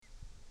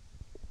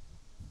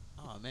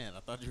man, I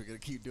thought you were gonna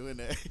keep doing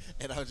that,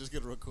 and I was just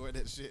gonna record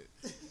that shit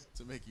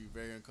to make you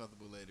very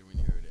uncomfortable later when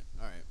you heard it.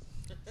 All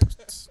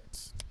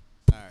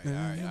right, all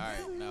right.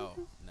 No,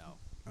 no.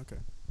 Okay.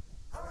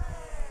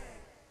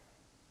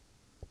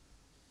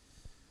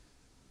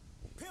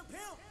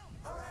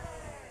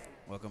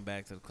 Welcome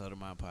back to the Clutter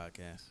Mind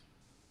Podcast.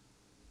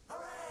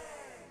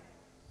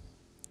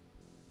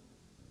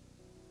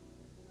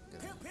 We're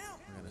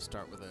gonna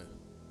start with a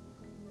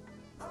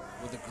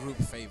group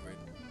favorite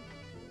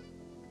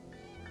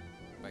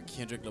by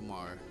Kendrick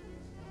Lamar,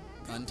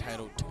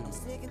 Untitled 2. I'm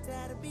sick and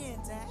tired of being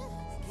tired.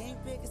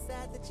 Can't pick a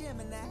side the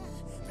Gemini.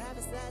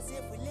 Private size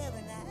if we live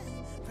or not.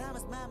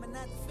 Promise mama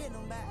not to fit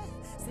nobody.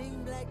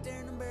 Sing black,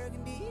 turning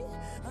burgundy.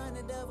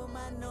 100 of them,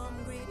 I know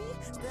I'm greedy.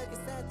 Stuck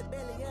inside the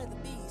belly of the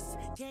beast.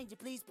 Can't you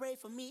please pray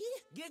for me?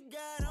 Get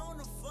God on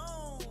the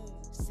phone.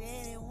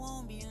 Said it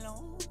won't be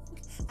long.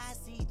 I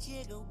see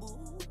jiggle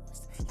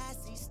boobs. I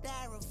see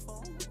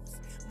styrofoams.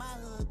 My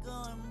hood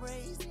going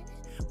crazy.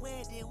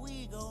 Where did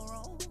we go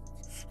wrong?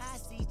 I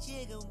see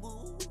jiggle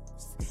boobs.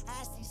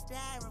 I see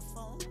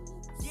styrofoam.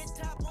 Get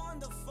top on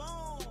the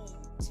phone.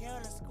 Tell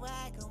the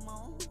squad, come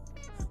on.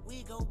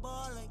 We go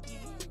ball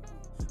again.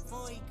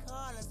 Before he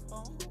call us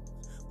home.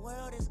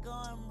 World is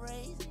going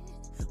crazy.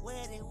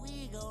 Where did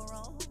we go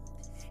wrong?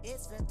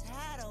 It's a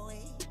tidal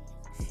wave.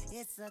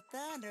 It's a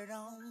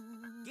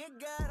thunderdome. Get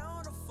God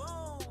on the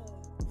phone.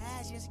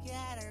 I just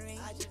got a raise.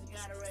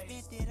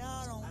 Spent it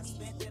all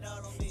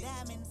on me.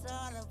 Diamonds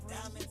all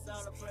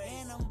a praise.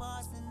 And I'm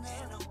bossing up.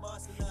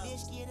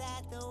 Bitch, get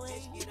out the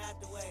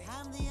way.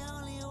 I'm the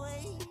only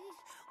way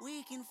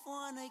we can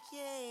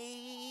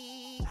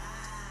fornicate.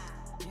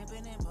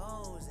 Pimping and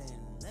posing.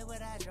 Look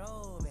what I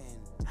drove in.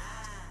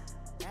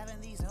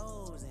 Having these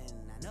hoes in.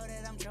 I know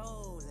that I'm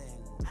chosen.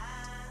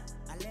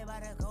 I live by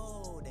the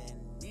code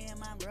and me and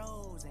my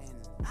bros and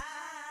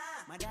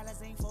my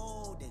dollars ain't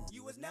folding.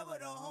 You was never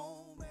the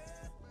home,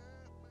 man.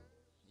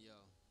 Yo.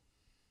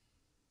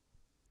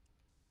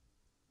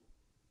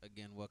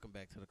 Again, welcome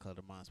back to the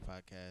Clutter Minds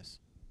Podcast.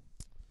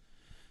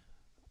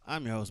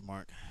 I'm your host,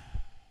 Mark.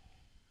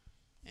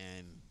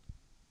 And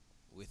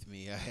with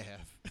me, I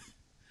have... I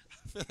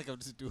feel like I'm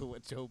just doing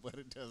what Joe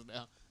Budden does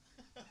now.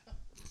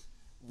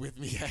 With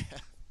me, I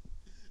have...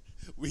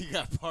 We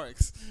got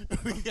Parks.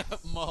 We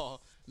got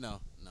Maul. No,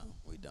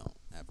 we don't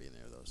have any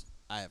of those.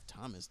 I have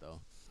Thomas,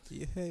 though.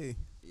 Yeah, hey.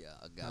 Yeah,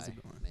 a How's guy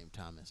it going? named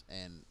Thomas.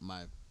 And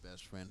my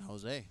best friend,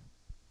 Jose.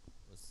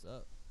 What's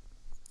up?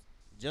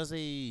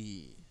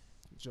 Jose.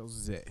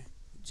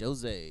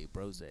 Jose.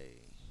 Brose.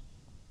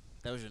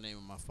 That was your name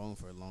on my phone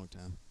for a long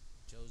time.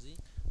 Josie?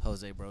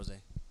 Jose Brose.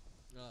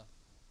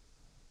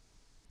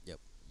 Yep.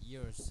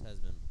 Yours has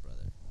been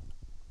brother.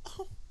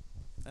 Oh,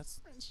 that's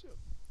Friendship.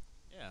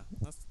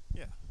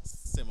 yeah,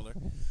 similar.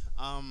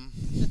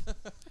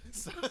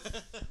 So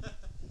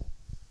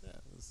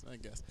I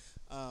guess.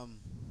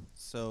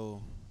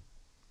 So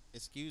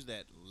excuse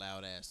that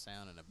loud ass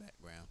sound in the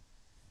background.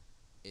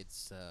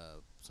 It's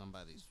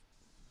somebody's.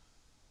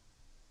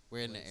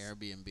 We're in the Place.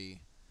 Airbnb,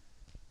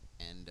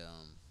 and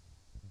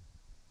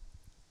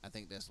I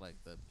think that's like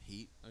the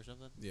heat or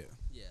something. Yeah.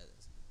 Yeah,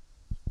 that's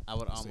I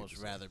would Safe almost to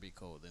say. rather be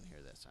cold than hear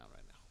that sound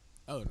right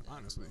now. Oh, I don't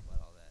honestly. know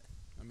about all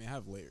that. I mean, I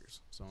have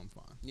layers, so I'm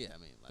fine. Yeah, I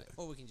mean, like,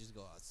 Or we can just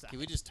go outside. can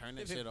we just turn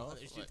that If it shit off?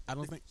 bothers you. Like, I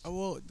don't think. Oh,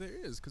 well, there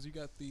is, because you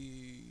got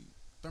the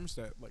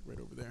thermostat, like, right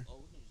over there. Oh,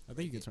 we can just I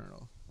think you break can turn it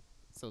off.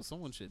 so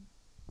someone should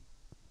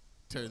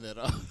turn that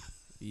off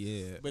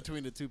Yeah.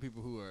 between the two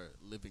people who are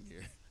living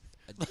here.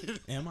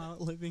 Am I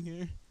living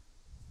here?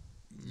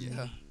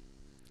 Yeah.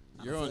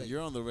 I You're feel on like-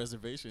 you're on the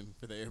reservation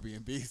for the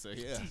Airbnb, so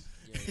yeah.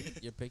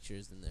 Your picture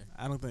is in there.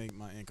 I don't think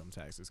my income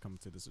taxes come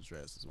to this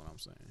address, is what I'm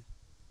saying.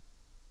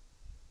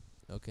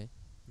 Okay.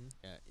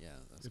 Yeah,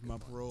 that's a If good my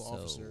point. parole So-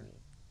 officer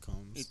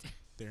comes, It-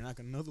 they're not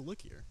going to know to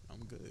look here.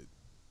 I'm good.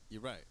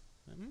 You're right.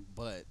 Mhm.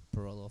 But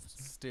Parole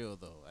officer. still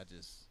though,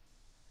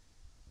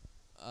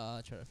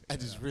 Try to figure I it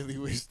just out. really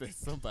wish that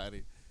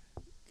somebody,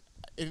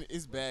 and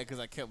it's bad because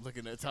I kept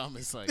looking at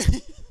Thomas like,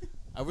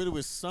 I really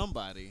wish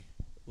somebody,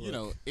 you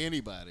know, Look.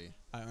 anybody.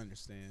 I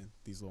understand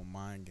these little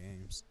mind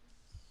games.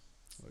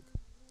 Look,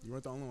 you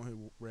weren't the only one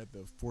who read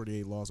the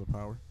 48 Laws of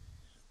Power.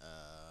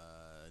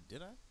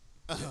 Did I?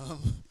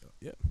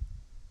 Yep.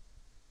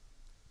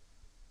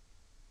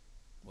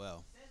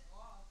 Well.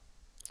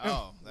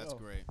 Oh, that's Well.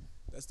 great.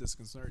 That's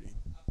disconcerting.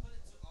 I put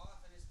it to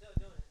off and it's still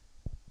doing it.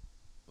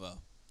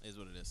 Well, is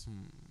what it is. It's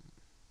never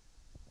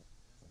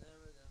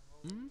the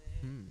home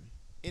Hmm.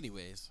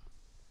 Anyways,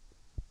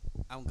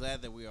 I'm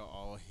glad that we are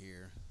all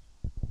here.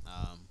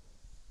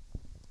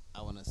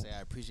 I want to say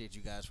I appreciate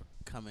you guys for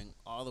coming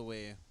all the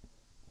way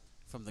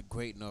from the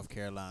great North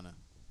Carolina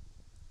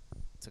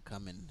to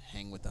come and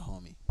hang with the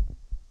homie.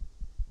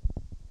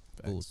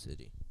 Bull Facts.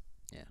 City.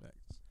 Yeah.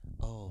 Facts.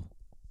 Oh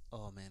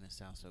man, it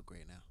sounds so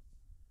great now.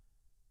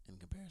 In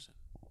comparison.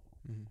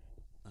 Mhm.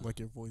 Like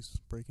your voice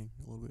breaking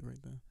a little bit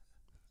right there.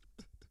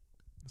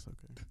 It's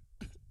okay.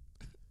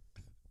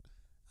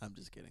 I'm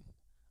just kidding.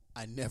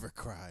 I never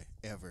cry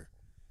ever.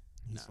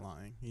 He's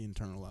lying. He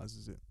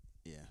internalizes it.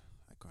 Yeah,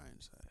 I cry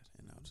inside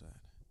and outside.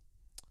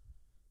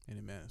 And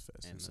it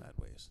manifests. and in the-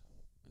 sideways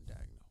and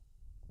diagonal.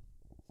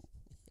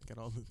 Got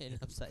all the And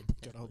upside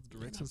down. got all the And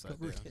directions upside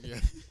covered. down. Yeah.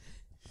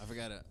 I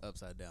forgot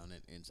upside down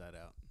and inside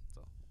out.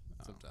 So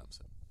Oh, sometimes.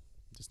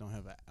 just don't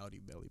have an Audi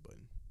belly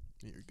button,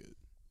 and you're good.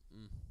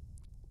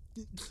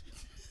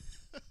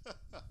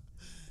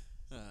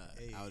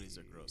 Audis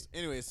are gross.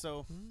 Anyway,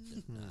 so They're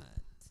Mhm.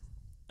 not.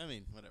 I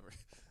mean, whatever.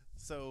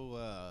 So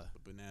The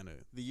banana.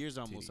 the year's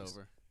almost Titties.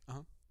 over.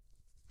 Uh-huh.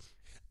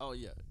 Oh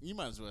yeah, you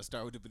might as well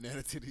start with the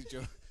banana titties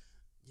joke.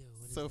 Yo,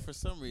 what is So that? for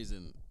some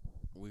reason,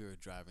 we were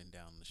driving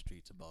down the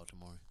streets of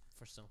Baltimore.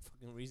 For some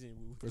fucking reason,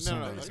 we For No, some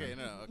no, reason. okay,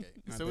 no, okay.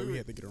 I So think we were-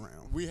 had to get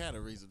around. we had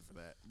a reason for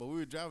that, but we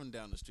were driving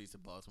down the streets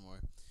of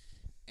Baltimore,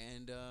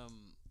 and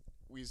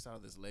we saw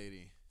this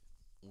lady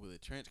with a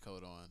trench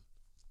coat on,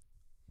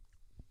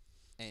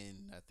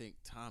 and I think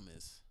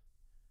Thomas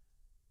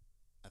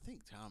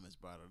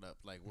brought it up.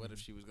 Like, what if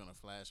Mhm. she was gonna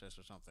flash us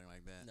or something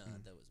like that? No,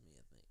 Mhm. that was me,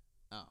 I think.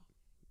 Oh,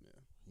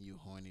 Yeah. you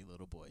horny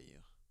little boy,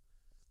 you.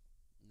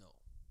 No.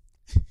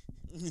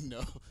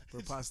 No,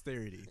 For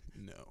posterity,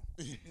 no.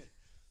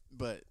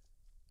 but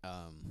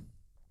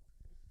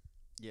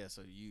yeah.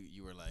 So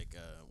you were like,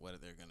 what are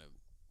they gonna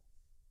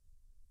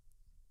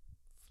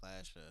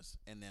flash us?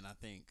 And then I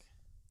think.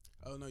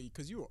 Oh no,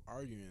 because you were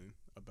arguing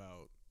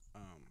about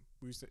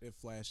we were it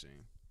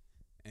flashing,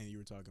 and you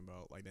were talking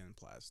about like that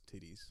implies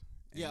titties.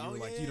 And Yeah, you oh, were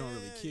like yeah, you don't yeah,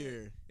 really yeah,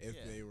 care if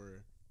yeah. they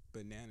were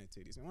banana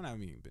titties. And when I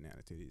mean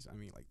banana titties, I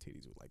mean like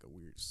titties with like a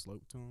weird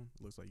slope to them.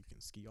 Looks like you can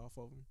ski off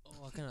of them.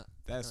 Oh, I kind of.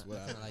 That's I what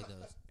kind of like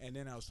those. And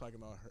then I was talking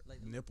about her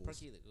Like the nipples.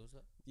 perky that goes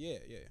up. Yeah,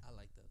 yeah. I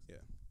like those.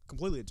 Yeah.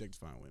 Completely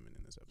objectifying women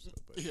in this episode,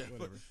 but Yeah,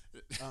 whatever.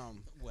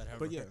 Whatever.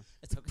 But yeah,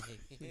 It's okay.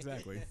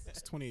 exactly.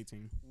 It's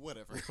 2018.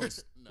 Whatever.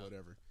 No.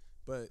 Whatever.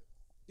 But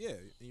yeah,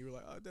 and you were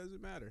like, oh, it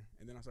doesn't matter.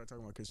 And then I started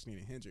talking about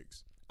Christina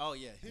Hendricks. Oh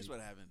yeah, here's And-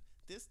 what happened.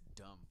 This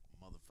dumb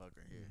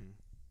motherfucker here. Mhm.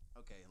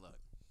 Okay, look.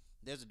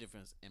 There's a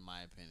difference, in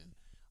my opinion,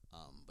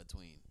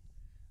 between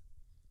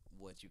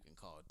what you can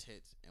call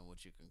tits and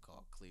what you can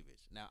call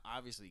cleavage. Now,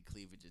 obviously,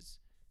 cleavage is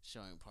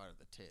showing part of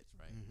the tits,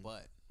 right? Mhm.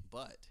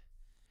 But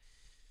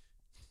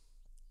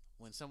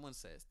when someone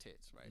says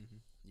tits, right,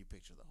 Mhm. you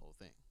picture the whole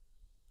thing.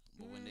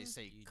 But when they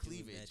say You do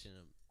cleavage, imagine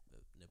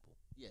a nipple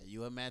yeah,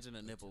 you imagine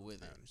a nipple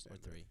with I it. understand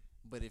or that. 3.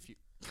 But if you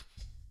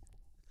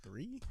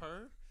 3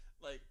 per,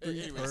 like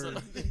Three anyway, so,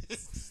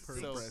 per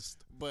so-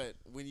 breast. But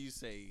when you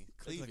say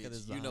like a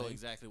cleavage, you know design.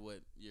 exactly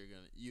what you're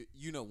gonna.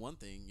 You know one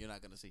thing, you're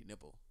not gonna see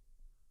nipple.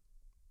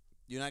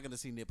 You're not gonna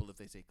see nipple if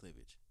they say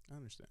cleavage. I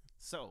understand.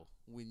 So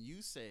when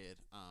you said,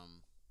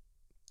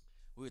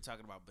 we were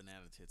talking about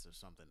banana tits or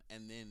something,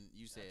 and then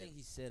you said I think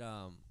he said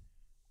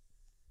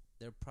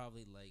they're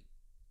probably like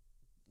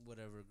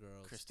whatever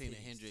girls. Christina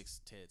titties.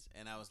 Hendricks tits,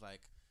 and I was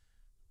like,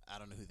 I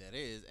don't know who that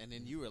is, and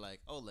then you were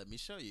like, oh, let me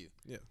show you.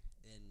 Yeah.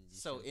 And you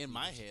So showed in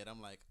my cleavage. head,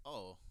 I'm like,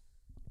 oh,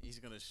 he's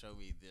gonna show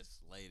me this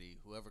lady,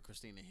 whoever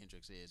Christina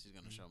Hendricks is. He's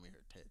gonna show me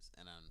her tits,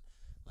 and I'm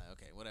like,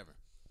 okay, whatever.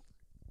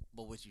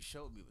 But what you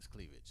showed me was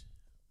cleavage,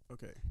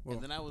 Okay. Well,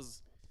 and then I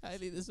was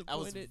highly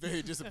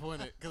very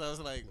disappointed because I was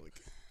like, look,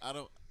 I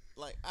don't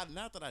like.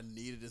 Not that I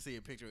needed to see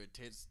a picture of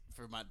tits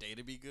for my day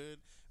to be good,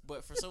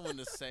 but for someone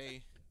to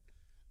say,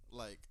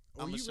 like,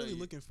 were I'm you gonna show really you.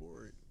 looking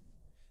forward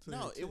to her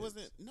No, it tits?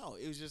 wasn't. No,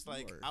 it was just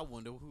like were. I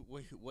wonder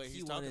what he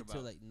he's talking wanted about. to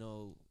like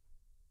know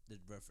the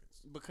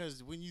reference.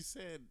 Because when you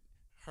said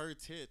her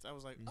tits, I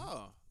was like, Mhm.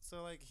 oh,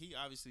 so like he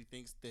obviously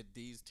thinks that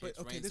these tits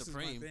But okay, reign this is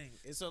my supreme. thing.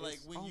 It's, So like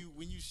it's when all-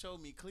 you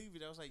showed me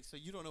cleavage, I was like, so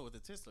you don't know what the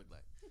tits look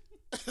like.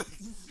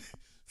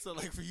 So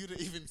like for you to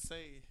even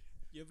say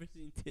You ever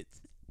seen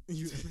tits?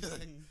 you ever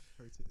seen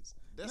her tits.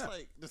 that's No.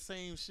 like the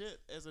same shit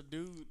as a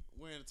dude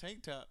wearing a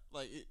tank top.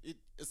 Like it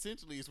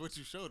essentially is what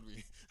you showed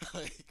me.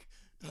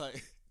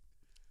 like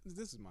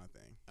This is my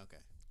thing. okay.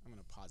 I'm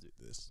gonna posit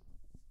this.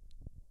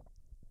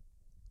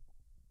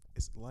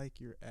 It's like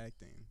you're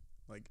acting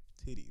like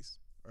titties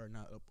are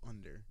not up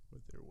under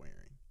what they're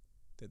wearing,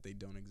 that they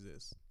don't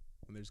exist.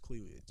 When there's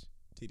cleavage,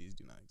 titties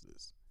do not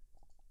exist.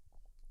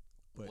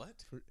 But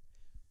What? For, the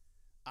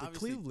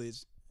Obviously-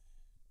 cleavage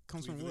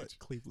comes from what?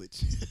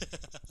 Cleavage.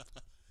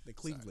 The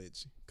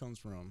cleavage comes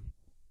from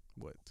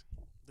what?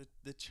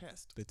 the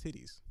chest. The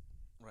titties.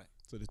 Right.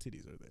 So the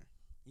titties are there.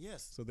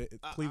 Yes. So the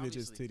cleavage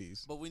is obviously.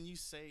 titties. But when you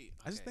say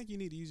I just okay. think you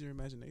need to use your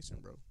imagination,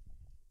 bro.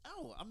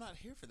 Oh, I'm not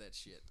here for that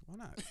shit. Why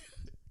not?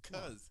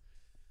 Cause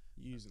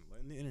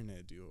Letting the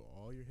internet do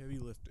all your heavy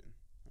lifting.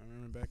 I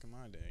remember back in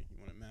my day, you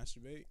want to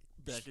masturbate?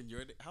 back in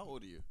your day, how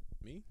old are you?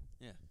 Me?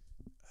 Yeah.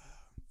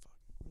 Fuck.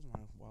 Where's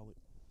my wallet?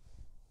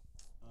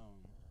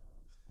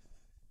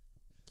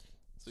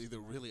 So either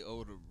really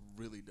old or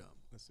really dumb.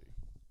 Let's see.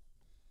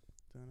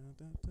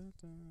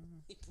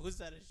 Dun-dun-dun-dun-dun. Was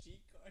that a sheet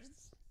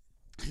cards?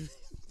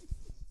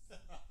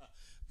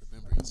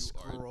 Remember, you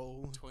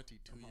Scroll. are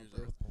 22 my years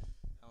birth. old.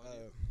 How old are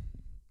you? Uh,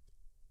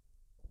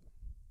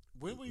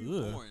 When were you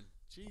ugh. born?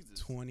 Jesus.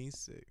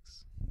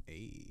 26.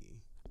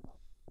 Hey.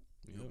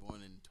 You were Yep.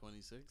 born in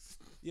 26?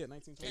 Yeah,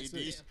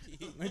 1926.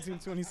 He's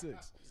 1926.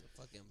 a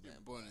fucking You were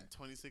vampire. born in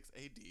 26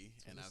 AD,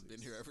 and I've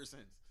been 26. here ever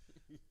since.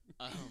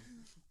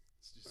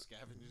 It's just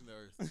scavenging the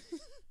earth.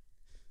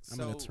 I'm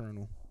So an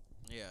eternal.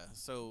 yeah,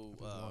 so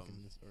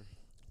Walking this earth.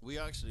 we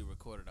actually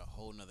recorded a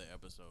whole nother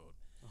episode,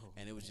 Oh,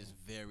 and it was just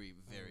very,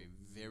 very,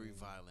 very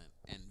violent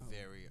and Oh,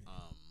 very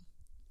man.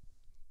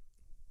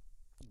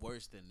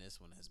 worse than this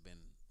one has been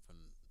from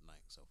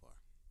like so far.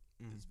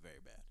 Mhm. It's very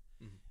bad.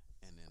 Mhm.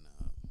 And then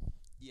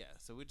yeah,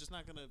 so we're just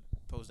not gonna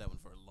post that one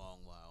for a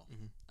long while.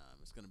 Mhm.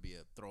 It's gonna be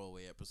a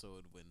throwaway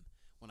episode when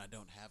I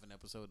don't have an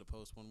episode to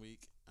post one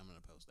week. I'm gonna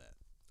post that.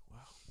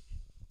 Wow.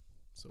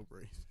 So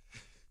brave,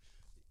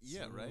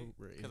 Yeah, So right.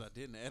 brave. Because I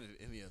didn't edit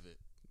any of it,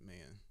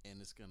 man.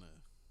 and it's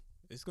gonna.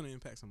 It's gonna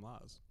impact some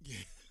lives.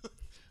 Yeah,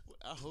 well,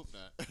 I hope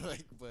not.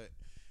 But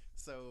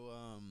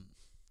so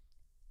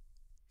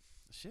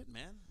shit,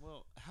 man.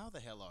 Well, how the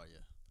hell are you?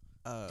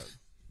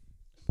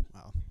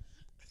 Wow.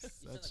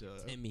 sound Such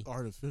like a Timmy.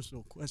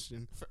 artificial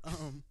question.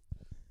 Fine.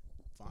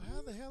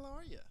 How the hell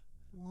are you?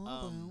 Well,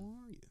 how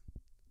are you?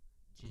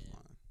 Jim. I'm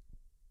fine.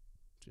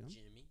 Jim?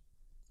 Jimmy.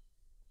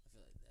 I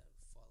feel like that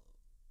would follow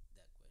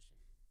that question.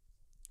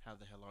 How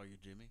the hell are you,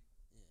 Jimmy?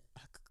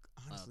 Yeah.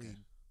 I honestly Okay.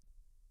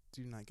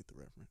 do not get the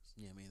reference.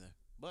 Yeah, me either.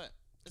 But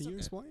Can you okay.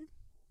 explain?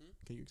 Hmm?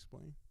 Can you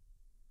explain?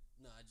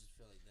 No, I just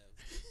feel like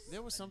that.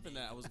 There was I something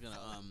that I named was it.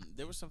 gonna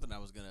there was something I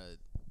was gonna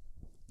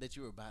that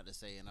you were about to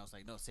say, and I was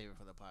like, no, save it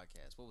for the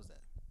podcast. What was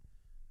that?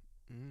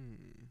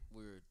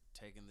 We were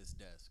taking this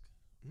desk.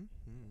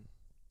 Mm-hmm.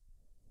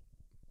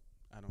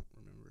 I don't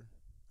remember.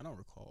 I don't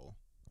recall,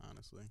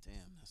 honestly.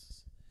 Damn,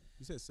 this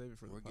You said save it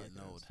for the we're podcast.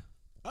 getting old.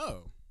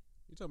 Oh,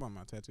 you talking about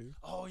my tattoo?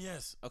 Oh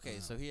yes. Okay, Wow.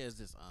 so he has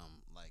this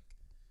like.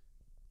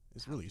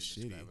 It's how really would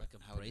you shitty. describe it? Like a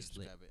How would you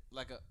bracelet. describe it?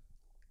 Like a.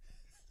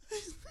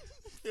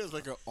 It was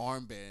like an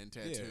armband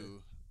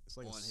tattoo It's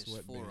like on a his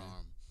sweatband.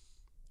 forearm,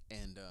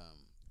 and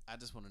I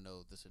just want to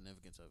know the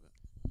significance of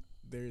it.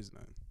 There is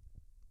none.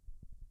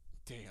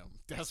 Damn,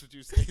 that's what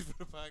you say for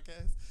the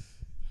podcast.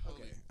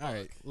 Holy All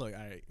right. fuck. Look. All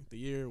right. The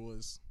year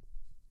was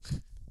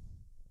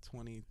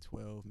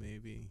 2012,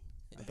 maybe.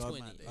 I thought-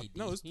 20 I- AD.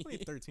 No, it was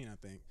 2013, I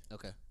think.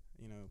 Okay.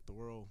 You know, the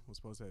world was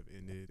supposed to have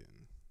ended,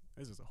 and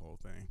this is a whole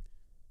thing.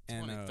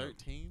 And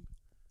 2013.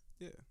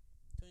 yeah,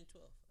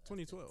 2012.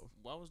 2012.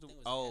 Why was the think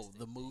it was oh Aztec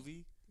the thing.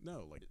 movie?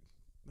 No, like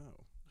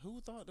no. Who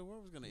thought the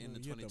world was gonna end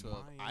in You had the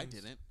 2012? I Mayans,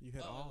 didn't. You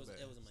had all it was,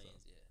 that. It was in my stuff.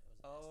 hands, yeah. It was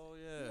Oh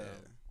Yeah.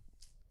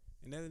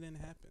 yeah. And that didn't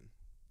happen.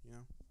 You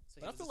know. So he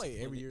But I was feel just a like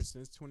every fluke. year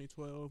since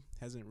 2012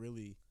 hasn't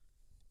really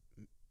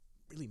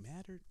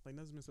mattered. Like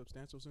nothing's been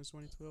substantial since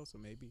 2012. So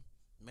maybe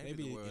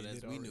Maybe the it world as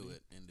ended we knew already.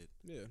 it ended.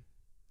 yeah.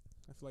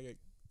 I feel like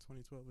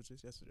 2012 was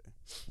just yesterday.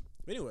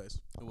 But anyways,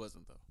 It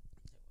wasn't though.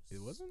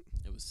 it wasn't.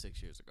 It was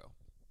 6 years ago.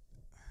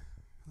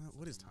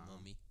 What is a time?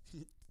 mummy.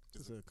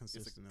 Just a It's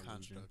consistent a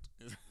illusion. construct.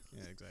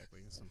 Yeah,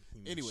 exactly. It's some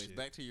human Anyways, shit.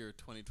 back to your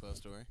 2012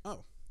 story.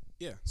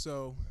 Yeah.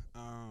 So,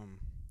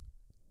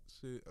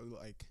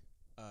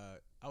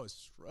 I was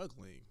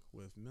struggling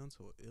with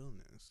mental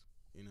illness.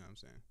 You know what I'm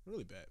saying?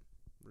 Really bad,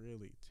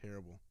 really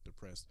terrible,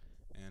 depressed,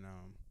 and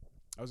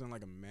I was in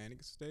like a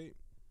manic state,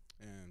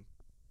 and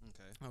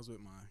Okay. I was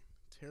with my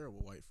terrible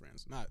white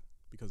friends. Not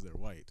because they're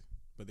white,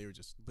 but they were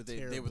just But they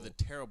terrible, were the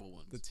terrible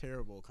ones. the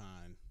terrible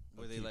kind.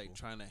 Were of they like people.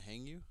 trying to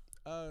hang you?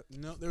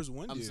 No, there was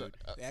one I'm dude. sorry,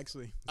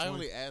 Actually, I one-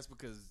 only asked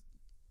because were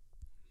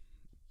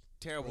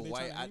terrible they white.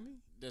 trying to hang me?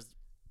 There's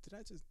Did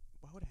I just?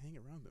 Why would I hang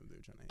around them? They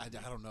were trying to. Hang me?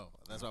 I don't know.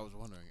 That's what I was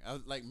wondering. I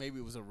was like, maybe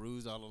it was a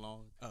ruse all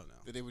along. Oh no,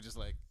 That they were just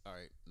like, all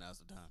right, now's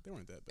the time, they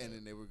weren't that bad. and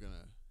then they were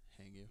gonna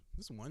hang you.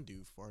 This one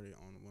dude farted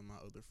on one of my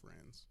other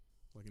friends,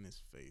 like in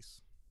his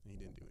face, and he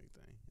didn't do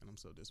anything. And I'm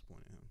so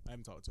disappointed in him. I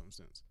haven't talked to him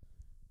since,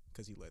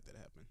 because he let that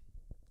happen.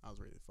 I was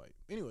ready to fight.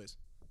 Anyways,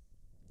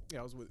 yeah,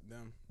 I was with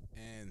them,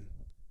 and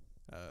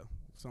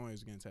someone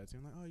was getting a tattoo.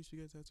 I'm like, oh, you should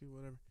get a tattoo,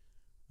 whatever.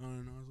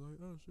 And I was like,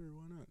 oh, sure,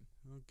 why not?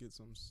 I'll get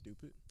something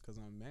stupid, because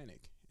I'm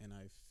manic, and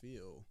I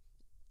feel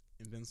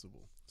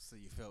invincible. So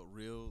you felt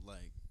real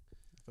like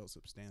I felt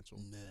substantial.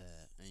 nah,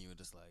 and you were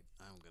just like,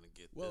 I'm gonna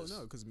get Well, this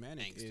no, because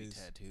manic angsty is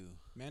tattoo.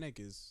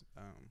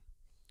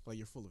 like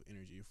you're full of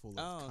energy, you're full of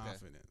Oh, okay.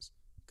 confidence,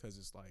 because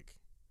it's like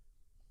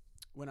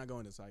when I go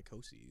into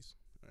psychoses,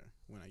 or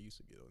when I used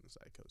to get into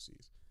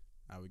psychoses,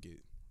 I would get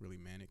really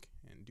manic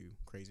and do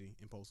crazy,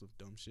 impulsive,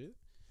 dumb shit.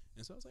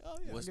 And so I was like, oh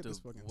yeah, what's I'll get the this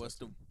fucking what's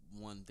tattoo.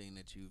 the one thing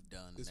that you've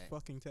done This that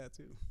fucking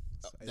tattoo.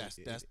 So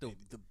that's the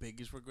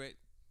biggest regret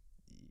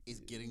is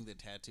it- getting the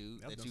tattoo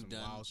I've that done you've some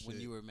done wild when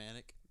shit. you were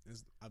manic.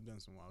 I've done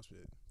some wild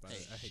shit, but Hey,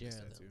 I hate this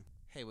share them. tattoo.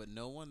 Hey, but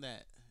no one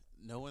that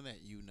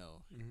you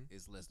know Mm-hmm.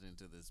 is listening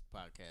to this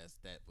podcast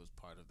that was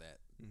part of that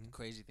Mm-hmm.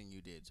 crazy thing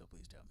you did. So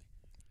please tell me.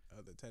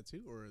 The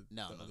tattoo or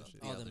No, the no, other no.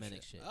 shit? The All other the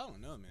manic shit. shit. I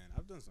don't know, man.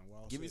 I've done some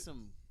wild. Give me shit.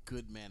 some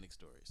good manic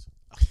stories.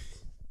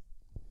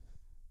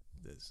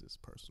 This is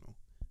personal.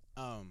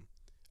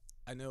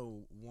 I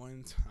know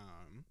one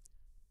time.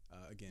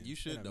 Again, You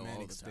should in a know all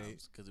manic the state.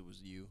 times because it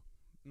was you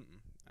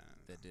Nah,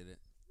 that did it.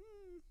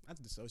 I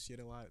dissociate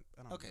a lot.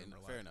 I don't Okay, remember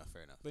a lot. fair enough,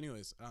 fair enough. But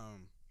anyways,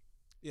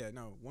 yeah,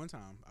 no. One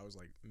time I was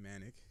like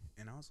manic,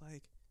 and I was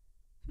like,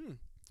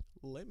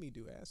 let me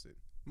do acid.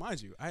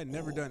 Mind you, I had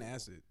never done Oh.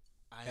 acid.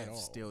 I At have all.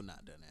 still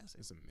not done acid.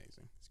 It's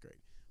amazing. It's great.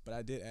 But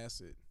I did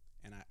acid,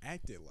 and I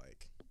acted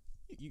like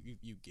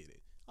you get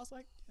it. was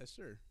like, yeah,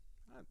 sure.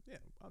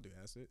 I'll do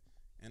acid.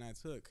 And I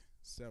took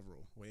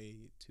several,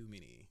 way too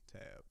many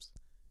tabs.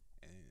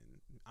 And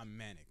I'm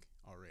manic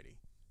already.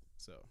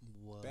 So,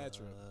 What? bad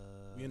trip.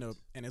 We end up,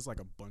 and it's like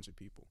a bunch of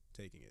people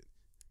taking it.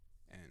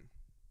 And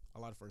a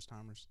lot of first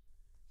timers.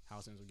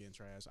 House ends up getting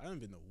trashed. I haven't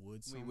been to the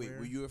woods somewhere. Wait,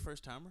 were you a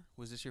first timer?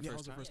 Was this your Yeah, I first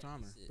was a time? first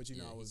timer. Yeah, But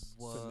yeah, I was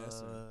What?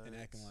 finessing and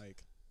acting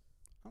like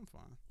I'm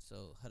fine.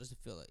 So how does it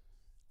feel like?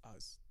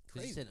 It's 'Cause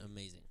you crazy. said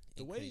amazing.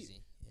 The and way crazy.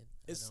 And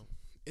I It's don't-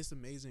 it's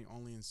amazing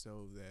only in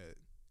so that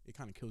it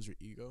kind of kills your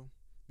ego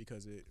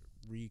because it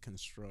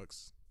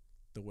reconstructs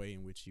the way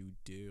in which you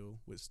deal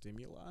with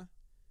stimuli.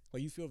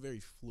 Like you feel very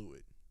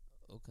fluid,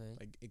 okay.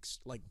 like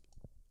like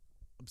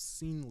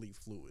obscenely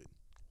fluid.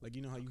 Like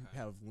you know how you Okay.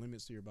 have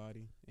limits to your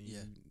body and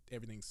Yeah.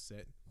 everything's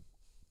set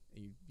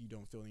and you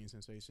don't feel any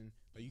sensation.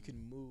 Like you can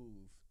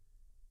move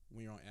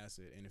when you're on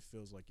acid and it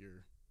feels like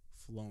you're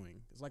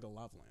flowing. It's like a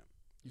lava lamp.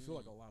 You feel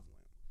like a lava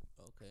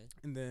lamp. Okay.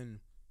 And then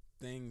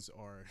things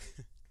are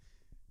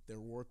they're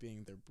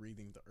warping, they're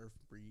breathing, the earth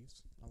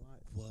breathes a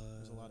lot.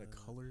 There's a lot of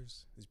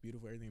colors. It's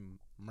beautiful. Everything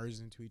merges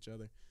into each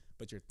other.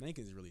 But your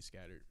thinking is really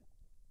scattered.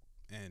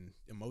 And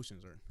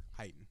emotions are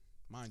heightened.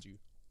 Mind you,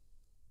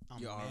 I'm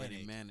You're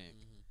already manic. manic.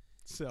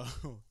 So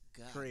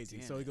God crazy.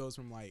 damn So it. it goes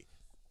from like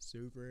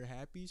super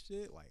happy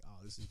shit, like,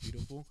 oh, this is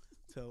beautiful,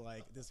 to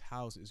like this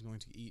house is going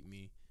to eat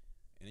me.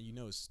 And you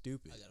know it's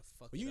stupid. I gotta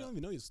fuck But it you up. don't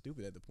even know you're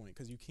stupid at the point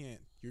because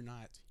you're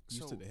not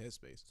used to So- the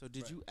headspace. So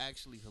did Right. you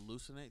actually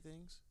hallucinate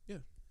things?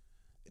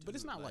 But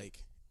it's Dude, not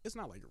like it's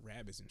not like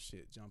rabbits and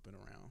shit jumping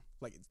around.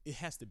 Like it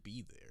has to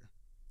be there,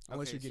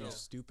 unless Okay, you're getting so-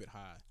 stupid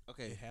high.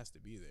 Okay. It has to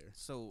be there.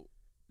 So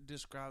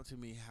describe to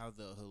me how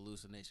the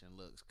hallucination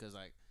looks, because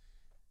like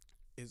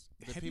Is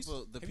the people have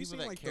you people seen,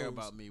 that like, care those-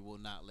 about me will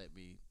not let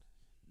me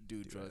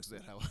do drugs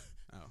that I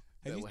Oh,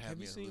 that have you, will have have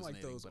me you seen like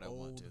hallucinating, those but I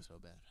want old to so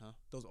bad, huh?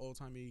 those old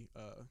timey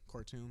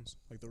cartoons,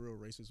 like the real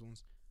racist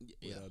ones with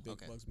Yeah. Big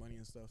Okay. Bugs Bunny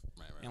and stuff,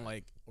 Right. Right. and right.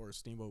 like or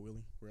Steamboat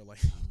Willie, where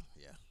like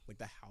yeah. like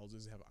the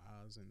houses have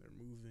eyes and they're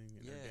moving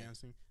and Yeah. they're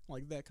dancing,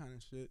 like that kind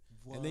of shit.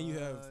 And then you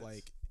have What?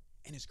 like,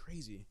 and it's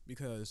crazy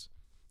because,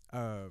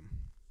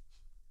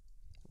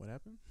 what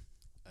happened?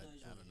 I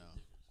don't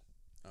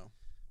know.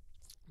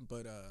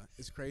 But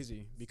it's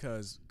crazy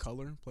because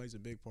color plays a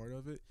big part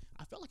of it.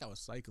 I felt like I was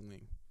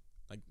cycling,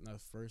 like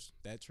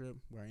that trip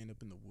where I ended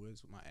up in the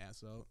woods with my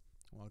ass out,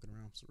 walking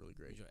around. It's really With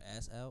great. your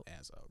ass out,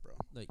 Ass out, bro.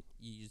 like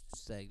you just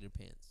sagged your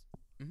pants.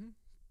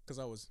 Because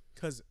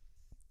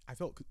I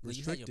felt Like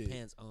you had restricted. your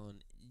pants on.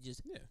 You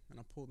just Yeah, and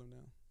I pulled them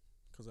down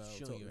because I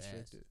Show felt your ass.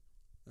 restricted.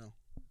 No,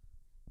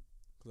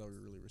 because I was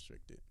really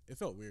restricted. It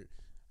felt weird.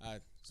 I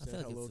said feel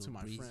like it hello feel to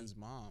my breezy. friend's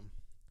mom.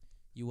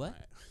 you what?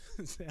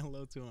 I said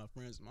hello to my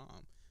friend's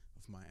mom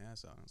with my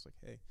ass out. I was like,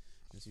 hey.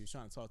 And she was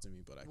trying to talk to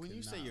me, but I When could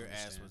you say not your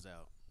ass understand. was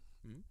out,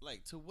 Hmm?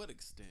 like to what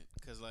extent?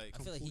 Because like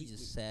I feel like he completely-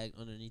 just sagged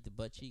underneath the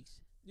butt cheeks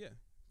Yeah,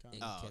 and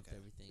kind of. Oh, kept okay.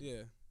 everything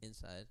Yeah,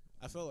 inside.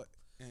 I felt like,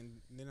 and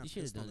then I You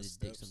should have pissed on done the his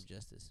dick steps. some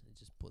justice and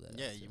just pull that.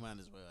 yeah, out you too. might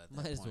as well. At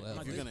Might that as point. well.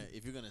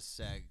 If you're gonna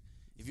sag,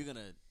 if you're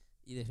gonna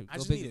Either I go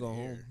just big or needed go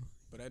air, home.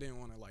 but I didn't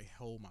want to like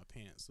hold my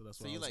pants, so that's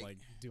So why I you, was like- like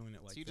doing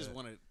it like so you that. just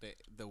wanted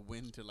the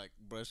wind to like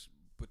brush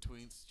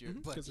between your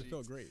butt Because it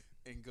felt cheeks great.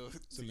 and go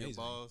to your amazing.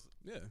 balls.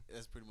 Yeah,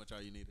 That's pretty much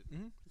all you needed.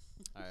 Mhm.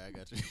 All right, I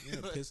got you. yeah,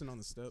 pissing on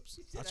the steps.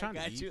 I was trying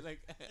to eat.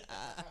 like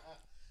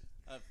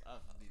I've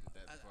needed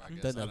that before. I I've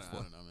guess. done that I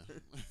before. don't know,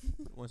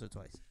 man. once or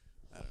twice.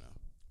 I don't know.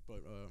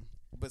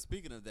 But But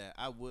speaking of that,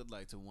 I would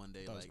like to one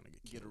day Thought I was like gonna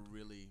get get a killed.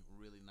 really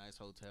really nice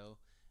hotel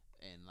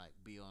and like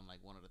be on like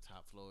one of the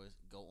top floors,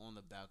 go on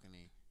the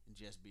balcony and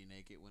just be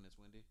naked when it's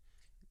windy.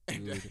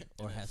 Dude,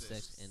 or And have that's it.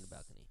 sex in the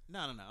balcony. No,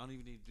 I don't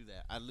even need to do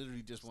that. I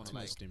literally just want too to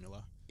much like stimuli.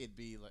 it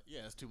be like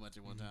it's too much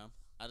at one Mhm. time.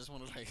 I just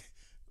want to like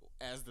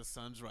as the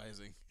sun's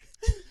rising,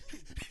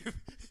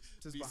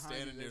 Just be behind you,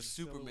 standing there there's a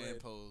Superman silhouette.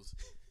 pose,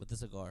 With a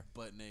cigar.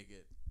 butt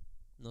naked.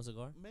 No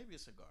cigar? Maybe a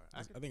cigar.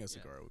 I could- think a yeah.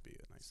 cigar would be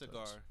a nice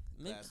Cigar, touch.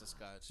 Maybe- glass of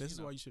scotch. This you is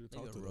know. why you should have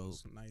maybe talked a to robe.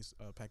 those nice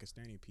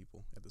Pakistani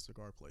people at the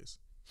cigar place,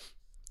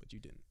 but you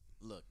didn't.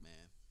 Look,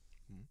 man.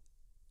 Hmm?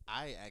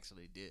 I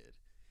actually did.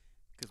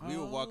 Because we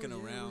were walking we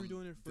around were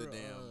doing it for the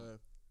damn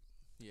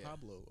yeah,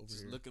 Pablo over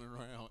just here. looking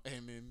around,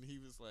 and then he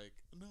was like,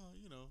 "No,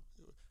 you know."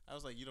 I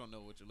was like, "You don't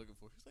know what you're looking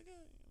for." He's like,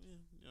 "Yeah,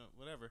 you know,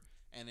 whatever."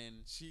 And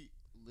then she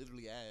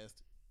literally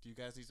asked, "Do you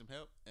guys need some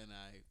help?" And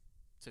I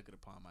took it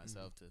upon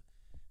myself to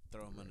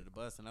throw him under Right. the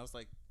bus, and I was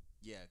like,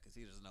 "Yeah," because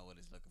he doesn't know what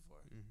he's looking for.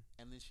 Mhm.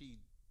 And then she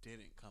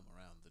didn't come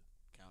around the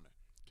counter.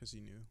 Because he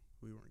knew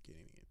we weren't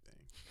getting anything.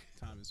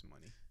 Time is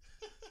money.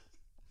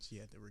 She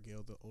had to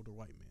regale the older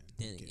white man.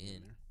 Then getting in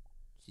again, there.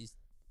 She's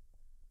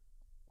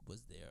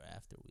was there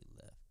after we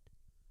left.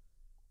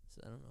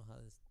 So I don't know how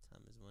this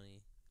time is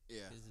money.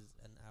 Yeah. This is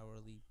an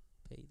hourly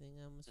pay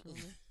thing, I'm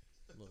assuming.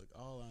 Look,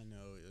 all I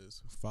know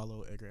is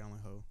follow Edgar Allan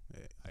Ho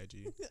at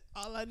IG.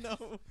 All I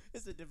know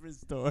is a different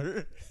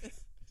store.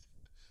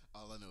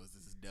 All I know is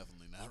this is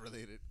definitely not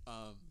related.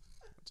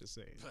 Just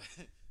saying.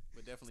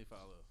 But definitely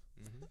follow.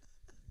 Mm-hmm.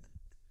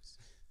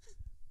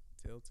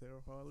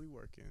 Telltale hardly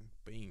working.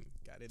 Bing,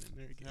 got it in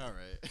there again. All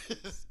right.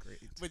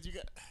 Great. But you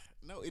got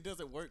No, it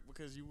doesn't work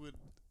because you would.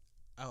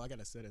 Oh, I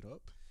gotta set it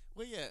up.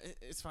 Well, yeah,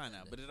 it's fine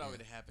now, but it Yeah.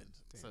 already happened,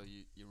 so Damn.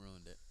 you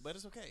ruined it. But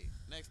it's okay.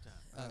 Next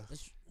time,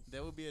 Let's,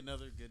 there will be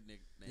another good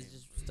nickname. let's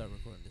just start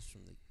recording this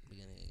from the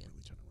beginning again.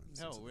 Really trying to run this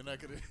No, into we're the not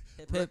ground. gonna.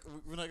 Hip hip.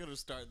 We're not gonna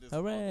start this.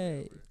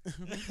 Hooray.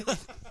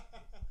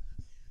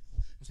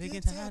 Taking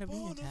Get tired of up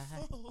being on the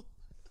tired. phone.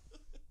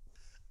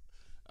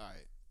 All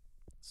right,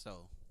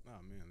 so Oh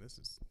man, this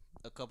is.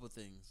 a couple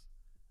things.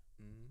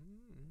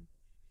 Mm-hmm.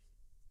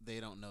 They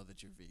don't know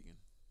that you're vegan.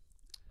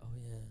 Oh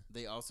yeah.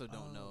 They also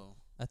don't Oh. know.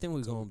 I think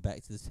we're going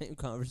back to the same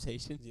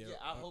conversation. Yeah,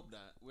 I hope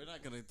not. We're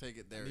not gonna take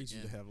it there I need you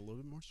again. to have a little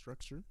bit more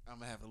structure. I'm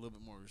gonna have a little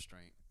bit more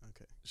restraint.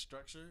 Okay.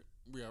 Structure.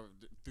 We already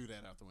threw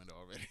that out the window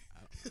already.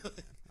 I don't know,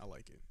 man. I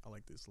like it. I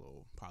like this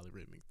little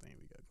polyrhythmic thing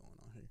we got going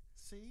on here.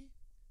 See,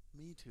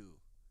 me too.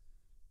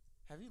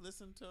 Have you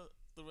listened to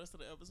the rest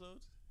of the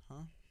episodes?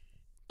 Huh?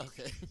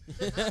 Okay.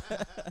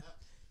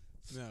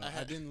 No, I I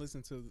had- didn't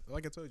listen to.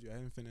 Like I told you, I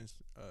haven't finished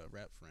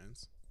Rap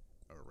Friends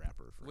or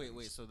Rapper Friends.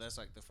 Wait. So that's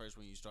like the first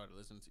one you started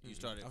listening to. You Mm-mm.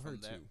 started I've from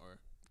heard that, two. or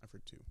I've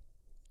heard 2.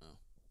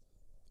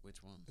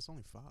 which one? It's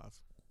only 5.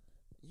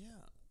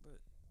 Yeah, but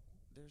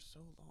they're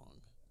so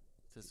long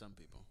to some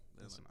people.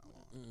 They're That's like, not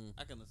long. Mm-mm.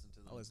 I can listen to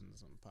them. I listen to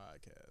some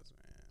podcasts,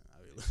 man.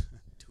 I be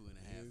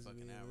Yeah. 2.5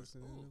 fucking hours.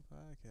 listening Ooh, to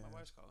podcasts. my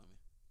wife's calling me.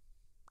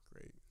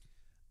 Great.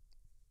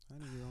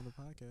 Honey, you're on the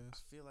I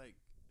podcast. feel like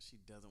she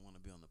doesn't want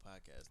to be on the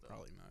podcast though.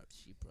 Probably not.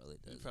 She probably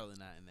You're does. probably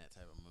not in that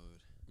type of mood.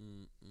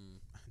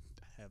 Mm-mm.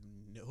 I have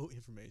no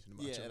information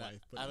about your and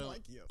wife, but I I'm don't.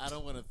 like, yo. I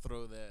don't want to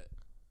throw that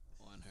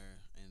on her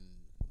and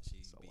she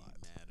It's a be lot.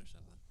 mad or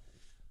something.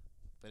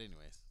 But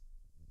anyways,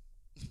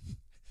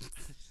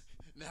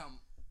 now I'm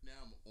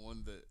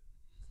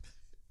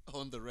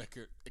on the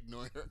record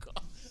ignoring her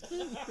call.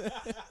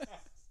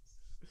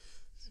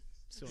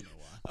 She'll know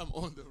why. I'm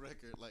on the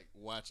record like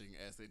watching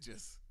as they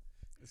just.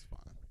 It's fine.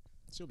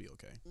 She'll be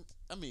okay.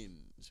 I mean,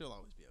 she'll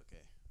always be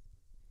okay.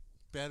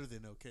 Better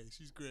than okay.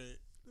 She's great.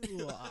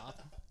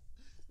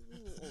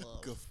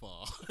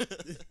 Guffaw.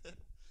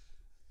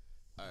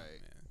 All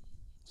right. Man.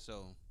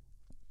 So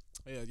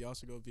Yeah, y'all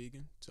should go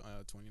vegan.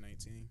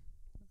 2019.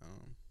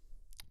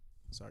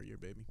 Sorry, year,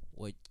 baby.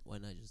 Wait, why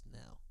not just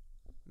now?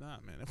 Nah,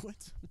 man. What?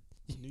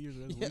 New Year's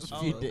Yeah, resolution.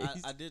 few bro.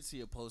 days. I did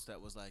see a post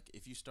that was like,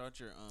 if you start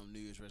your New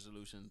Year's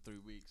resolution 3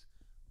 weeks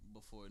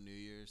before New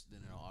Year's, then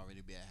it'll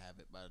already be a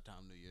habit by the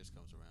time New Year's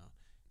comes around.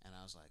 And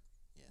I was like,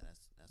 yeah,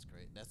 that's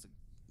great. That's a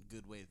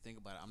good way to think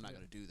about it. I'm not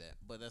Yeah. gonna do that,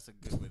 but that's a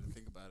good way to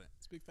think about it.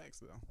 It's big facts,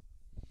 though.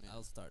 Yeah.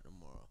 I'll start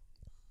tomorrow.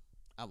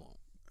 I won't.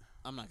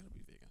 I'm not gonna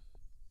be vegan.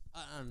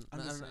 I'm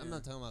just not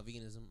saying. talking about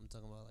veganism. I'm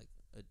talking about like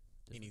a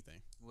different-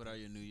 Anything. What are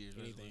your New Year's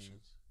Anything.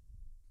 resolutions?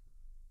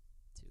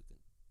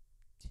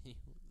 to continue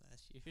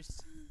last year's.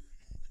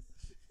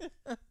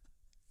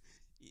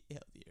 Eat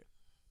healthier.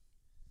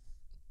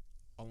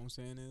 All I'm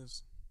saying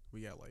is,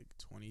 we got like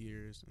 20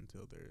 years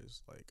until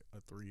there's like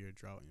a 3-year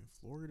drought in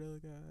Florida,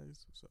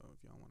 guys. So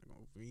if y'all want to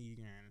go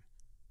vegan,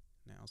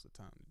 now's the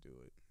time to do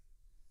it.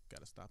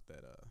 Got to stop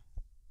that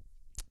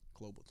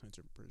global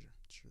temperature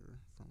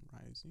from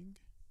rising.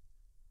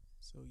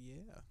 So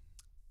yeah.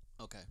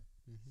 Okay,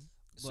 Mm-hmm.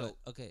 so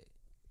But okay,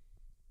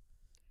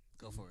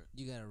 go for it.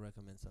 you gotta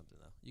recommend something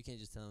though. You can't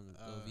just tell them to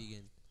go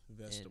vegan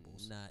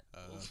Vegetables. and not.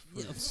 Uh,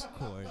 Of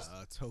course.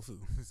 Tofu,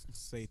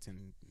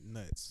 Satan,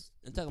 nuts.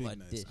 I'm talking big about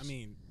nuts. dish. I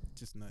mean,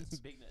 just nuts.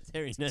 Big nuts,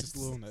 hairy nuts. Just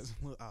little nuts.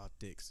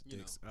 Dicks. You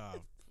Dicks.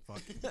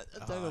 Fuck.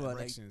 I'm talking about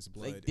erections,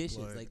 blood, like dishes,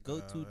 blood, like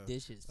go-to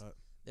dishes. uh,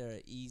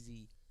 They're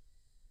easy.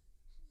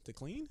 to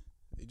clean.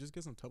 You just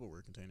get some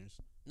Tupperware containers.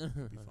 No,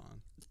 Be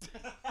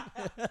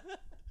fine.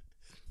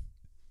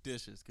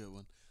 Dishes, good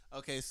one.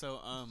 Okay, so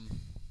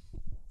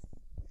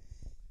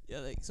yeah,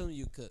 like something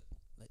you cook,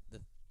 like the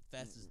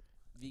fastest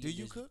vegan. do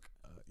you dish- cook?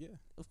 Yeah.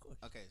 Of course.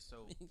 Okay,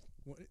 so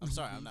What? I'm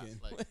sorry, I'm not Vegan.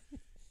 like.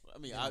 I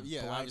mean,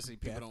 Yeah, Black obviously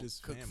people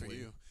Baptist don't cook for family.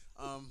 you.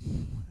 No.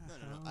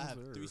 I have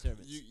How's 3 her?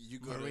 servants. You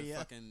go Maria, to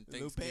fucking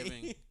Lupe.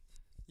 Thanksgiving.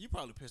 You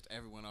probably pissed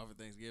everyone off at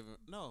Thanksgiving.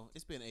 No,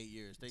 it's been 8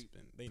 years. They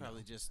They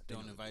probably know. just They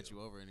don't know the invite deal.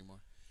 you over anymore.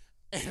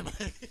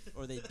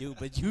 Or they do,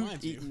 but you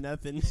Mind eat you.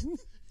 nothing.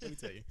 Let me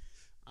tell you.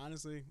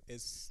 Honestly,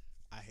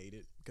 I hate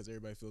it because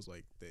everybody feels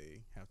like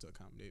they have to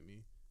accommodate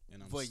me,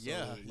 and I'm But so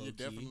yeah, low you key.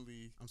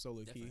 definitely. I'm so low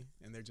key, Definitely.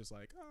 and they're just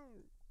like,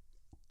 oh,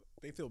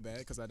 they feel bad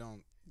because I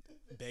don't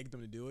beg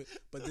them to do it.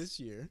 But this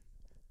year,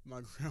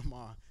 my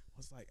grandma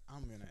was like,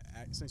 I'm gonna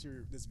act since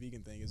this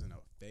vegan thing isn't a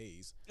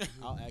phase.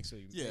 I'll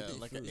actually Yeah, make it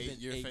like an food. It's been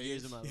 8-year 8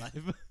 years phase. of my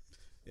life.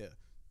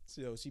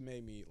 So she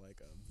made me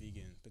like a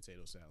vegan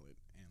potato salad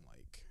and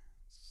like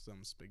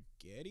some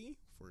spaghetti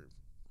for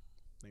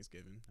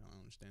Thanksgiving. I don't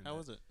understand. How that.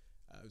 was it?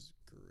 It was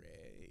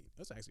great. It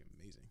was actually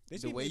amazing. They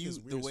The see me way make you- this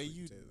the weird way sweet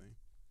you- potato thing.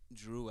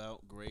 Drew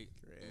out great.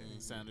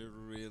 Great. Sounded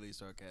really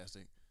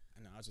sarcastic.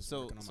 I know. I was just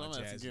So, working on so my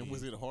I'm asking jazzy. again,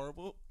 was it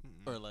horrible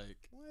Mm-mm. or like?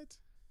 What?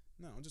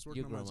 No, I'm just working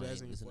Your on my grandma ain't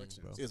jazzy listening, inflections.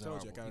 bro. I It's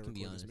told you I horrible. gotta You can be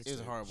record this honest.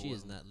 It's mixtape. horrible. She is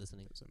wasn't not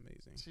listening. It's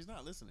amazing. She's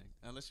not listening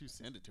unless you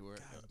send it to her.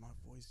 God, my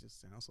voice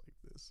just sounds like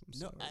this. I'm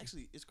No, sorry.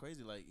 actually, it's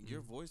crazy. Like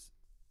your Mhm. voice,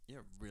 you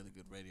have really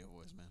good radio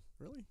voice, man.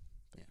 Really?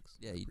 Yeah. Thanks.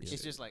 Yeah, you do. Appreciate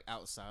It's it. just like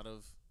outside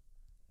of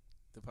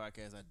the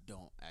podcast, I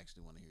don't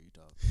actually want to hear you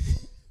talk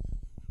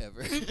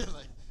ever.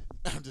 Like,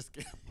 I'm just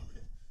kidding.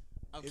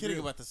 I'm kidding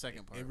about the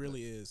second part. It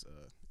really is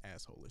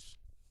asshole-ish,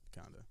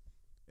 kind of.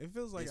 It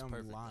feels like It's I'm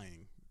perfect.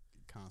 lying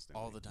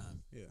constantly. all the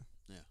time. Yeah.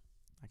 Yeah.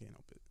 I can't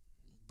help it.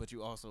 But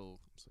you also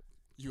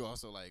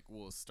like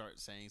will start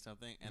saying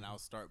something, and Mhm. I'll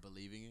start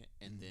believing it,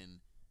 and Mhm.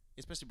 then,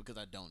 especially because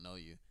I don't know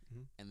you,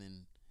 Mhm. and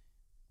then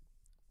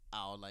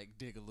I'll like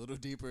dig a little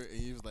deeper,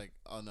 and you was like,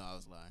 "Oh no, I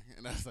was lying,"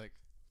 and I was like,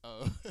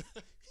 "Oh."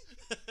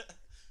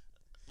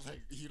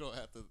 Like, you don't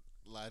have to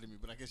lie to me,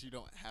 but I guess you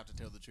don't have to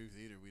tell the truth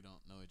either. We don't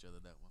know each other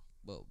that well.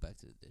 Well, back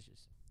to the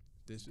dishes.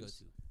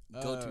 Dishes.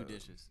 Go-to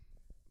dishes.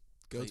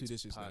 Go-to Plates,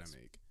 dishes pots. that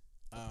I make.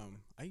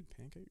 I eat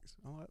pancakes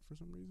a lot for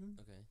some reason.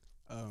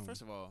 Okay.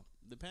 First of all,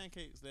 the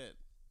pancakes that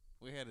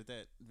we had at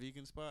that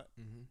vegan spot,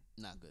 Mhm.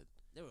 not good.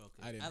 They were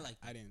okay.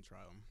 I didn't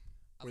try them.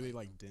 I Were they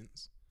like like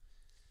dense?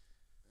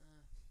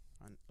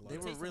 They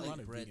were really a lot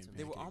of bread vegan to me.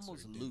 They were pancakes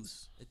almost are dense.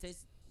 loose.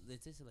 They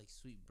tasted like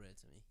sweet bread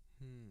to me.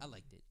 I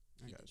liked it.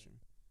 I Keep got it you.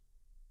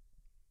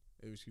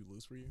 It was too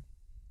loose for you.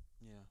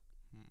 Yeah.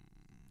 Hmm.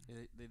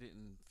 They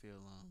didn't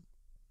feel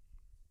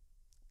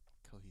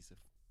cohesive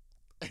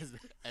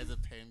as a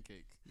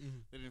pancake.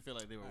 Mhm. They didn't feel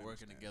like they were I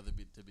working understand. together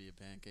to be a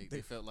pancake.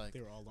 They felt like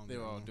They were all on. they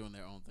their were all own. doing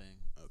their own thing.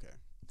 Okay.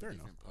 Fair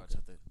enough. Different parts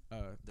of the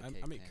the I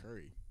cake make pan.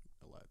 curry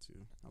a lot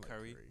too. I like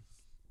Curry? curry.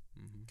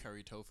 Mm-hmm.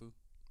 curry tofu.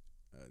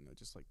 No,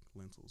 just like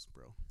lentils,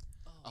 bro.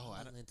 Oh, I I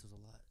like don't- lentils a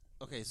lot.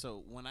 Okay, so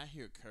when I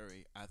hear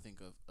curry, I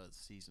think of a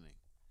seasoning.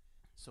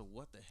 So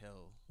what the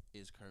hell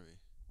is curry?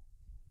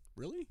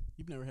 Really?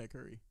 You've never had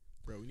curry,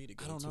 bro? We need to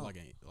I go don't to know. like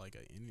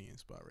an Indian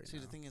spot right See,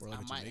 now. the thing is, or like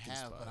I a might Jamaican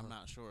have, spot. but I'm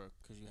not sure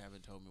because you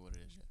haven't told me what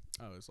it is yet.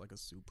 Oh, it's like a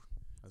soup,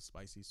 a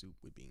spicy soup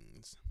with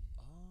beans,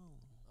 Oh,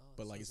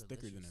 but like it's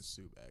thicker than a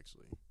soup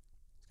actually.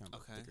 It's kind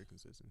of Okay. a thicker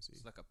consistency.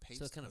 it's like a paste.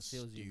 So it kind of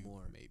fills you Stew,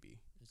 more. maybe.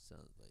 It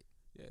sounds like.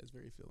 Yeah, it's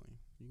very filling.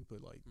 You can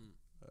put like,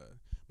 Hmm.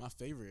 my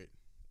favorite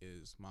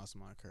is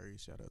Masama curry.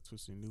 Shout out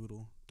Twisted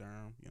Noodle,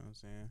 Durham. You know what I'm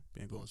saying?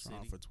 Been going Bull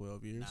strong City. for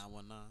 12 years.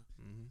 919.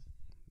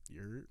 Mm-hmm.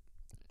 You're.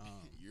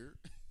 You're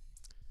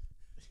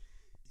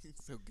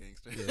so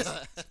gangster.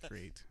 Yes, it's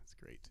great. It's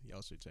great.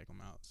 Y'all should check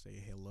him out. Say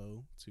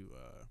hello to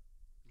A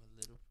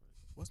little.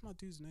 what's my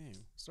dude's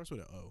name? Starts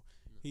with an O. No.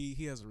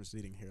 He has a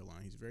receding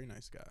hairline. He's a very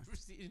nice guy,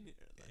 Receding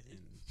and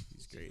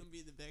he's great. be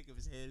in the back of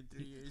his head in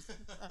 3 years.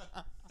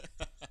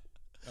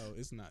 Oh,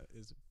 it's not.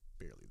 It's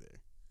barely there.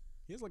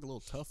 He has like a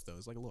little tuft though.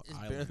 It's like a little It's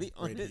island barely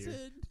on right his here.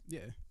 head. Yeah,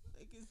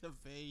 Like it's a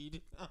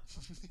fade.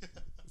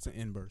 it's an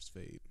inburst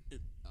fade.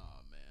 Oh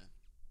man,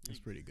 It's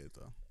pretty good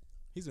though.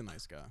 He's a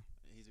nice guy.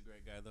 he's a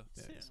great guy though.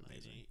 Yeah, it's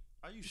amazing.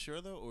 Are you sure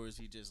though, or is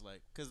he just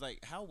like? Cause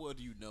like, how well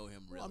do you know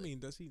him? Really? Well, I mean,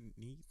 does he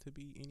need to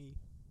be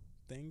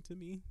anything to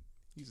me?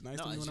 He's nice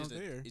no, to me it's when I'm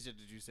just that, there. it's just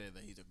that you said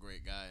that he's a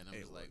great guy, and I'm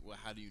Hey, just look. like, well,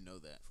 how do you know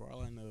that? For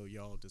all I know,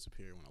 y'all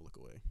disappear when I look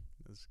away.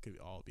 This could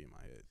all be in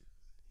my head.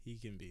 He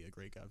can be a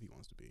great guy if he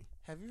wants to be.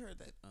 Have you heard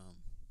that?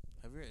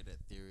 Have you heard that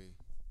theory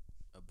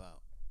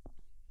about?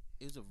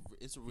 It's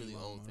a really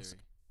Elon old Musk?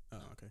 theory. Oh,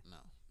 No, okay. No,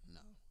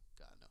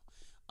 God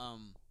no.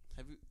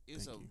 Have you?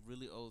 It's Thank a you.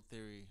 really old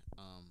theory.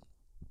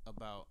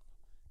 About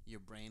your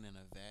brain in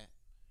a vat.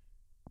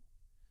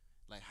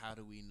 Like, how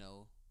do we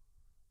know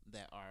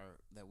that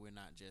we're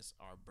not just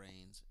our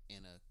brains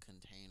in a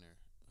container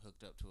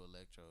hooked up to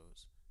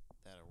electrodes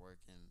that are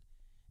working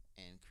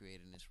and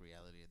creating this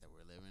reality that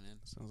we're living in?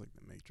 Sounds like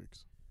the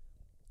Matrix.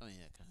 Oh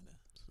yeah, kind of.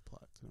 It's the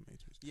plot to the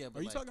Matrix. Yeah, but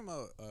Are you like, talking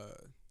about?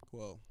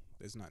 Well,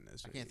 it's not I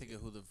necessarily. can't think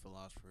of who the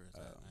philosopher is.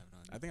 I have no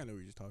idea. I think I know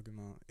what you're talking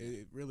about.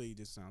 It really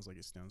just sounds like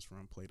it stems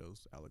from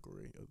Plato's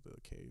allegory of the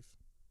cave,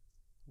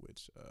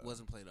 which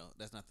Wasn't Plato.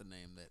 That's not the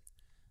name that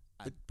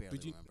I But- barely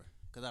but you- remember.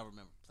 Because I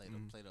remember Plato.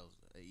 Mhm. Plato's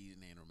an easy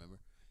name to remember.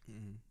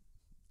 mhm.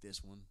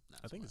 This one,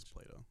 not I so think much. it's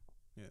Plato.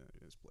 Yeah,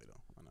 it is Plato.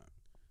 Why not?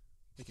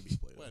 It could be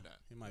Plato. Why not?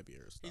 It might be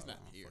Aristotle. He's not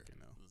I don't here. fucking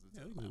know. Listen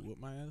Yeah, to he him. would whoop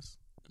my ass.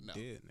 No.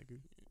 Dead, nigga.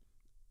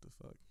 The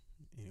fuck.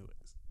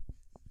 Anyways,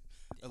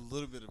 A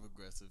little bit of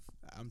aggressive.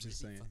 I'm just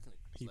saying. Fucking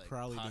He like,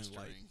 probably didn't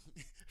like.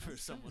 posturing for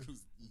someone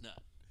who's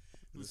not,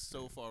 who's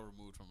so far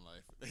removed from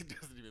life. It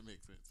doesn't even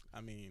make sense.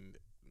 I mean,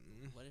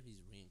 What if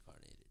he's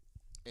reincarnated?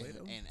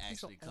 Plato? And He's a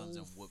actually comes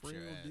and old, whoops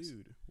your frail ass.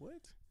 dude.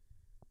 What?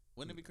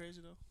 Wouldn't it be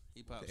crazy though?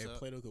 He pops If up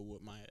Plato could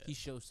whoop my ass. He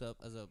shows up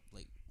as a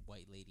like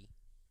white lady.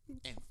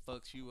 and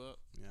fucks you up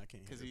yeah, I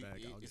can't hit because her back.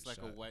 I'll it's get like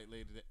shot. a white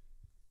lady that,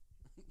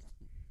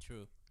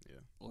 True. Yeah.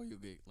 or you'll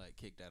get like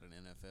kicked out of the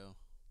NFL.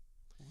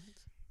 What?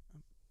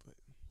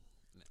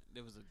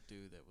 There was a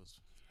dude that was.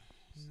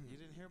 Hmm. You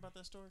didn't hear about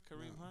that story,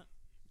 Kareem No. Hunt?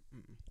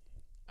 Mm-mm.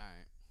 All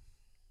right.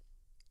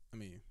 I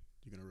mean,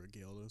 you're gonna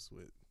regale us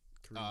with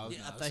Kareem I was Hunt?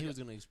 Yeah, I no, thought he it's- was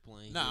gonna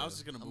explain. No, I was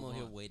just gonna I'm move over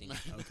here on. waiting.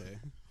 Okay.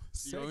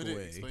 You want me to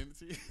Segue. explain it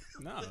to you?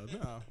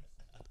 No.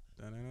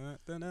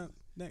 Da-na-na-na-na.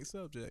 Next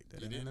subject.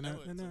 You didn't know it, so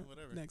Da-na-na-na-na.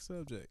 whatever. Next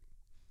subject.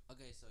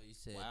 Okay, so you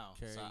said Wow.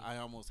 curry. So I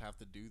almost have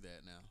to do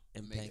that now.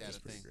 And Make pancakes. that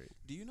a Pretty thing. great.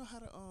 Do you know how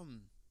to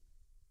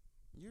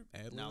You're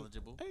Ad-lib?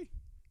 knowledgeable. Hey.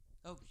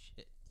 Oh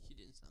shit! You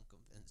didn't sound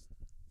convinced.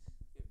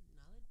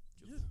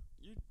 You're knowledgeable.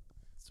 You're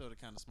sort of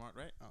kind of smart,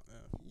 right? Oh,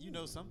 You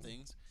know some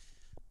things.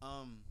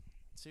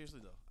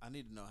 seriously though, I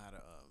need to know how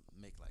to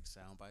make like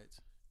sound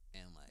bites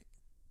and like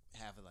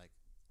have it like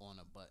on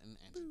a button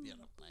and just be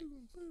able to like,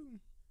 Boom, boom.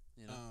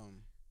 you know.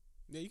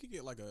 Yeah, you could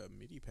get like a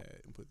MIDI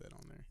pad and put that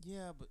on there.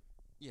 Yeah, but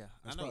yeah,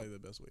 That's I know. probably the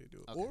best way to do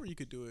it. Okay. Or you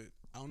could do it.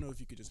 I don't know if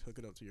you could just hook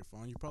it up to your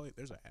phone. You probably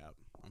there's an app.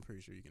 I'm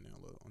pretty sure you can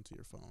download onto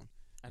your phone.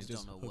 I and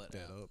just don't know hook what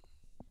that app. up.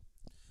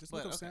 Just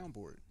But, look up okay.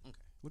 soundboard. Okay.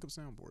 Look up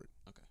soundboard.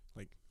 Okay.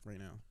 Like right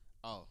now.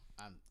 Oh,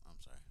 I'm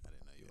sorry. I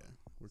didn't know you Yeah,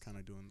 were. we're kind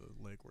of doing the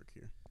legwork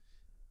here.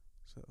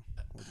 So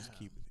we'll just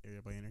keep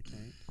everybody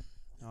entertained.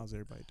 How's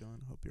everybody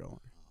doing? Hope you're all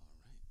All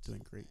right.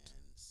 doing great.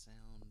 And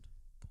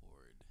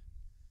soundboard.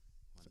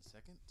 1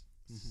 second.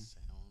 Mhm.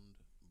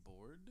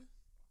 Soundboard.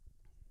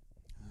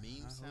 Meme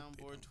I hope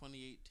they soundboard don't.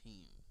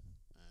 2018.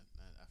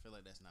 I feel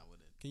like that's not what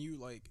it. Can you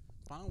like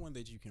find one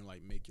that you can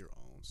like make your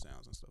own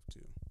sounds and stuff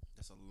too?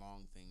 That's a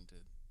long thing to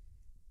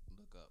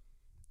look up.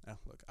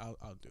 Look,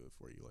 I'll do it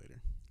for you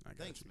later. I got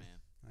Thanks, you. man.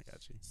 I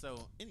got you.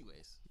 So,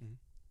 anyways, Mhm.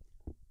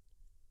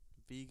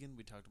 vegan.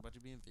 We talked about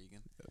you being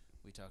vegan. Yep.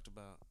 We talked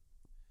about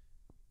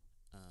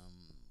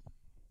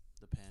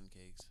the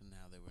pancakes and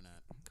how they were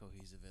not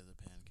cohesive as a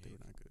They pancake.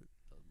 were not good.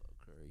 Talk about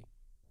curry.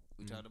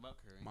 We talked about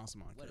curry.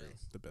 Masaman What curry,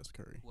 else? the best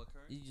curry. What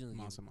curry? You usually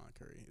give Masaman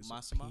curry. It's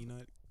Masama? a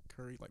peanut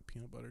curry, like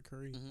peanut butter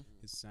curry. Mhm.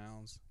 It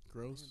sounds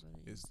gross. Peanut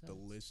butter It's insides?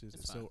 delicious.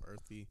 It's It's so fine.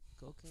 earthy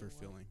cocaine for water?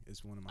 filling.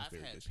 It's one of my I've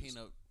favorite had dishes.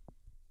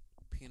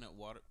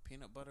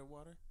 peanut butter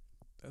water.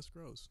 That's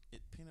gross.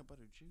 Peanut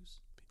butter juice.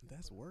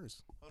 That's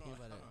worse. Hold Peanut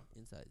on. butter hold on.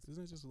 insides.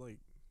 Isn't it just like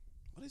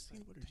What is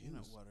peanut butter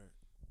peanut juice? water?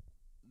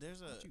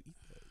 There's a. How'd you eat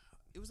that?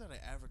 It was at an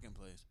African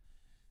place,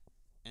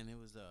 and it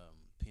was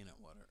peanut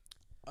water.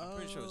 I'm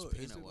pretty sure it was is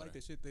peanut it water. like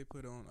the shit they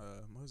put on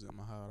what was it,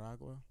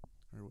 Maharagua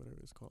or whatever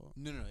it's called?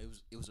 No, it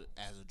was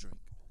as a drink.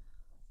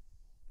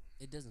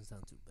 It doesn't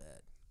sound too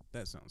bad.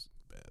 That sounds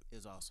bad. It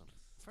was awesome.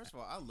 First of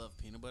all, I love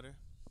peanut butter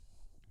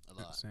a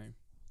lot. Same.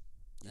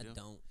 You I do?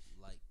 don't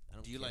like. I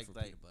don't Do you care like for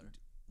like peanut butter.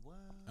 What?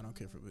 I don't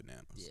care for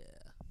bananas. Yeah,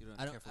 You don't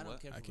I care don't. for I what?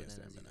 don't care for I can't bananas.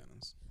 stand either.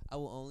 bananas. I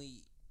will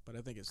only. But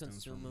I think it stems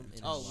Consume from them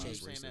in a Oh, are you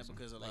shake. saying that racism.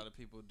 because a lot Like- of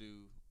people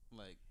do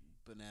like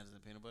bananas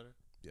and peanut butter?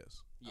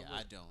 Yes. Yeah, would-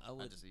 I don't. I I,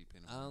 would- just eat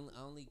peanut I butter.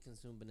 only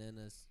consume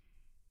bananas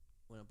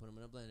when I put them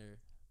in a blender,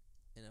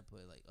 and I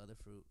put like other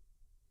fruit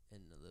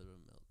and a little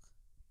milk,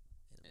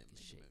 and I And make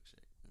a make a shake.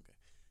 milkshake. Okay.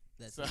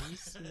 That's So- it.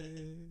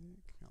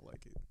 Sick. I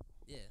like it.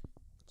 Yeah.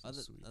 So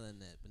Other sweet. than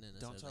that,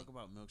 bananas. Don't are talk like,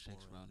 about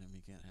milkshakes boring. around him.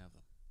 He can't have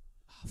them.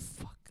 Oh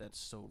fuck. That's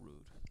so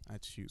rude. I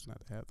choose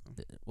not to have them.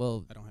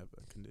 Well, I don't have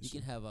a condition.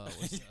 you can have a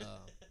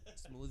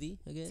smoothie,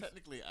 I guess,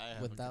 Technically, I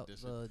have without a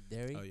condition. the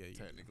dairy. Oh yeah, you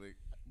Technically,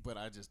 but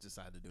I just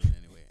decide to do it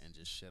anyway and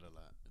just shit a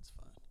lot. It's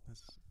fine.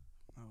 That's,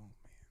 oh man,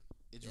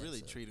 It's Yeah, really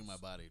so- treating my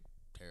body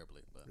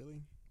terribly, but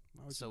really?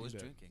 Why would so you is do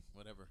that? drinking.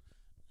 Whatever.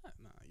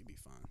 Nah, you'd be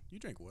fine. You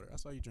drink water. I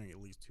saw you drink at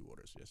least 2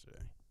 waters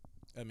yesterday.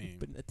 I mean,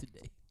 But not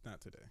today.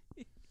 not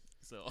today.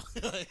 So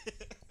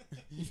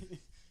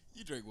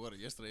you drank water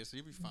yesterday, so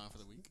you'll be fine for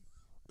the week.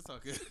 It's all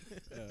good.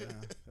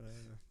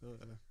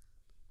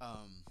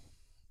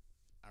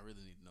 I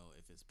really need to know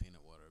if it's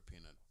peanut water or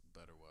peanut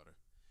butter water.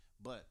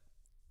 But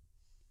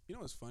You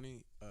know what's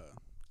funny?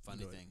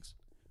 funny Go ahead. things.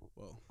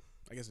 Well,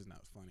 I guess it's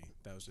not funny.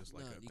 That was just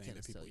like no, a you thing can't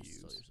that people sell use.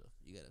 yourself.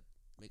 You gotta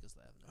make us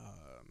laugh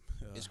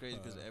now. It's crazy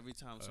because every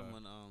time uh,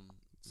 someone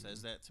says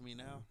mhm, that to me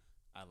now,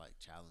 I like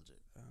challenge it.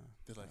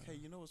 They're like, "Hey,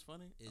 you know what's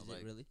funny?" Is I'm it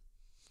like, really?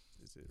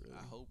 Is it really?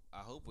 I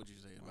hope what you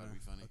say about to be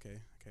funny. Okay,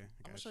 I I'm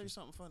got gonna show you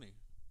something funny.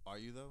 Are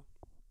you though?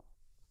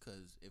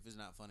 Because if it's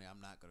not funny,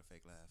 I'm not gonna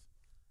fake laugh.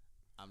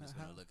 I'm just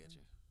gonna look at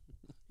you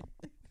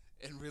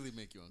and really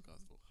make you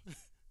uncomfortable.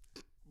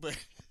 But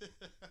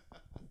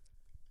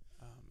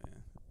Oh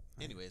man.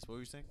 anyways, what were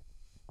you saying?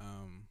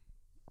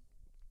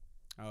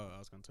 Oh, I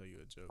was gonna tell you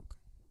a joke.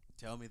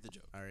 Tell me the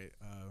joke. All right.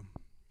 All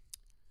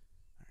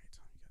right,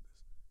 Tom,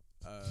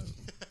 you got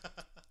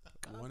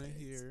this. Want to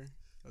hear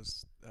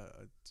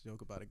a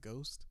joke about a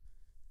ghost?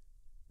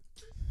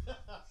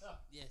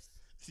 Yes.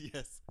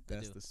 Yes.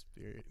 That's do. the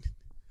spirit.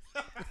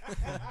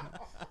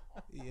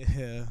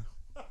 Yeah.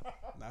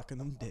 Knocking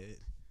them dead.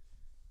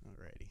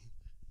 Alrighty.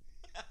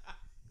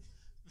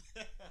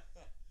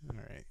 All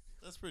right.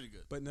 That's pretty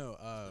good. But no,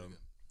 Pretty good.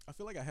 I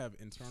feel like I have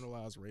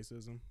internalized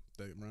racism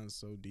that runs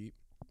so deep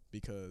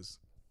because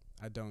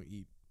I don't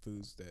eat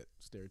foods that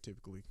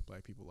stereotypically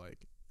black people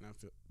like, and I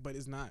feel, but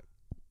it's not.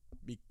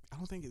 I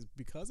don't think it's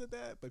because of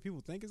that, but people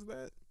think it's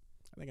that.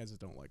 I think I just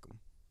don't like them,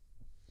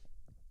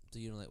 So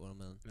you don't like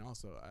watermelon? and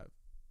also I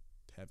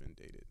haven't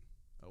dated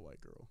a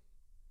white girl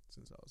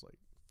since I was like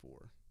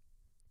 4,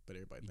 but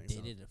everybody You thinks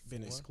dated I've a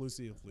been 4?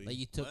 exclusively Like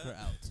you took What? her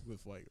out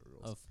with white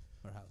girls. of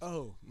her house?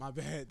 Oh, my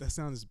bad. That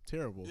sounds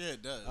terrible. Yeah,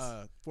 it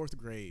does. 4th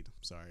grade.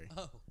 Sorry.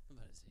 Oh, I'm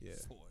about to say Yeah.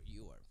 4.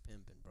 You are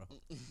pimping, bro.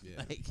 Yeah.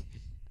 Like,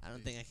 I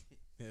don't think I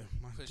can. Yeah.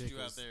 My Pushed dick you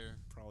out was there,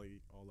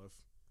 Probably all of.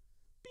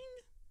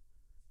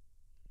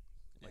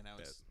 and now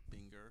like it's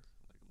binger,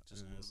 like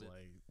just a and little it's bit.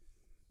 like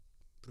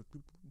bloop,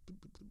 bloop, bloop,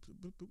 bloop, bloop, bloop,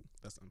 bloop, bloop.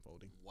 That's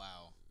unfolding.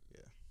 Wow.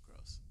 Yeah.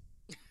 Gross.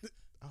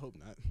 I hope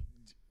not.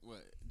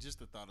 What? Just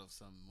the thought of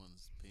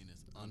someone's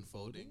penis Unfolding?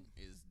 unfolding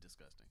is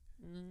disgusting.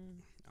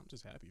 Mm, I'm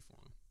just happy for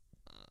him.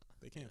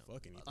 They can't You know,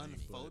 fuck anything.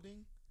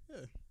 Unfolding?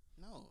 Yeah.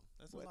 No,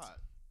 that's What? a lot.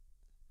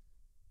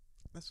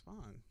 That's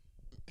fine.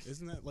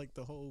 Isn't that like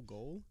the whole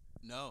goal?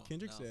 No.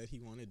 Kendrick no. said he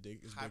wanted dick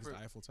as big as the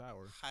Eiffel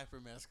Tower. Hyper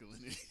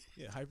masculinity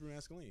Yeah, hyper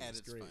masculine. at It's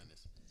its great.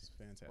 finest. It's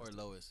fantastic. Or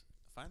lowest.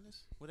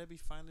 Finest? Would that be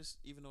finest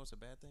even though it's a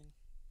bad thing?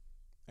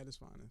 At its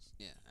finest.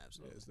 Yeah, Yeah,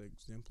 absolutely. it's the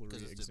exemplary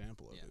 'Cause it's the-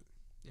 example of yeah. it.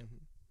 Yep. Mhm.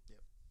 Yep.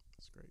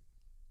 It's great.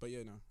 But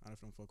yeah, no, I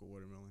don't fuck with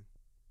watermelon,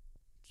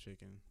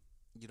 chicken,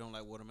 You don't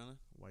like watermelon?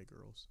 white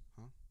girls.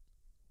 Huh?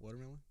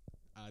 Watermelon?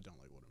 I don't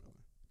like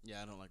watermelon.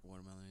 Yeah, I don't like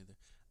watermelon either.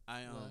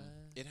 I What?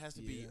 it has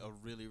to be Yeah. a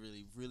really,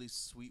 really, really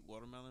sweet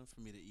watermelon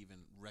for me to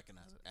even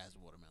recognize it as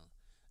watermelon.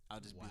 I'll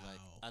just be like,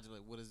 Wow. I'll just be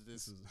like, what is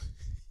this? This is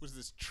What is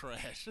this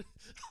trash?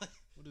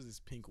 what is this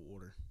pink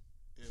water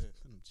Yeah. that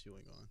I'm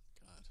chewing on?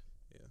 God.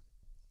 Yeah.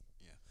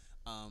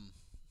 Yeah.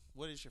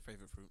 What is your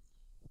favorite fruit?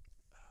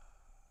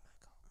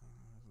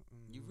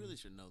 You really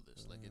should know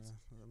this. Like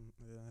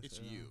it's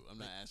you. I'm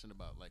not asking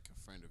about like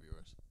a friend of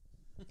yours.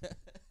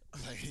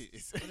 Like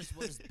it's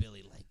What is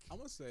Billy like? I'm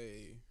gonna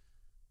say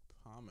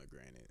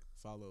pomegranate,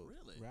 followed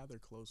Really? rather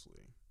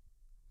closely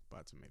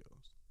by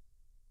tomatoes.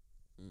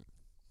 Mm.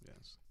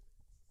 Yes.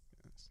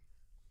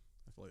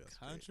 I feel like that's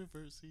great.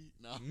 controversy.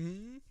 No.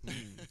 Mhm.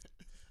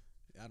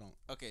 I don't.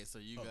 Okay, so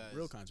you guys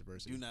real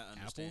controversy. do not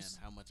understand Apples?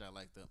 how much I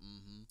like the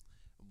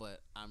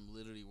but I'm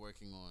literally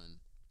working on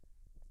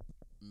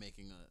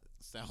making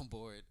a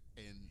soundboard,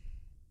 and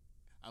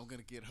I'm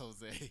gonna get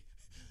Jose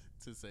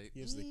to say He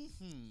has the-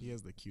 mhm. He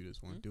has the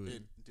cutest one. Do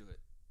it. Do it.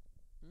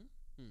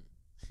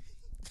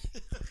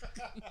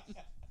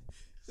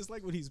 It's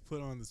like when he's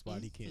put on the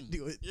spot, he can't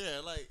do it.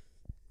 Yeah, like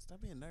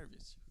stop being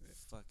nervous, you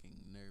fucking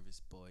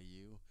nervous boy.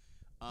 You.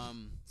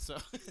 So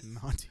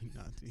Naughty.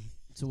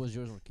 So what's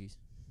yours, Marquise?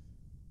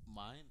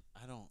 mine,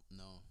 I don't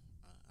know.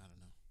 I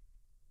don't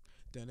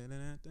know.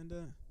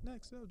 Da-da-da-da-da-da.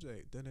 Next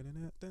subject.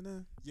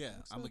 Da-da-da-da-da-da. Yeah,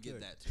 Next I'm gonna get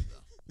subject. that too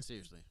though.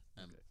 Seriously,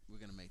 Okay. we're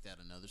gonna make that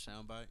another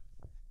soundbite,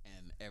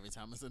 and every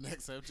time it's the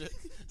next subject,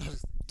 I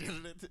was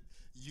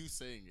you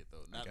saying it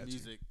though, not got you.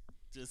 music,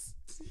 just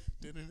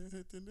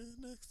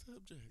next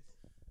subject,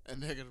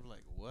 and they're gonna be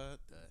like, "What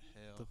the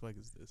hell?" What the fuck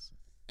is this?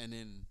 And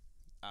then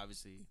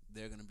obviously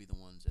they're gonna be the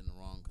ones in the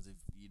wrong because if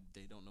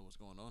they don't know what's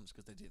going on, it's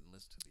because they didn't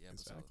listen to the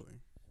episode. Exactly.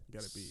 You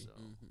gotta be.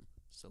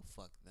 So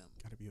fuck them.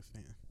 Gotta be a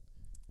fan.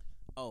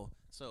 Oh,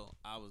 so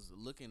I was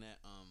looking at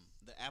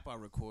the app I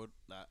record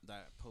that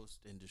I post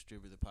and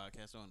distribute the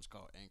podcast on. It's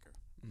called Anchor,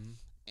 Mhm.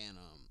 and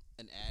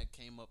an ad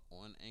came up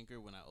on Anchor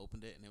when I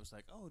opened it, and it was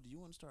like, "Oh, do you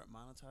want to start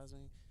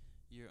monetizing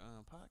your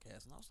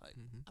podcast?" And I was like,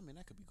 Mhm. "I mean,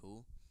 that could be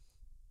cool."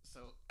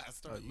 So I Oh,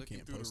 started you looking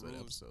can't through post the that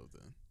rules. episode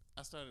then.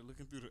 I started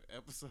looking through the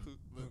episode,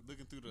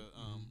 looking through the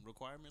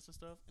requirements and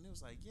stuff, and it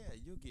was like, "Yeah,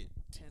 you'll get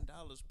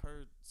 $10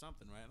 per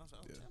something, right?" And I was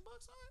like, "Oh, Yeah.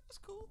 $10, all right, that's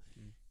cool."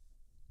 Mm.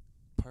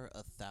 Per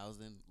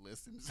 1,000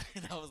 listens,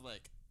 and I was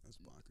like, That's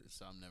bonkers.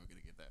 so I'm never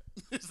gonna get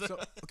that. So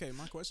okay,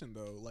 my question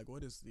though, like,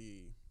 what is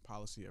the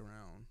policy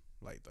around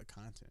like the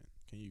content?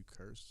 Can you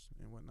curse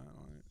and whatnot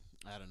on it?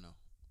 I don't know,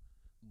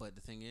 but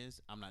the thing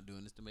is, I'm not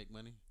doing this to make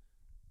money.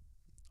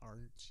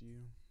 Aren't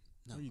you?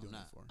 No, What are you I'm doing it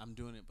not. for? I'm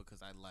doing it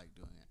because I like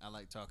doing it. I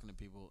like talking to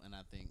people, and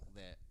I think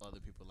that other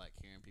people like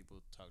hearing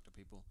people talk to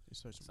people. You're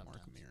such a Mark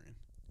Sometimes. Maron.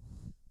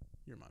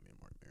 You remind me of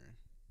Mark Maron.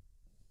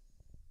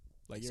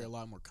 Like It's you're a- a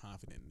lot more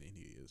confident than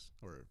he is,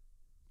 or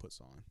puts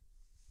on.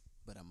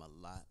 But I'm a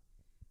lot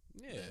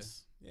Yeah,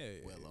 less, yeah.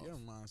 well Your off.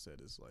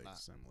 mindset is like lot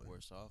similar.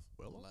 worse off.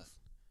 Well a lot. off?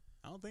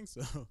 I don't think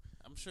so.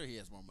 I'm sure he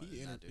has more money He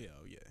than I do.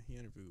 he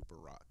interviewed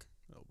Barack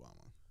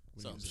Obama.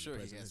 when So he I'm was in the sure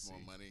he has presidency.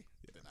 more money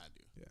Yeah. than I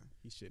do. Yeah,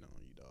 he's shitting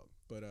on you, dog.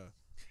 But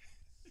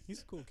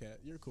he's a cool cat.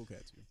 You're a cool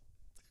cat too.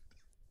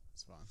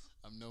 It's fine.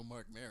 I'm no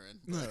Mark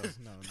Maron. No,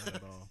 not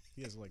at all.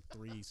 He has like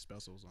 3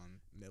 specials on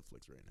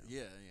Netflix right now.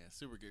 Yeah,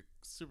 super good,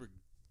 super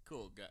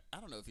cool guy. I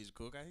don't know if he's a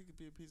cool guy. He could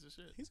be a piece of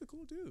shit. He's a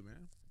cool dude,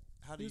 man.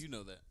 How do he's- you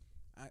know that?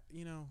 Nah,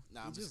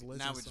 I'm you just listen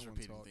now to we're just someone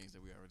repeating talk. things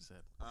that we already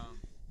said.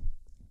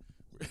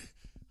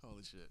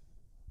 Holy shit.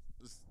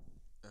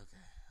 Okay.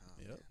 Oh,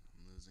 Yep. man,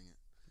 I'm losing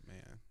it.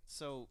 Man,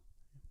 So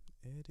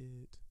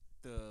edit.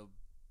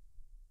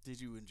 did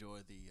you enjoy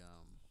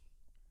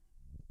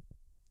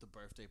the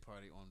birthday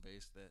party on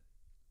base that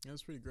It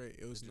was pretty great.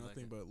 It was Did you like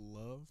nothing it? but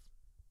love.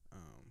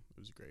 It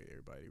was great.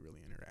 Everybody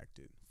really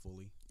interacted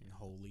fully and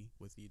wholly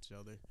with each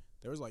other.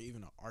 There was like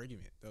even an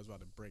argument that was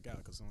about to break out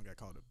because someone got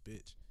called a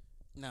bitch,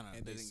 no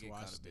and they they didn't get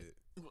caught a swatched bit.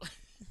 it.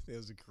 It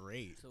was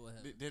great. So what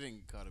They happened? didn't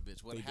get caught a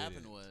bitch. What They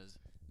happened didn't. was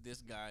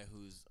this guy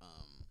who's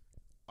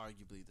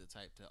arguably the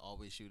type to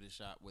always shoot his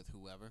shot with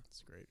whoever,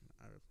 It's great.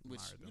 I which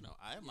admire them. you know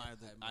I admire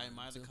Yeah, I I admire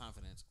admire the him too.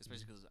 confidence,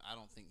 especially because I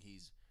don't think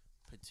he's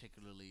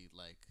particularly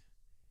like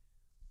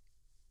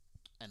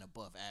an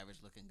above average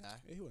looking guy.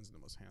 He wasn't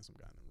the most handsome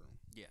guy in the room.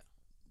 Yeah,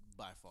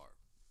 by far.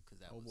 Because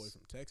that Old boy was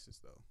from Texas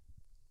though.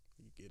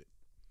 You get it.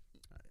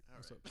 All right. all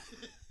What's right.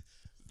 up?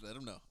 Let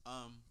him know.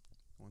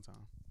 One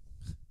time,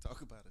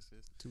 Talk about it,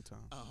 sis. 2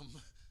 times.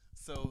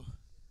 So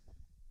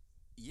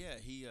yeah,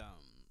 he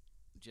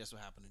just so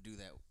happened to do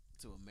that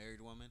to a married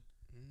woman,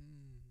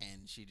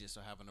 and she just so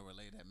happened to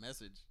relay that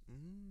message,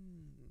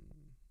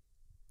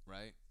 right?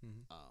 fight.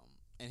 Mhm.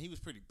 And he was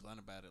pretty blunt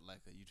about it,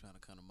 like, "Are you trying to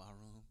come to my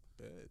room?"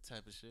 Bad.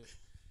 type of shit.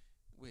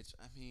 Which,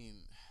 I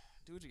mean,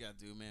 do what you gotta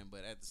do, man.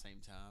 But at the same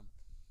time,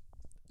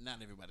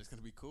 not everybody's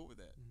gonna be cool with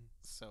that. Mhm.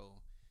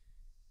 So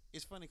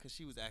it's funny because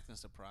she was acting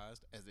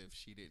surprised, as if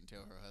she didn't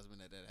tell her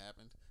husband that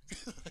happened.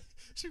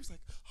 She was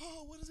like,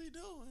 "Oh, what is he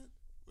doing?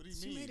 What do you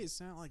She mean?" made it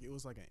sound like it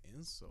was like an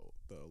insult,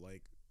 though.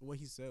 Like what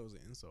he said was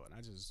an insult, and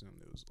I just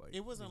assumed it was like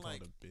It wasn't he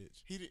called like- a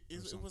bitch. He did, or it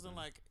wasn't something.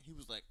 like he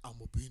was like, "I'm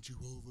gonna bend you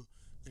over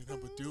and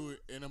I'm gonna do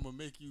it and I'm gonna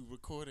make you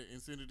record it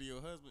and send it to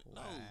your husband."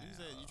 No, he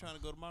said, "You Wow. trying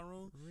to go to my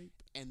room?" Rape.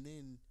 And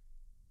then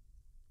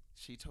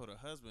she told her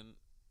husband.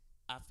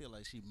 I feel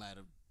like she might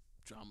have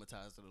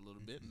dramatized it a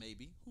little bit, Mhm.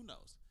 maybe. Who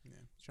knows? Yeah,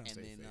 trying to And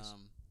save then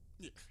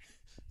face.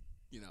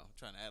 yeah,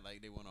 trying to act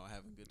like they weren't all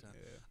having a good time.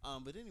 Yeah.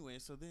 But anyway,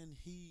 so then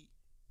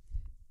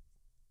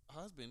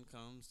husband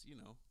comes,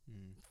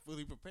 Mm.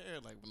 fully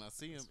prepared. Like when I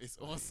see him, That's it's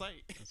funny. on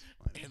site, That's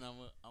funny. and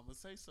I'm gonna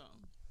say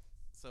something.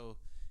 So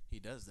he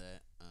does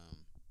that.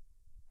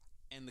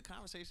 And the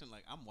conversation,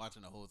 like I'm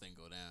watching the whole thing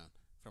go down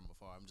from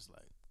afar. I'm just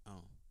like,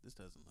 oh, this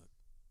doesn't look.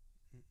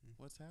 Mm-mm.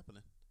 What's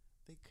happening?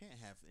 They can't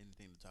have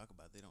anything to talk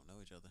about. They don't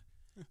know each other.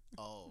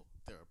 Oh,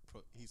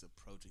 he's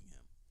approaching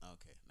him.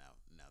 Okay,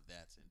 now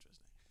that's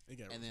interesting. It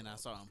got And then I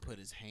resolved. saw It's him great. put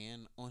his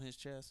hand on his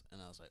chest,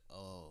 and I was like,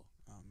 oh,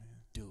 Oh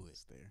man, do it.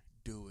 it's there.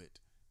 do it.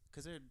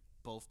 Because they're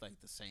both like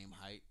the same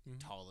height, Mhm.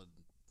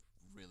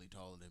 really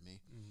taller than me.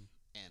 Mm.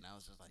 And I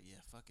was just like,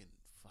 yeah, fucking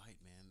fight,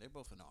 man. They're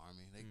both in the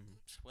army. They Mhm.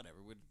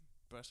 whatever, we'd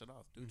brush it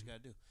off. Do what you Mhm. gotta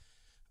do.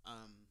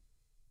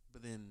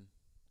 But then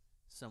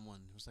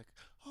someone was like,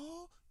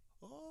 oh,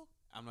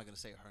 I'm not gonna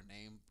say her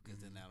name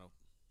because then Mhm. that'll.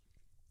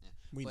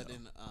 We But know.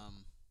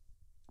 then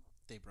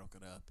they broke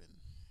it up,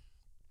 and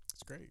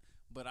It's great.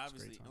 but great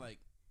obviously, time. like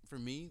for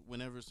me,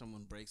 whenever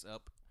someone breaks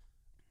up,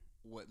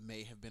 what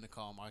may have been a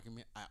calm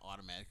argument, I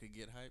automatically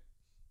get hype.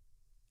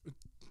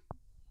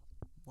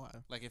 Why?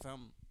 Like if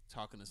I'm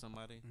talking to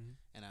somebody Mhm.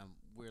 and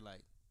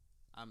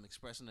I'm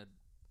expressing a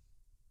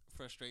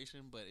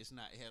frustration, but it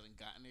hasn't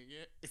gotten there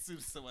yet. As soon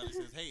as somebody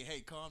says,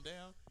 "Hey, calm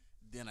down,"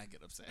 then I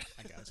get upset.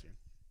 I got you.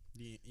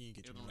 You didn't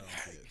get your And I'm melon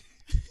like,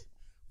 kid.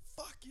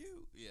 Fuck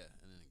you. Yeah,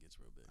 and then it gets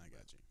real big. I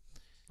got you.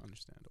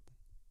 Understandable.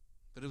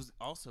 But it was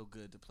also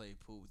good to play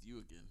pool with you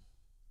again.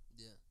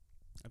 Yeah,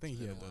 I think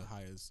he Been a had the while.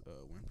 highest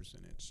win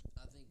percentage.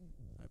 I think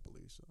I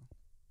believe so.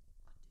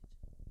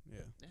 I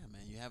did. Yeah. Yeah,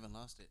 man, you haven't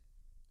lost it.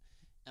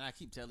 And I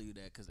keep telling you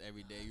that because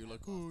every day you're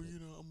like, "Oh,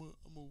 I'm gonna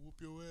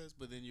whoop your ass,"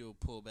 but then you'll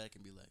pull back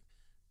and be like,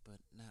 "But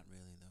not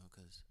really though,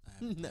 because I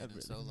haven't Not played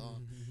in so really.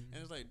 long." And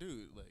it's like,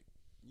 dude, like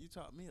you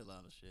taught me a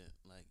lot of shit.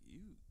 Like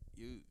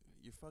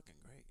you're fucking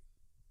great,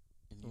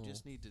 and you Aw.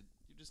 just need to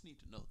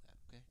know that.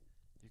 Okay,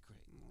 you're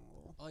great.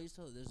 Aw. Oh, you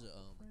told there's a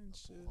pool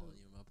Friendship. hall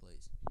near my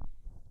place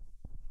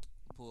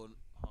Pool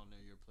hall near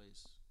your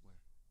place. Where?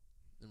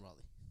 in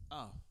Raleigh.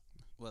 Oh,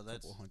 well,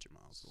 that's Couple 100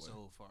 miles away.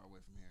 so far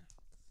away from here.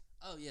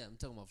 Oh yeah, I'm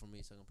talking about for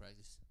me, so I can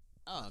practice.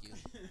 Oh, Fuck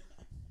okay. you.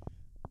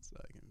 So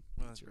I can Well,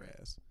 beat that's your great.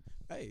 ass.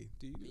 Hey,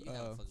 do I you, mean, you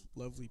have a fucking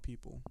pool. lovely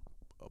people,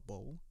 a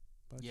bowl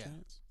by Yeah.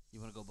 chance? You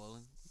want to go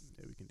bowling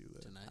Yeah, we can do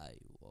that. tonight? I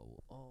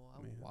will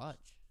Man. watch.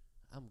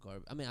 I'm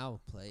garbage. I mean,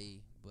 I'll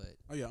play, but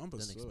Oh yeah, I'm don't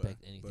Basura,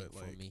 expect anything but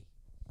from like me.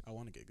 I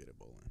want to get good at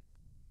bowling.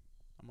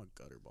 I'm a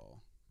gutter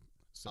ball.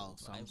 Oh, so I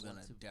I'm want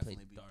gonna to definitely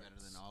play be better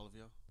darts. than all of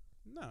y'all.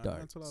 Nah,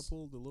 Darts. until I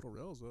pull the little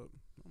rails up,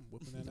 I'm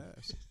whipping that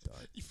ass.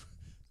 You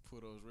pull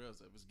those rails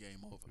up, it's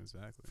game over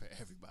Exactly. for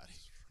everybody.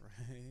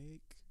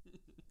 Frank,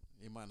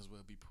 It might as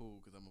well be pool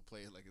because I'm gonna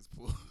play it like it's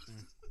pool.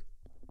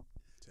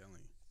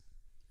 telling you.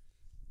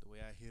 The way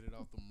I hit it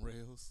off them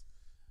rails.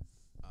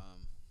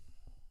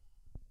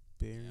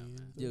 Burying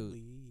man. the Dude,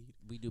 lead.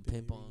 We do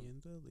ping pong.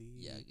 Burying the lead.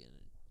 Yeah, getting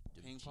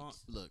the Ping pong.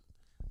 cheeks. Look,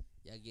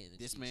 Yeah, getting the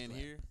this cheeks man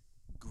clapped. here,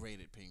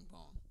 great at ping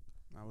pong.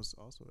 I was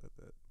also at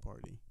that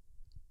party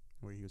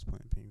where he was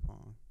playing ping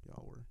pong.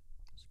 Y'all were.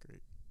 It's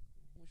great.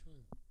 Which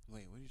one?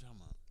 Wait, what are you talking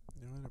about?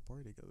 They were at a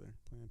party together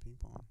playing ping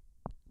pong.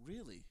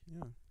 Really?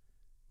 Yeah,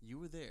 You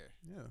were there?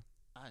 yeah.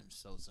 I'm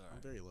so sorry. I'm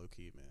very low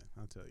key, man.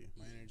 I'll tell you.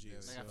 My Yeah, energy very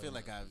is. Like I so- feel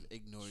like I've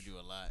ignored you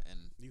a lot, and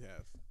You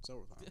have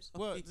several times.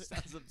 well, He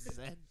sounds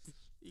upset.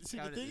 He see,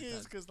 the counted thing the is,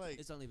 times. because like,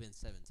 It's only been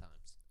 7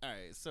 times. all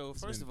right. So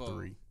It's first been of all,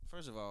 3.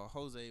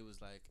 Jose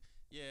was like,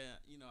 "Yeah,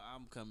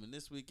 I'm coming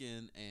this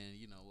weekend, and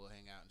we'll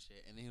hang out and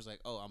shit." And then he was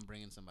like, "Oh, I'm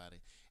bringing somebody,"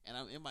 and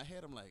I'm in my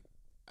head, I'm like,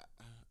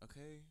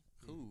 "Okay,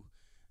 who?"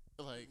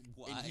 Like, and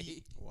Why?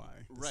 Why?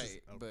 This is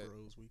Right, a but-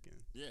 bros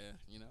weekend. yeah,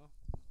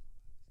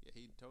 yeah,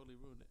 he totally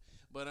ruined it.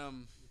 But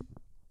Y'all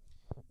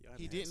He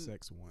haven't had didn't-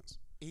 sex once.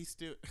 he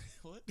still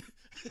what?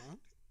 Huh?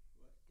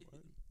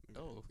 What?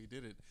 Oh, he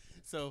did it.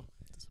 So,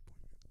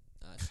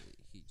 Disappointment. Actually,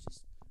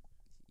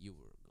 you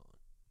were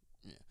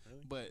gone.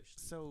 Really? but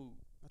so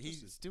I he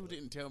touched his still butt.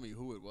 didn't tell me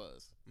who it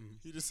was. Mhm.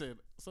 He just said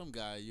some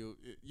guy. Y'all.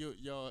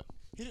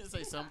 He didn't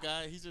say some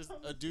guy. He's just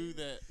a dude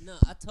that. No,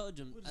 I told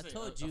you. What did I you say,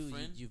 told a you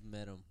friend? you've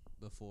met him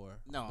before.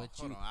 No, but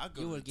hold you, on. I'll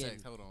go you to were the getting,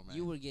 text. Hold on, man.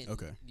 You were getting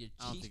Okay. your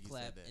I don't cheeks think he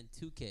said clapped that. in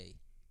 2K.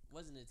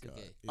 Wasn't it 2K?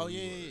 God, Oh you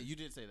yeah, were. you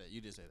did say that.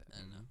 You did say that. I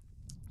don't know.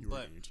 You were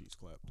But- getting your cheeks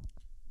clapped.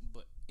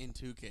 but in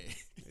 2K. Yeah,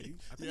 I You think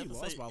have he to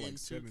lost say by in like 2K.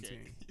 17.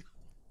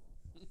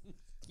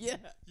 Yeah.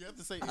 You have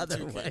to say in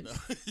Otherwise- 2K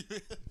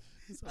though.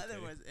 It's okay.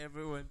 Otherwise,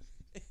 everyone,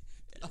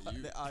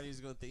 you- the audience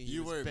gonna think he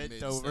you was were bent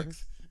mid over.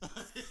 six.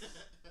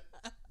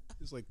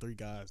 There's like 3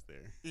 guys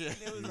there. Yeah.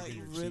 It was You like get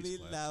your really cheeks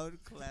clapped.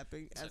 loud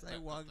clapping as I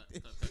walked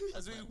in,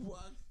 as we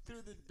walked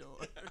through the door.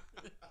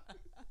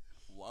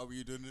 Why were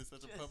you doing this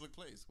at such a public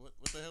place? What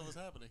the hell was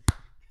happening?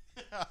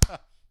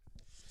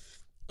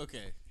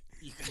 Okay.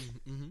 You got,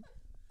 Mm-hmm.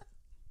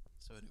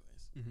 so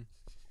anyways. Mhm.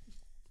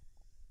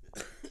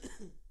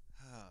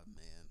 Oh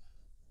man.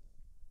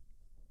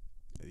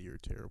 You're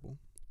terrible.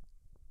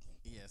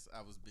 Yes,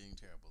 I was being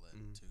terrible at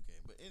Mm.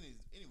 2K. But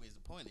anyways,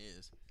 the point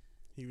is,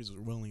 He was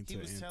willing He to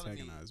was telling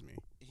me- antagonize me.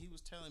 he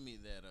was telling me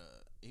that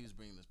he was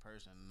bringing this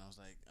person, and I was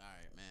like, all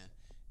right, man.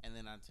 And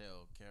then I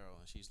tell Carol,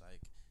 and she's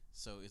like,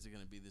 so is it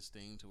gonna be this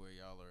thing to where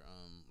y'all are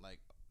like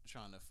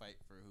trying to fight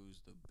for who's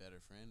the better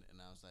friend?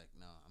 And I was like,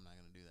 no, I'm not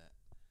gonna do that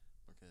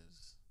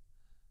because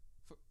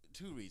for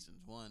 2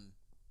 reasons. One,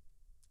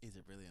 is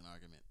it really an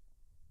argument?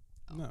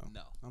 No.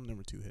 No. I'm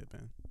number 2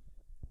 headband.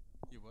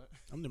 You what?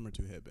 I'm number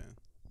 2 headband.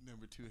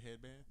 Number 2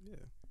 headband. Yeah.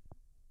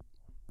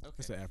 Okay.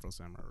 It's an Afro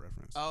Samurai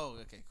reference. Oh,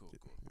 okay, cool.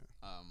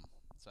 Yeah.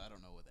 So I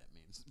don't know what that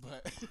means,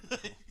 but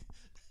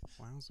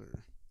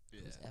Wowzer.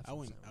 yeah. Who's I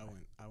wouldn't Who's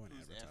Afro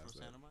advertise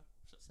that.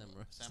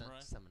 Samurai?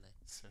 Samurai. Samurai? Samurai.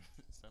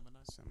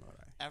 Samurai?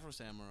 Samurai. Afro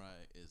Samurai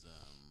is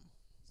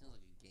Sounds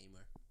like a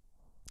gamer.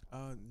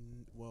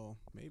 Well,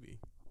 maybe.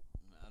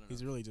 I don't know.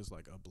 He's really just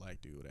like a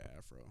black dude with an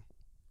afro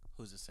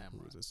Who's a who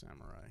samurai? was a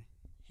samurai.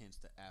 Hence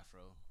the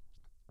Afro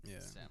Yeah.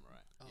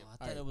 Samurai. Oh, Yep. I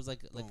thought Alright, it was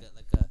like boom.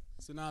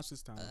 a.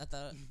 Synopsis time. I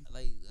thought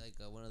like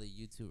one of the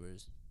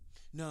YouTubers.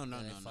 No, that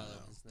I no. follow.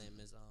 His name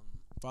is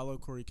Follow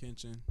Corey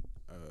Kenshin.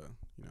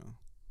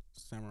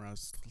 Samurai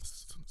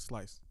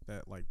Slice,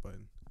 that like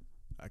button.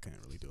 I can't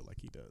really do it like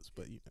he does,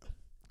 but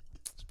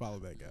just follow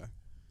that guy.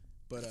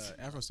 But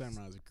Afro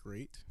Samurai is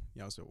great.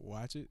 Y'all should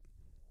watch it.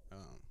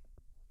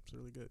 It's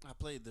really good. I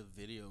played the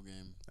video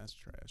game. That's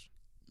trash.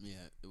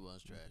 Yeah, it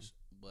was trash,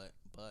 but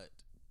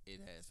it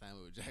had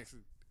Samuel Jackson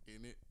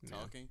in it Yeah,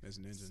 talking. that's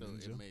Ninja so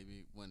Ninja. it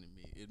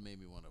made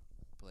me want to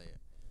play it.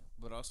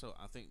 But also,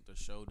 I think the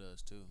show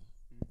does too.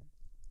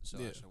 So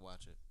I Yeah. should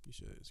watch it. You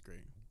should. It's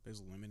great.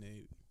 There's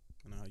lemonade.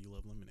 I know how you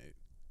love lemonade,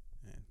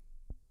 and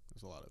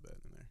there's a lot of that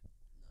in there.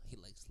 no, he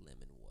likes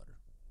lemon water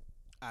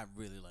I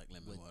really like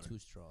lemon with water. 2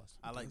 straws.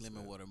 I like does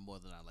lemon that? water more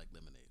than I like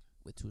lemonade.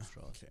 With 2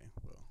 straws. Okay,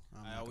 well,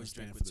 I'm I not always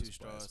gonna drink stand with for 2 this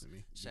straws.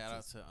 blasphemy. Shout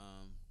out to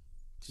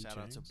Two shout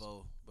out to Chainz?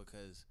 Bo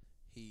because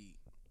he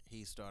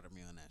started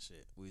me on that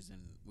shit. We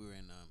were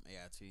in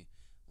AIT,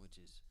 which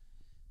is,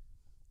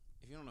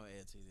 if you don't know what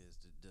AIT is,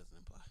 it doesn't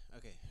imply.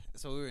 Okay,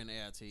 so we were in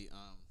AIT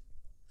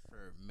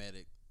for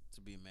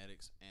to be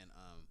medics, and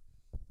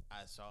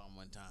I saw him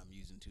one time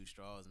using 2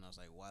 straws, and I was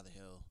like, why the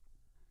hell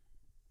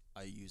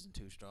are you using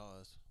 2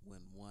 straws when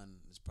one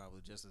is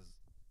probably just as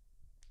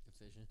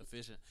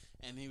efficient?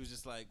 And he was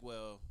just like,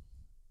 well,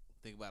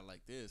 think about it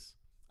like this.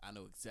 I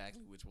know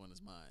exactly which one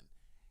is mine.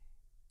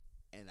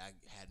 And I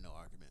had no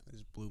argument. It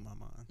just blew my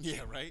mind.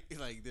 Yeah, right?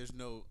 Like, there's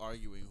no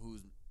arguing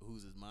whose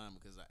is mine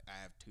because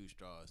I have 2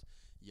 straws.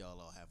 Y'all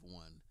all have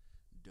 1.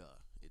 Duh,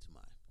 it's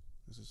mine.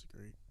 This is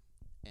great.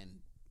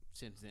 And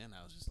since then,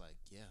 I was just like,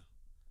 yeah,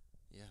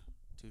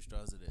 2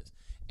 straws it is.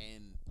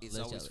 And it's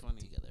Unless always y'all are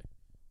funny. together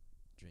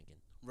drinking.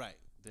 Right.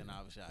 Then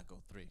obviously I go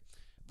 3.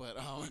 But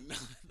no.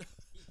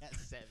 He has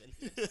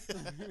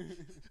 7.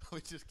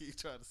 We just keep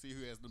trying to see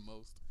who has the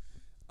most.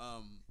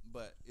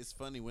 But it's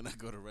funny when I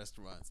go to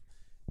restaurants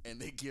and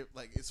they give,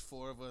 like, it's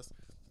 4 of us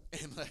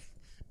and like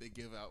they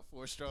give out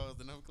 4 straws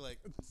and I'm like,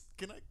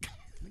 can I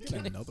Get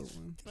another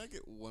one. can I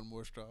get one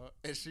more straw?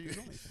 And she There's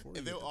only 4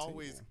 and they'll at the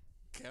always table.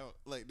 count,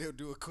 like they'll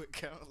do a quick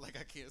count, like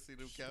I can't see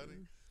them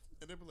counting,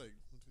 and they'll be like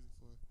 1, 2,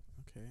 3,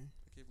 4. Okay.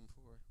 I gave him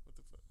 4. What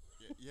the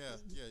fuck? Yeah.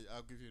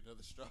 I'll give you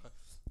another straw,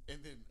 and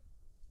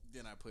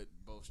then I put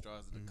both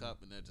straws in the Mhm.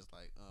 cup, and they're just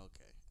like, oh,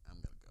 okay, I'm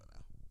gonna go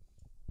now.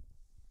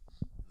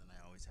 And then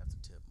I always have to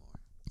tip more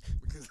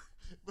because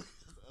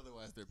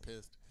otherwise they're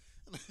pissed.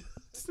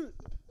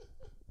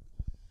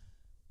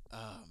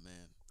 Oh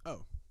man.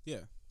 Oh,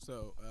 yeah.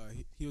 So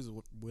he was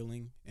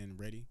willing and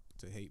ready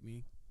to hate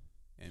me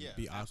and Yeah,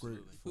 be awkward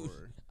absolutely.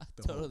 for I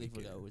the whole totally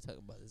weekend. forgot we were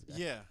talking about this guy.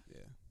 Yeah.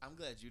 Yeah. I'm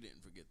glad you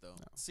didn't forget though.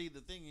 No. See,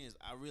 the thing is,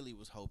 I really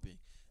was hoping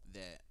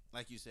that,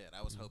 like you said,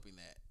 I was Mhm. hoping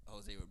that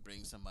Jose would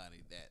bring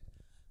somebody that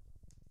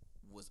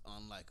was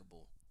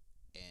unlikable,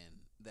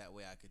 and that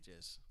way I could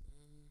just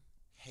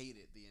hate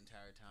it the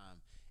entire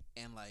time.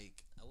 And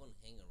like, I wouldn't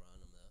hang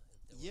around him though.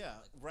 If they yeah,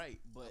 weren't like,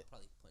 right. I'll But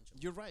probably punch him.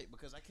 you're right,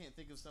 because I can't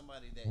think of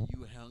somebody that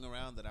you hung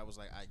around that I was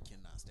like, I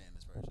cannot stand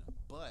this person.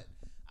 But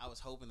I was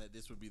hoping that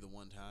this would be the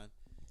one time,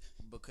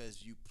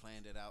 because you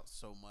planned it out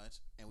so much,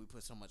 and we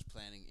put so much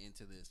planning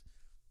into this,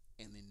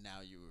 and then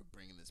now you were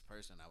bringing this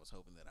person. I was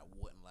hoping that I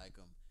wouldn't like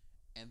them,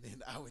 and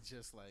then I would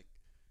just like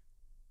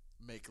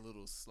make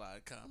little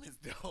slide comments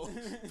the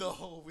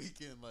whole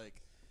weekend.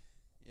 Like,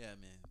 yeah,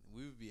 man,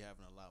 we would be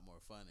having a lot more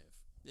fun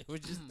if It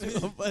was just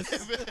 2 of us.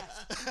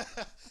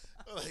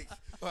 like,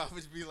 or I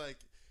would be like,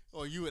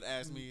 Or you would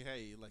ask me,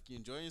 hey, like, you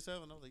enjoying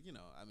yourself? And I was like,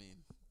 I mean,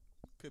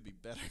 could be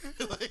better.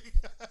 Like,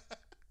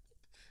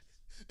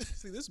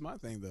 See, this is my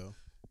thing though.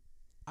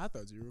 I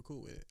thought you were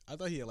cool with it. I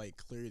thought he had like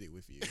cleared it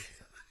with you,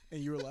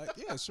 and you were like,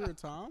 "Yeah, sure,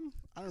 Tom.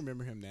 I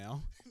remember him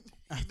now."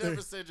 he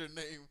never said your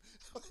name.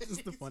 This is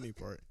the funny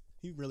part.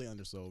 He really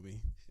undersold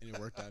me, and it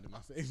worked out in my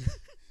favor.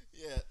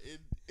 Yeah,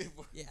 it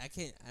Yeah, I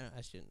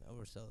shouldn't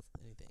oversell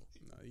anything.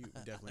 No, you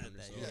definitely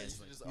undersold Yeah, me. you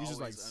should just You're just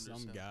like always some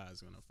undersell.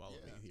 guy's gonna follow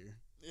Yeah. me here.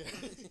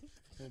 Yeah.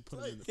 We'll put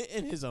him in the,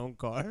 In his own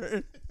car.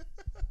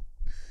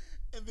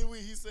 And then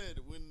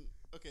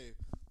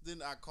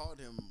then I called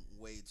him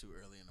way too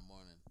early in the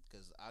morning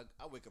because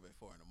I wake up at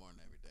 4 in the morning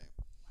every day.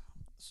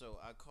 So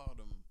I called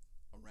him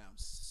around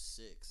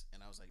 6,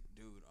 and I was like,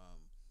 dude,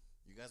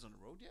 you guys on the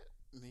road yet?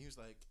 And he was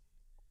like,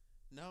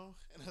 no.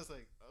 And I was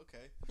like,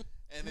 okay.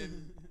 And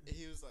then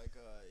he was like,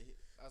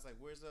 I was like,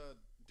 where's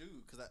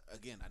dude? Because I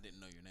didn't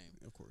know your name.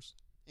 of course.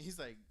 And he's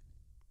like,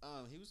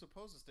 he was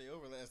supposed to stay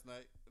over last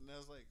night. And I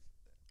was like,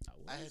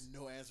 I had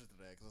no answer to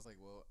that because I was like,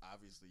 well,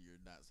 obviously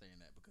you're not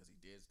saying that because he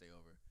did stay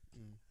over.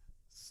 Mm.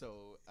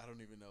 So I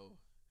don't even know.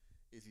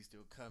 Is he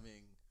still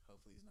coming?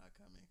 Hopefully he's not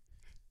coming.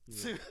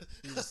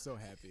 He was so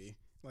happy.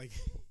 Like,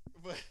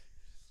 But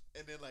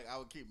and then like I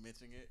would keep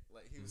mentioning it.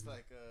 Like he was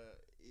like,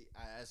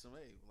 I asked him,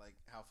 hey, like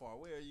how far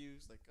away are you?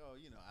 He's like, oh,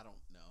 I don't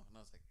know. And I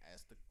was like,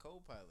 ask the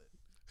co-pilot.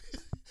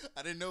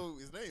 I didn't know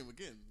his name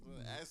again.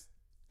 Ask.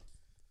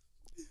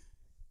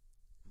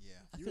 Yeah,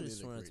 I You could really have did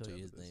a sworn I great told job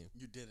you with his this. name.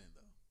 you didn't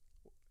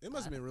though. it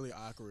must have been really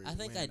awkward. I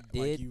think when, I like,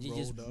 did. you You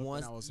just rolled up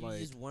once. and I was You like,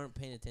 just weren't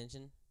paying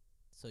attention,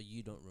 so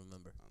you don't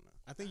remember. I don't know.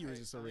 I think you were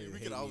just so ready to we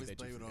hate could me always that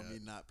blame you it on forgot. me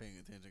not paying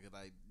attention because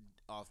I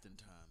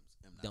oftentimes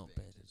am not Don't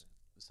paying pay attention.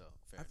 So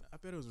fair enough. I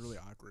bet it was really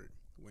awkward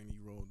when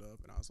you rolled up,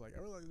 and I was like, I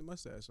really like the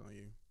mustache on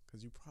you,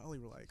 because you probably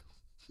were like,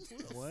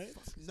 what?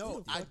 No,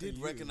 Who the I fuck did are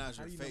you? recognize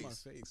How your do you know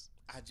face. my face?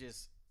 I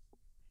just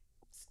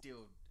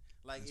still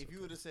like That's if you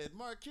okay. would have said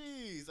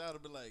Marquise, I would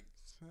have been like,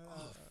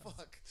 oh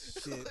fuck,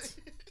 Shit.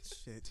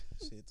 shit.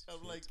 I'm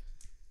shit. like,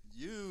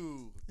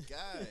 you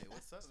guy,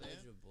 what's up, man?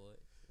 Soldier boy.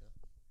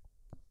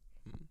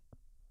 Hmm.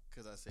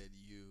 Because I said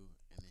you,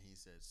 and then he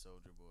said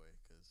Soldier Boy.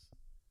 Because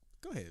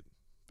Go ahead.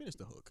 Finish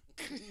the hook.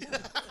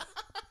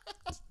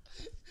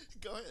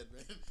 go ahead,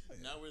 man.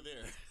 Now we're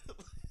there.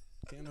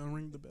 Can't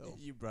unring the bell.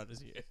 You brought us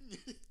here.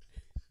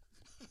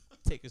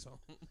 Take us home.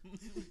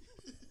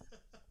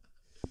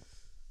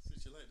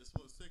 Since you like to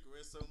smoke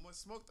cigarettes so much,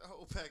 smoke the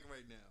whole pack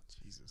right now.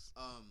 Jesus.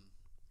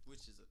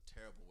 Which is a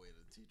terrible way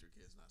to teach your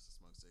kids not to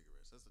smoke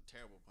cigarettes. That's a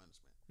terrible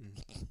punishment.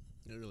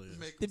 It really is.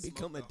 Make They 'em smoke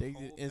become the addicted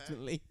whole pack.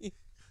 instantly.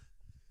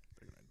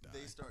 They're gonna die.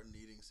 They start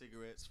needing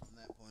cigarettes from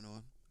that point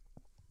on,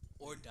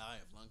 or die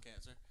of lung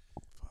cancer.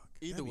 Fuck.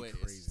 Either That'd be way, it's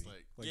crazy.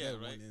 like- like yeah, that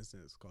right? one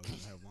instance caused them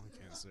to have lung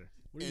cancer.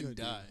 What are you And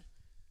gonna die.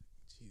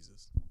 do?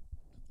 Jesus.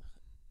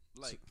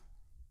 Like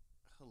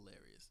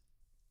hilarious.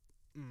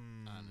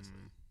 Mm.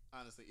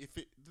 Honestly,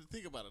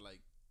 think about it, like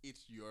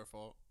it's your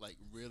fault. Like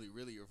really,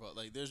 really your fault.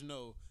 Like there's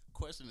no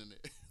questioning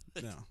it.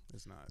 No,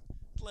 it's not.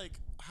 Like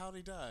how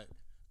they died.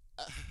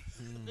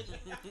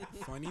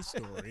 Funny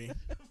story.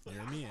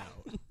 Hear me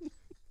out.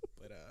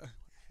 But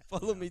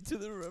Follow me to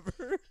the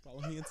river.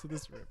 follow me into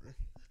this river.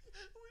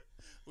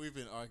 We've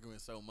been arguing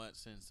so much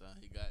since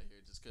he got here,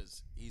 just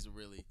because he's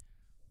really.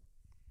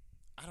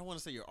 I don't want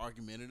to say you're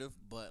argumentative,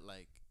 but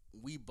like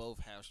we both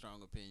have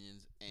strong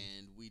opinions,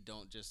 and we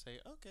don't just say,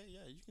 "Okay,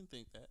 yeah, you can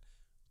think that."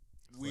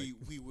 We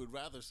would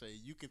rather say,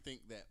 "You can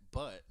think that,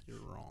 but." You're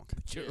wrong.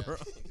 You're Yeah, wrong.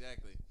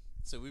 exactly.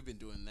 So we've been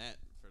doing that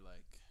for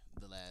like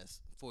the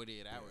last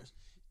 48 hours,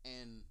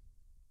 and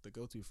The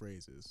go-to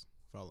phrase is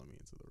 "Follow me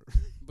into the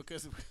river."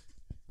 because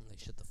Like,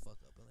 shut the fuck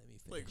up and let me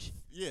like finish.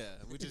 yeah,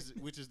 which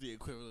is the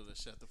equivalent of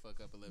shut the fuck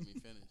up and let me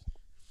finish.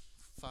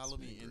 Follow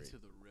It's me been great. into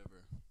the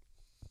river.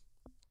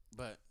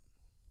 But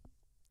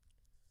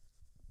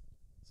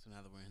so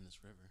now that we're in this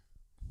river,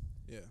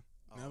 Yeah.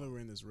 Now that we're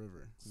in this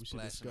river, we should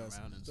Splashing discuss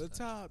around and the stuff.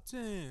 top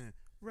 10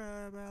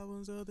 rap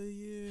albums of the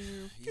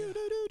year. Yeah,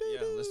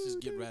 let's just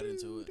get right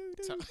into it.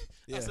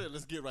 Yeah. I said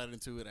let's get right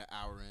into it. An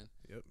hour in.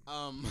 Yep.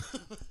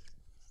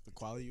 The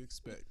quality you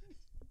expect.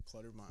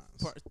 Cluttered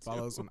Minds. Part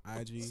Follow two. us on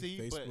IG,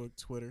 See, but- Facebook,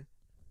 Twitter,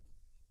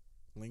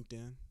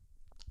 LinkedIn,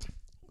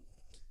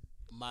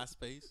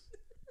 MySpace.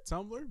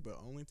 Tumblr, but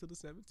only to the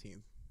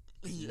 17th.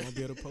 You won't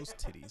be able to post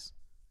titties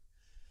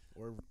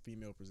or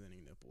female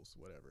presenting nipples,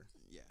 whatever.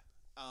 Yeah.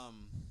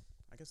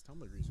 I guess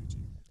Tumblr agrees with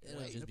you.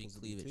 It'll just be Nipples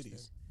would be cleavage.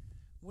 titties.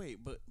 Wait,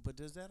 but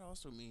does that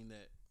also mean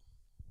that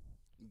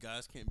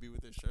guys can't be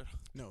with their shirt on?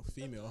 No,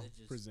 female It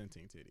just-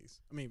 presenting titties.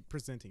 I mean,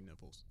 presenting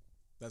nipples.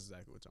 That's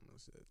exactly what Tumblr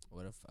said.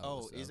 What if I Oh,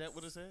 was is a that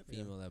what it said?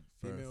 female that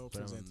Female but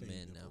I'm a presenting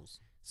man now? nipples.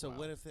 So Wow.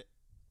 what if they?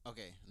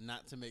 Okay,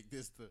 not to make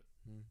this the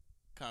Hmm.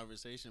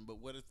 conversation, but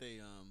what if they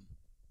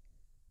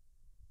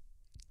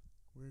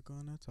We're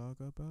gonna talk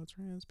about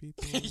trans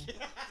people.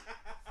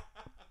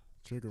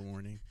 Trigger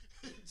warning.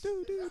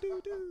 Do do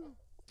do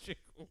do.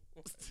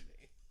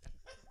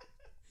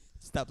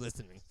 Stop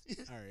listening.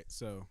 All right,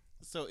 so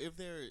So if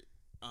they're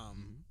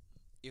Mhm.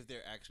 if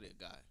they're actually a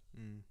guy,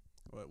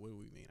 What do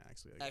we mean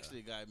actually? Actually,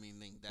 a guy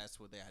meaning that's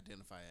what they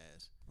identify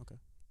as. Okay.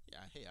 Yeah,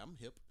 hey, I'm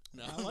hip.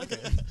 No, I like it.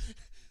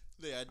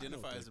 They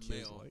identify what as a their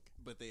kids male, like.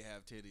 but they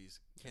have titties.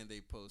 Can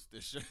they post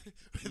their shirt?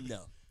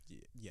 No.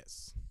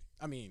 Yes.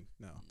 I mean,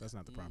 no, that's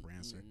not the proper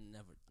answer.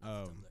 Never.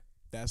 Um,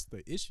 That's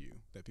the issue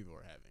that people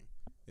are having.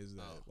 Is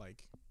that Oh.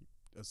 like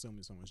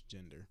assuming someone's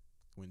gender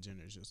when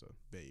gender is just a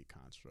vague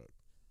construct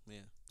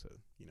Yeah. to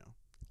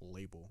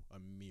label a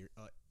mere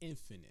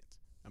infinite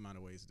amount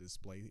of ways to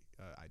display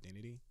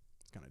identity.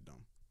 It's kind of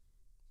dumb.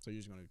 So you're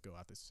just gonna go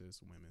after cis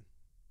women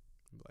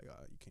and be like,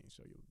 you can't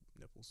show your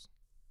nipples.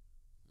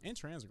 And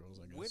trans girls,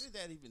 I guess. Where did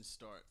that even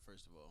start?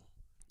 First of all,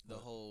 the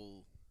What?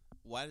 whole.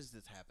 Why is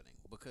this happening?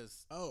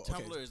 Because Okay.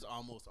 Tumblr has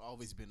almost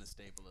always been a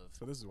staple of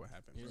So this is what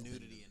happened. bro.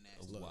 nudity and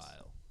nasty. Look.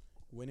 Wow.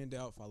 When in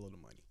doubt, follow the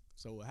money.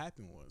 So what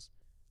happened was,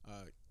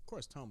 of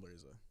course, Tumblr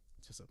is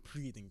just a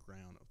breathing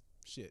ground of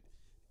shit,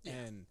 Yeah.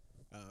 and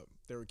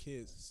there were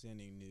kids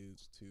sending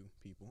nudes to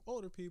people,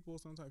 older people,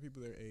 sometimes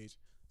people their age.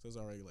 So it's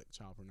already like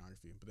child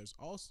pornography. But there's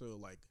also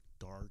like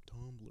dark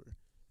Tumblr,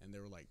 and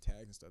there were like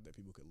tags and stuff that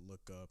people could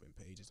look up and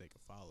pages they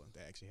could follow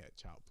that actually had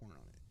child porn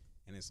on it.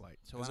 And it's like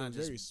So it's why a not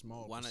very just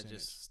small. Why not percentage.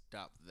 just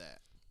stop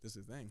that? This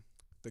is the thing.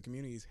 The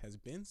community has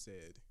been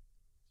said,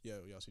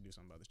 yo, y'all should do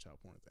something about this child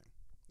porn thing.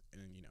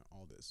 And then,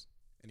 all this.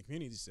 And the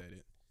community said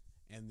it.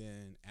 And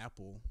then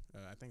Apple,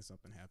 I think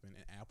something happened,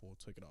 and Apple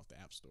took it off the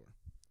App Store.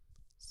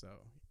 So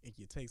if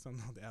you take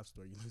something off the App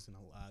Store, you're losing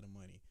a lot of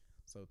money.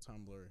 So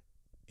Tumblr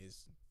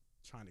is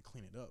trying to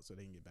clean it up so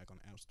they can get back on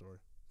the App Store,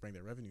 bring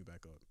their revenue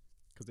back up.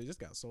 Because they just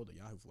got sold to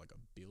Yahoo for like $1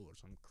 billion or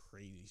some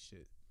crazy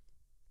shit.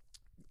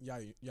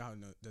 Yahoo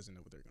doesn't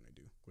know what they're going to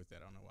do with that.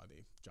 I don't know why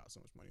they dropped so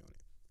much money on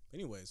it.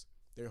 Anyways,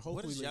 they're What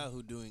hopefully is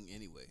Yahoo doing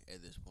anyway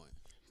at this point?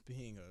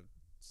 being a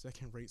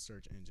second-rate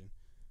search engine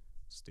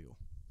still.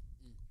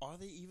 Are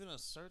they even a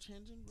search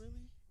engine,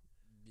 really?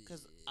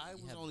 'Cause I You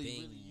was have only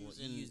Bing really more-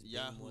 using you use Bing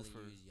Yahoo more than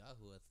for- you use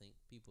Yahoo. I think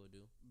people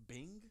do.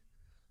 Bing?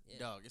 Yeah.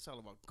 Dog, it's all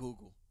about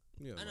Google.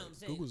 Yeah, I know, like, I'm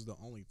saying- Google's the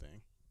only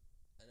thing.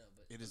 I know,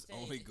 but It I'm is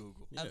saying only if-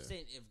 Google. Yeah. I'm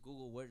saying if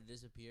Google were to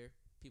disappear,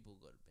 people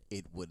would go to Bing.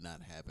 It would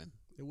not happen.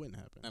 It wouldn't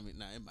happen. I mean,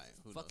 nah, it might.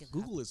 Who Fucking knows?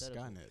 Google is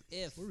hypothetical. Skynet.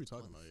 If What are we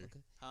talking about here?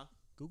 motherfucker. Huh?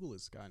 Google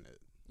is Skynet.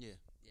 Yeah.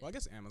 Well, I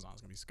guess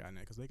Amazon's gonna be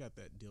Skynet because they got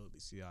that deal with the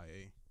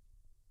CIA,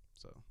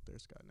 so they're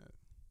Skynet.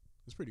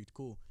 It's pretty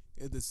cool.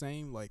 It's the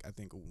same, like I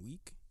think a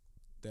week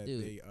that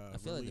Dude, they I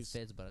feel like the released.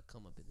 Fed's about to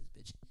come up in this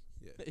bitch.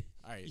 Yeah.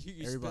 All right,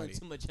 you everybody,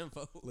 spilling too much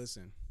info.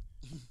 listen.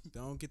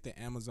 Don't get the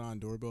Amazon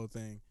doorbell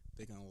thing.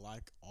 They can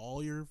lock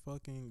all your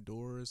fucking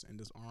doors and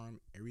disarm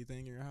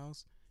everything in your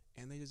house.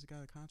 And they just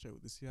got a contract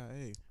with the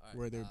CIA All right,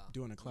 where they're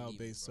doing a I'm leaving,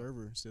 cloud-based bro.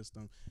 server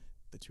system.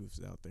 The truth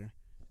is out there.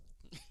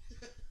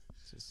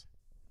 Just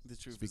The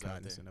truth be is out there.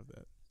 cognizant of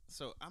that.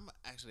 So I'm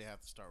actually have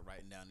to start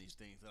writing down these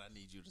things that I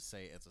need you to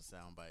say as a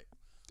soundbite.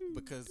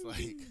 Because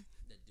like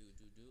The do,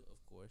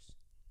 of course.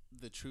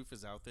 the truth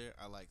is out there.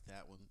 I like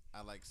that one.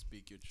 I like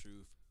speak your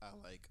truth. I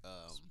like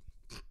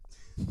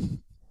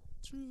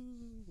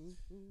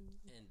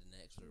And the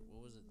next one.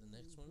 What was it? The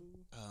next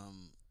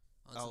one?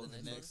 On oh, to the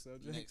next next one?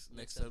 subject.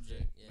 next subject,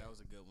 subject. yeah. That was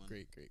a good one.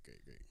 Great.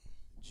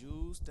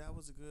 Juice, that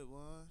was a good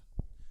one.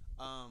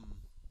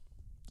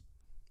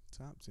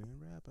 Top 10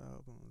 rap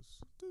albums.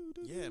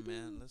 Yeah,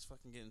 man. Let's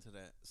fucking get into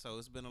that. So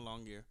it's been a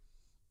long year.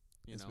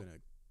 It's been a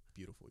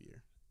beautiful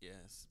year. Yeah,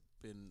 it's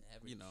been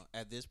Average.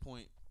 at this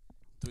point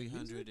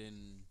 300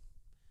 and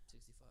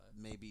 65.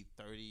 maybe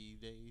 30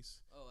 days.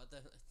 Oh, I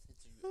thought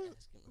you were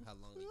asking how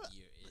long a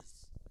year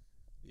is.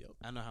 Yep.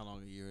 I know how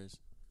long a year is.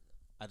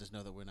 I just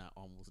know that we're not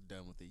almost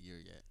done with the year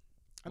yet.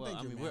 I Well, think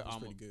I your mean, math we're is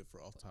pretty almost- good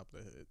for off the top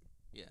of the head.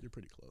 Yeah. You're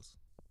pretty close.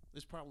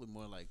 It's probably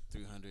more like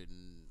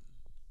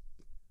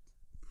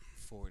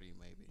 340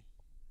 maybe.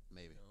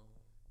 Maybe. No.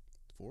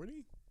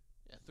 40?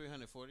 Yeah,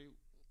 340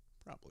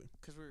 Probably.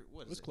 cuz we're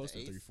what It is was it? close the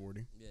to 8th?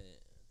 340. Yeah, I think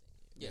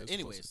Yeah, it was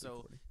anyway, close to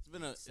so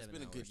 340. it's 7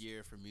 been a good hours.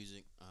 year for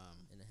music,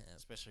 and a half.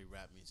 especially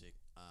rap music.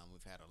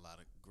 We've had a lot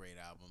of great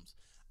albums,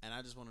 and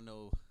I just want to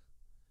know,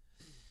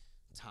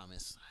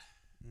 Thomas,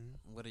 Mhm.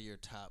 what are your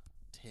top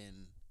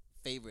 10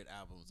 favorite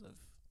albums of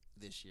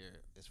this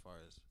year as far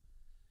as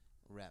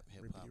rap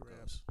hip hop Rippity rap.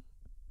 goes?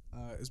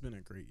 It's been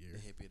a great The year.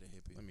 hippie, the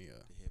hippie, Let me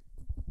the hip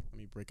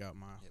break out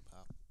my hip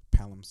hop.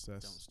 Don't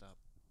palimpsest. stop.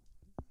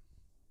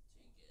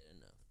 Can't get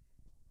enough.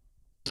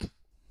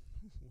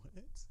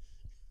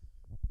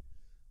 What?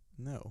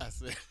 No, I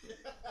said,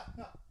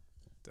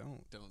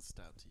 don't. don't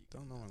stop till you.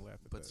 Don't get know enough. and laugh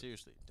at But that.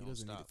 seriously, He don't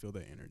doesn't need stop. to feel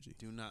that energy.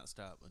 Do not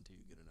stop until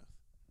you get enough.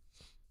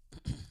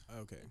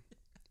 Okay.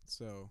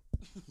 So,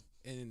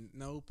 in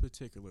no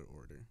particular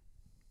order.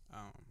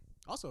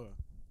 Also,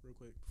 real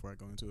quick before I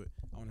go into it,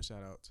 I want to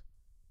shout out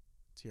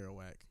Tierra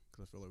Whack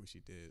because I feel like what she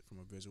did from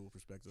a visual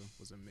perspective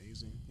was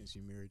amazing, and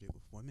she married it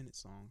with 1-minute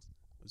songs.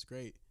 It was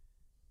great.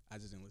 I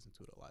just didn't listen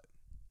to it a lot,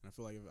 and I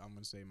feel like if I'm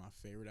gonna say my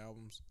favorite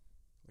albums,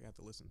 I have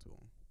to listen to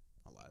them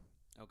a lot.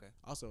 Okay.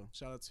 Also,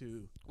 shout out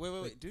to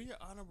Wait. Do your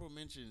honorable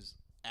mentions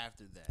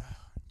after that.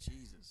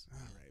 Jesus. all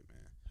right,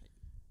 man.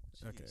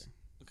 Jeez. Okay,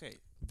 Okay.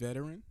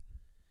 Veteran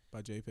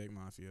by JPEG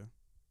Mafia,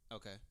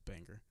 Okay.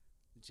 banger.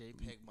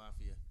 JPEG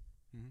Mafia.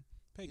 Mm-hmm.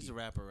 Peggy. He's a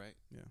rapper, right?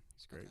 Yeah,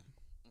 he's great.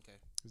 Okay.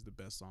 It's the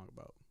best song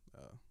about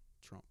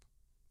Trump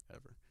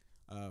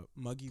ever.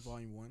 Muggy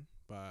Volume 1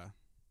 by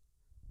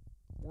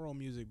World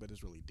Music, but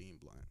it's really Dean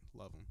Blunt.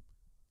 Love him.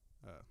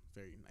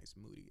 Very nice,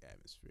 moody,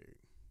 atmospheric,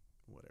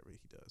 whatever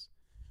he does.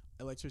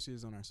 Electricity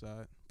is on Our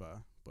Side by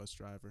Bus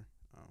Driver.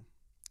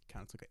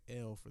 Kind of took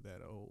an L for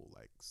that old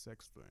like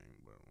sex thing,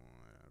 but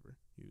whatever.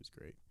 He was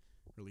great.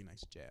 Really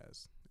nice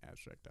jazz,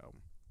 abstract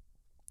album.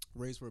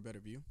 Raised for a Better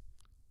View.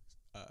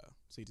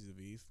 Cities of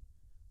Eve,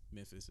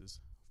 Memphis's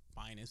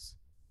finest.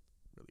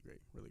 Really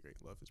great, really great.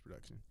 Love his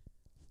production.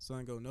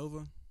 Sun Go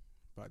Nova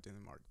by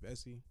Mark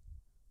Vesey.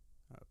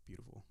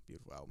 Beautiful,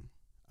 beautiful album.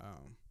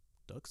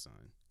 Duck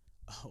Son.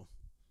 Oh,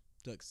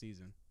 Duck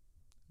Season.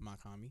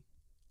 Makami.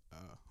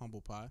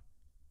 Humble Pie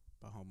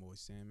by Homeboy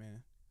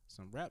Sandman.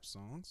 Some rap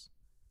songs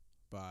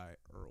by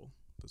Earl,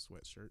 the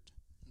Sweatshirt.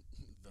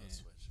 The And-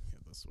 Sweatshirt. Yeah,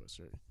 the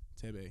Sweatshirt.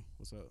 Tebe,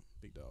 what's up,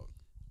 big dog?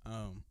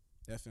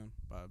 FM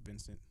by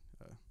Vincent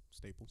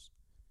Staples.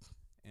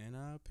 And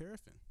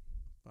Paraffin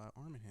by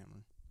Arm &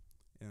 Hammer.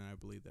 And I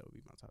believe that would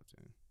be my top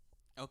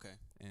 10. Okay.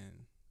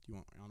 And you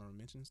want honorable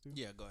mentions too?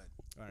 Yeah, go ahead.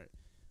 All right.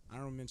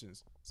 Honorable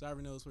mentions.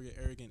 Sovereign Knows for Your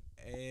Arrogant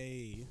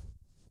A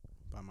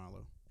by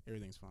Milo.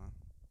 Everything's Fine.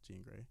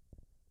 Jean Grey.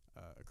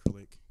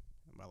 Acrylic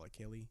by La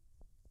Kelly.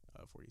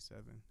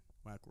 47.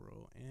 Whack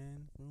World.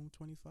 And Room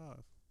 25.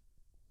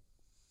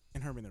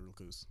 And Herman the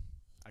Recluse.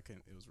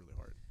 It was really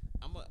hard.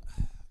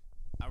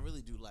 I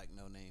really do like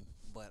No Name,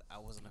 but I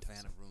wasn't a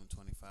fan of Room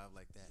 25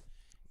 like that.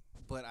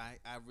 But I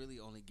really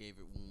only gave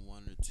it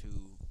one or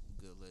two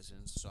good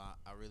listens, so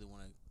I really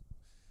want to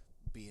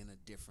be in a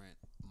different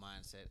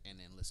mindset and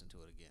then listen to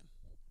it again.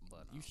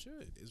 But You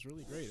should. It's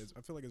really great.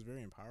 I feel like it's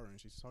very empowering.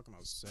 She's talking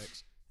about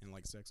sex and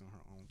like sex on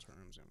her own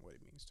terms and what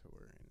it means to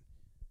her, and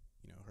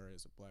her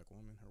as a black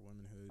woman, her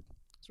womanhood.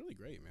 It's really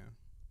great, man.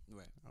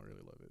 right. I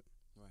really love it.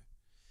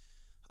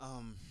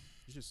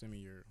 You should send me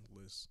your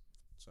list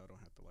so I don't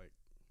have to like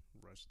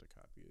rush to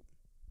copy it,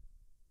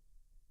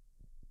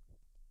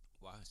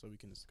 Why? so we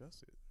can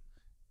discuss it.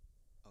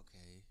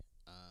 Okay.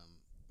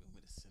 You want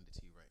me to send it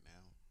to you right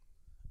now?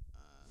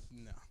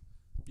 No,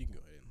 you can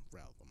go ahead and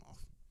rattle them off.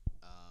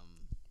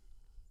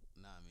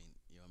 Nah, I mean,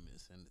 you want me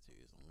to send it to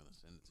you, so I'm gonna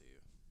send it to you.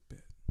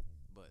 Bet.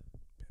 But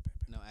Bet, bet,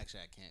 bet. no,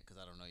 actually, I can't because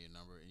I don't know your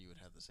number, and you would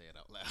have to say it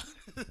out loud.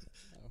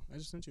 Oh, I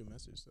just sent you a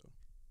message though.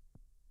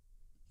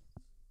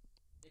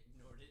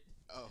 Ignored it.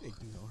 Oh.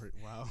 Ignore it.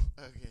 Wow.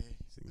 Okay.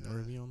 He's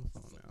ignoring me on the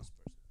phone now. This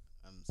person.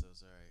 I'm so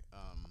sorry.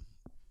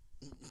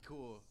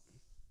 Cool.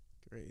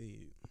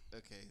 Great.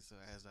 Okay, so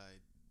as I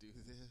do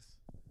this,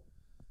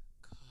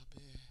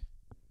 copy,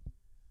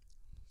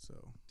 So,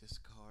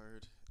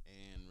 discard,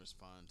 and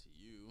respond to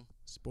you.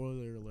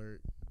 spoiler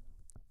alert.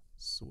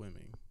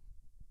 Swimming.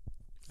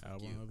 Fuck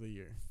Album you. of the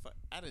year.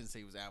 I didn't say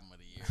it was album of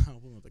the year.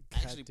 Album of the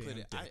I actually put goddamn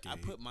it. I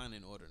decade. put mine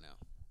in order now.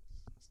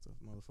 It's the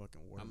motherfucking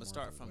watermark I'ma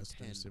start of from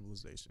Western 10.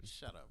 civilization.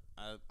 Shut up.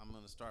 I'm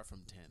gonna start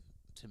from 10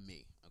 to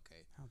me.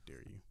 Okay. How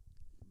dare you?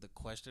 The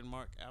question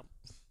mark album.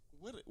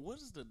 What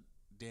is the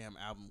damn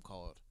album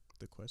called?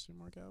 The question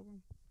mark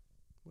album?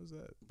 What's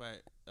that? By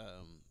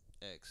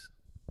X.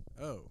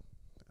 Oh,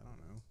 I don't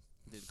know.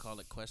 Did they call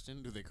it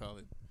question? Do they call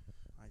it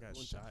I got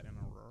Pregunta. shot in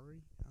a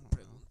Rari? I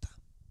don't know.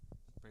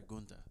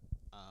 Pregunta?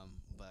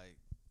 By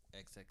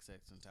XXX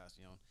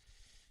Tentacion.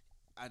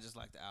 I just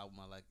like the album.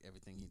 I like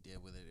everything he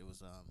did with it. It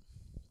was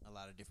a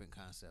lot of different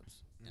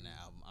concepts in the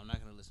album. I'm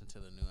not gonna listen to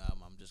the new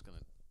album. I'm just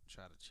gonna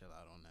try to chill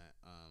out on that.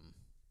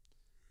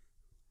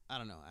 I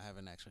don't know. I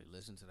haven't actually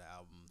listened to the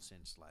album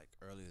since like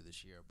earlier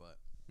this year, but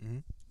Mm-hmm.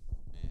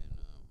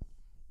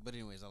 but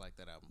anyways, I like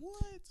that album.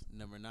 What?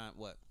 Number 9,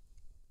 what?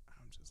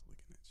 I'm just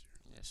looking at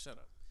you. Yeah, shut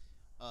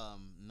up.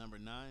 Number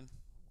 9,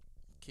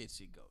 Kids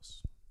See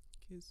Ghosts.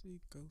 Kids see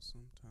ghosts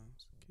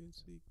sometimes.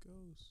 Kids see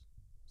ghosts.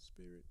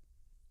 Spirit.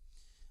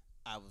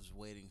 I was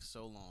waiting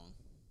so long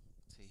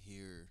to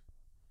hear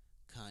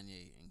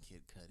Kanye and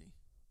Kid Cudi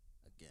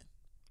again.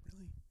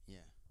 Really?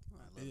 Yeah, I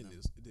love It didn't. them.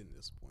 It didn't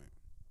disappoint.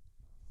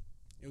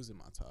 It was in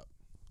my top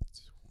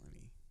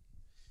 20,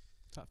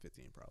 top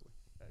 15 probably.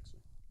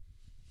 Actually.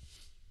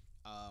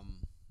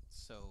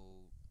 So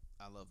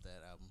I love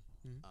that album.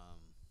 Mhm.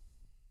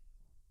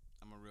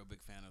 I'm a real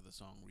big fan of the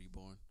song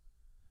Reborn.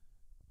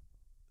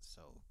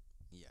 So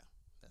yeah,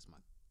 that's my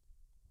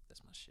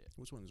shit.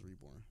 Which one is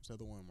Reborn? Is that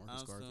the one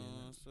Marcus Garvey?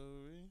 in it? so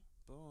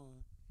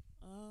reborn.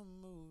 I'm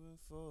moving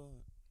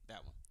forward.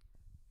 That one.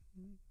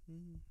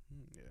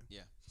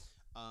 Yeah.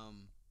 Yeah.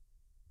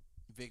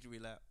 Victory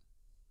Lap.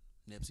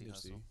 Nipsey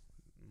Hussle.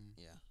 Mm.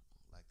 Yeah,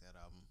 like that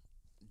album.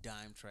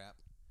 Dime Trap.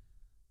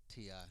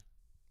 T.I.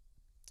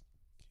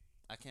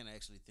 I can't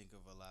actually think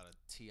of a lot of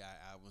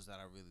T.I. albums that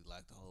I really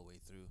like the whole way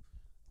through,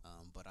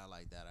 but I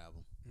like that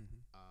album.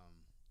 Mm-hmm.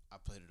 I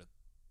played it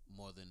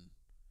more than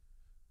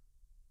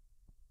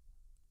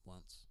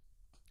once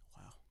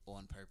Wow.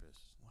 on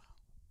purpose. Wow.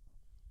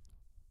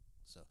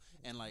 So,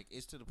 and like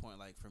it's to the point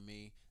like for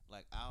me,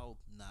 like I'll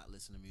not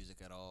listen to music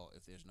at all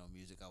if there's no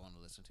music I want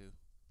to listen to.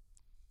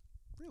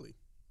 Really?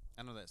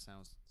 I know that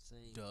sounds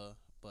Same. duh,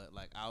 but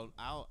like I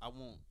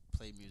won't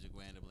play music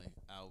randomly,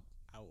 I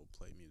will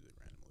play music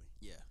randomly.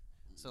 yeah.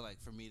 So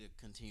like for me to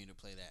continue to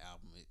play that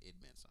album, it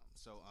meant something.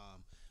 So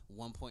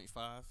 1.5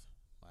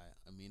 by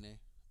Amine,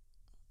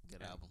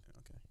 good album.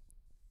 Okay.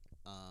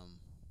 Um,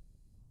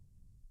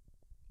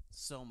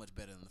 so much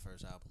better than the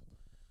first album.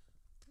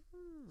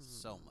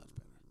 So much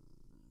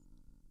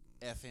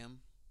better. FM,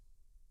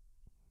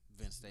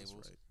 Vince That's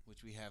Staples, right.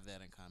 which we have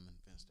that in common.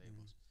 Vince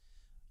Staples.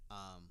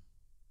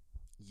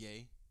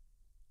 Ye,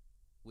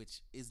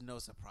 which is no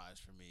surprise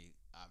for me,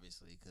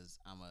 obviously, because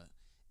I'm a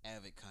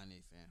avid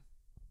Kanye fan.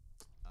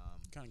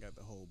 Kind of got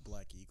the whole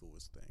Black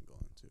Egoist thing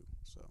going too.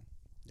 So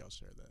y'all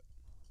share that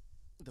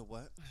The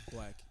what?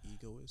 Black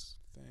Egoist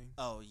thing.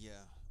 Oh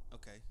yeah.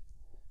 Okay.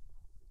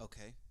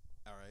 Okay.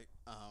 All right.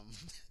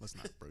 Let's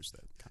not broach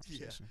that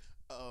conversation.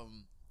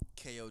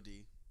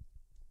 KOD.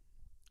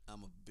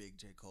 I'm a big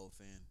J. Cole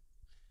fan.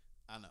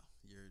 I know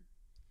you're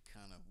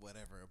kind of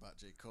whatever about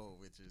J. Cole,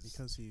 which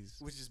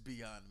is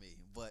beyond me.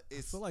 But I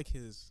it's feel like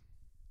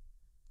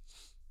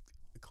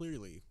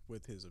clearly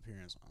with his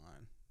appearance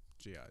on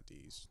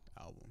JID's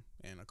album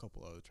and a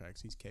couple other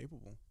tracks, he's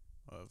capable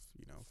of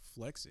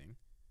flexing.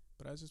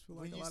 But I just feel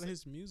like a lot of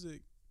his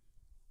music,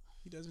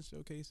 he doesn't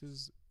showcase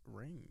his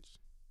range.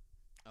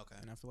 okay.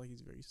 And I feel like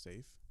he's very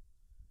safe.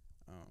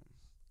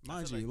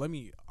 Mind feel you, like- let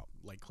me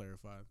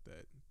clarify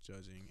that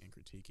judging and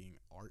critiquing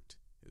art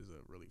is a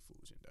really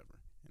foolish endeavor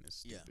and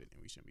it's Yeah. stupid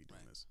and we shouldn't be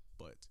doing Right. this.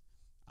 But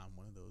I'm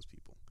one of those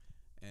people,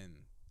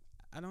 and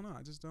I don't know.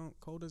 I just don't.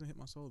 Cole doesn't hit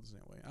my soul the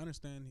same way. I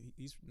understand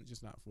he's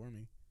just not for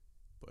me,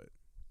 but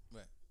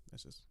Right.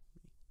 that's just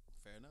me.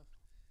 Fair enough.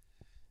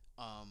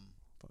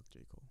 Fuck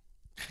J. Cole.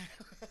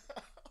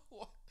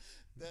 What?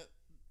 That.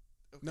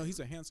 Okay. No, he's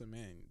a handsome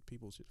man.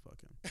 People should fuck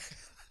him.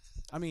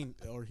 I mean,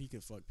 or he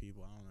could fuck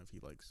people. I don't know if he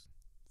likes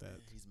that.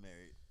 He's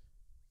married.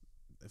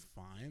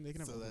 Fine, they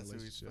can have So a that's who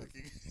he's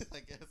relationship. fucking. I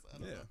guess. I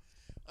don't Yeah. know.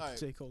 All right.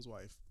 J. Cole's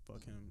wife,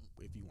 fuck him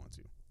if you want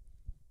to.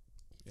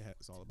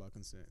 It's all about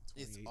consent.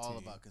 It's all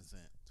about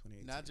consent.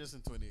 2018. Not just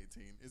in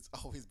 2018. It's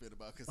always been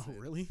about consent. Oh,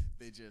 really?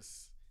 They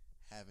just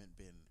haven't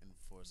been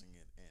enforcing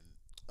it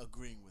and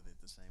agreeing with it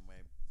the same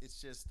way. It's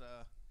just,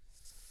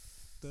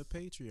 The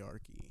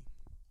patriarchy.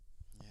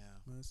 yeah.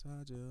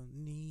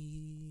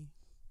 Misogyny.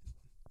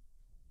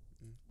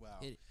 Wow.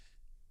 Hit it.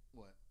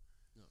 What?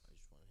 No, I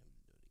just wanted him to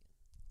do it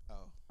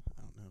again. Oh.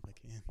 I don't know if I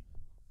can.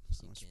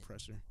 So You much can.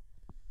 pressure.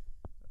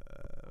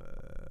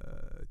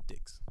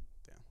 Dicks.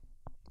 Damn.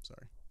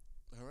 Sorry.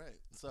 All right.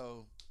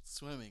 So,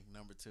 swimming,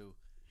 number 2.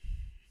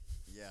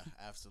 Yeah,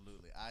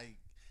 absolutely. I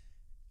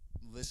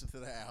listened to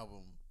the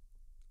album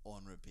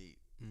on repeat.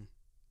 Mm.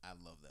 I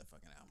love that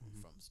fucking album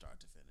Mhm. from start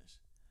to finish.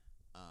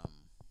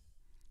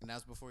 And that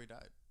was before he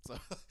died.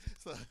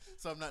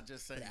 So I'm not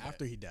just saying But that.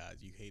 after he died,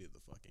 you hated the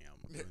fucking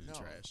album. It was in no, the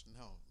trash.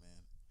 No, man.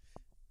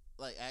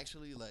 Like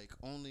actually, like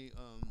only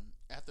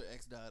after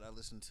X died, I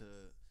listened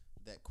to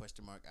that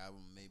question mark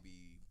album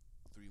maybe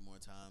 3 more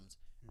times,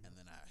 Mhm. and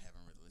then I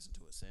haven't really listened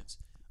to it since.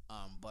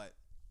 But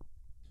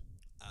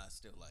I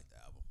still like the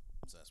album,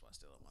 so that's why it's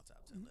still on my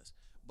top 10 list.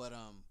 But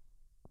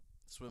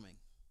swimming,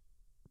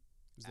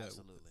 Is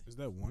absolutely. Is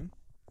that one?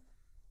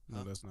 No,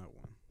 Huh? that's not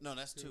one. No,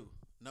 that's 2.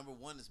 Number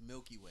 1 is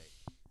Milky Way.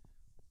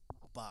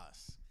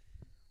 Boss,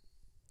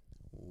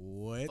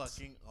 What?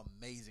 fucking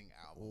amazing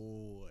album.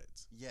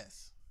 What?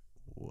 Yes,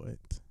 What?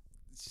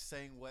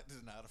 saying what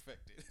does not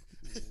affect it.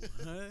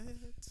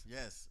 What?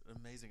 Yes,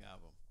 amazing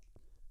album.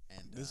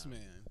 And This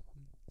man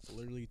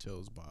literally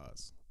chose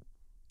Boz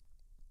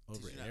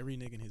over you not- every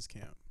nigga in his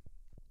camp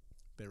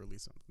that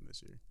released something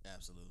this year.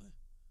 absolutely,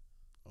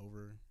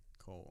 Over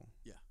Cole.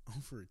 Yeah.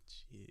 Over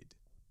Jid.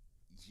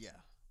 yeah,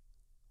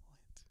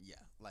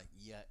 What?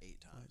 yeah, like 8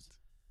 times. What?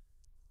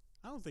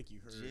 I don't think you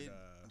heard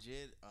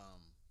Jid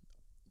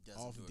doesn't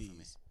Off do it for me.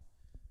 D's.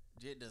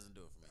 Jid doesn't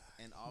do it for me,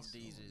 and Off so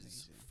D's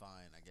is amazing.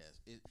 fine, I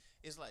guess.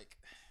 It's like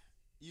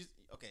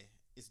okay.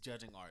 It's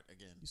judging art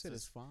again. You said So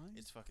it's fine?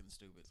 It's fucking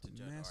stupid It's to a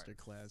judge master art.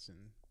 class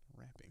in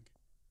rapping.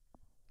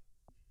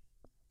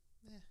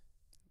 Eh.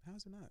 How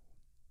is it not?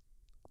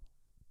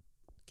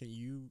 Can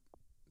you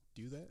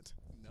do that?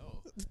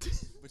 No,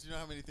 but you know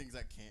how many things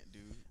I can't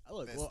do.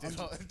 Look, that well, I'm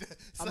still-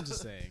 I'm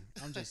just so- saying.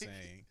 I'm just like-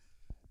 saying.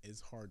 It's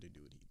hard to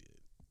do what he did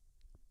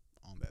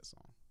on that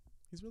song.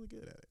 He's really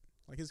good at it.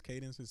 Like his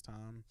cadence, his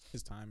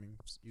timing,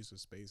 use of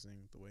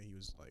spacing, the way he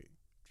was like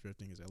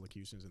drifting his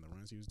elocutions and the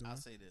runs he was doing. I'll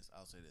say this.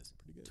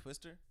 Pretty good.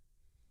 Twister.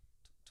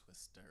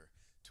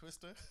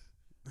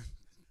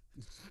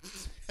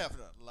 Having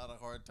a lot of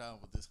hard time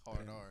with this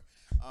hard Yeah.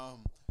 R.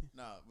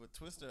 Nah, but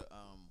Twister.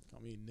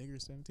 Called me nigger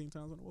 17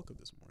 times when I woke up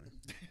this morning.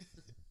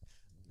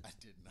 I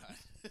did not.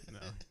 No,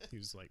 he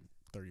was like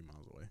 30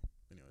 miles away.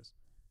 Anyways,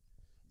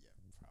 Yeah,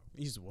 probably.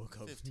 he just woke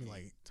up and 15. be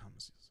like,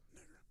 Thomas is a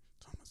nigger.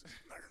 Thomas is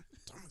a nigger.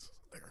 Thomas is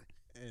a nigger.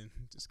 And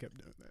just kept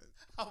doing that.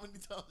 How many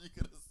times are you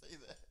gonna say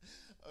that?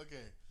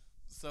 Okay,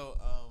 so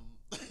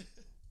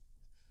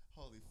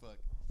holy fuck.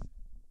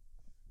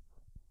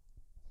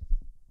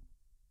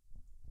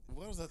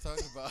 What was I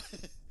talking about?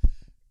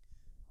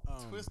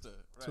 Twister,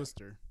 right?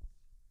 Twister.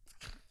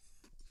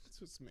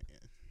 Man.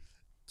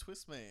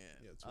 Twist Man.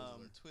 Yeah,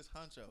 Twizzler. Twist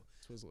Honcho.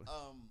 Twizzler.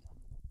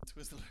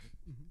 Twizzler.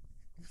 Mhm.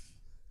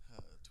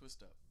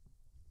 Twist Up.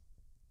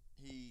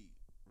 He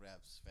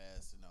raps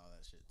fast and all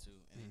that shit too,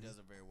 and he Mhm. does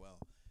it very well.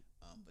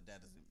 But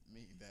that doesn't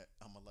mean that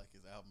I'm gonna like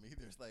his album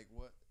either. It's like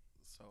what?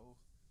 So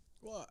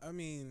Well, I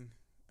mean,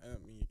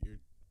 you're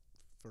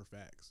for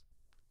facts,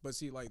 but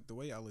see, like the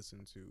way I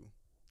listen to,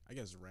 I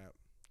guess rap,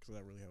 because I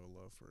really have a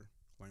love for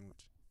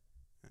language,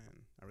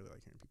 and I really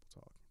like hearing people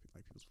talk,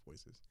 like people's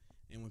voices,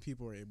 and when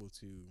people are able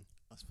to,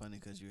 it's funny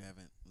because you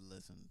haven't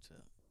listened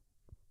to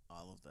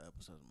all of the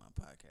episodes of my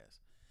podcast,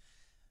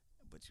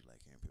 but you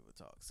like hearing people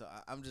talk. So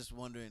I'm just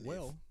wondering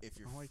if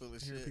you're I like full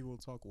of hearing shit. people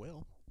talk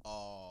well.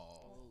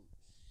 Oh,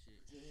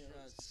 shit.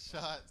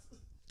 shots.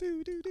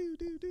 Do do do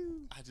do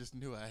do. I just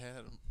knew I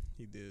had him.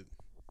 He did.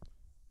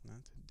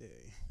 Not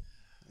today.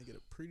 I get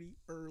up pretty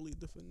early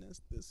to finesse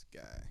this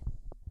guy.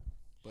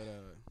 But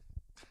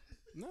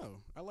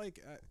no, I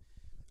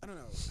don't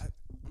know.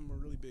 I'm a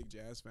really big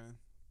jazz fan,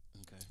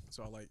 Okay.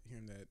 so I like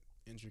hearing that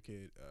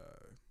intricate,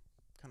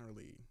 kind of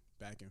really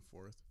back and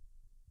forth,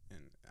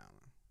 and I don't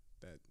know.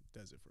 That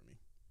does it for me.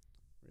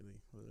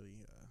 Really,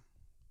 really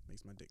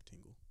makes my dick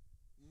tingle.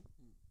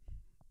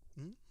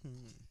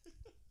 Mm-hmm.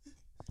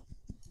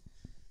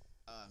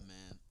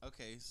 Man.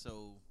 Okay,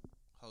 so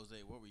Jose,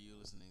 what were you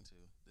listening to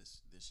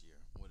this year?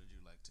 What did you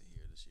like to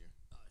hear this year?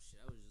 Oh shit!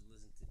 I was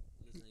just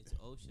listening to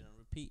Oh Shit on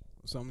repeat.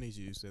 So I'm gonna need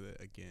you to say that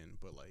again,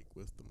 but like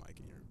with the mic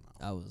in your mouth.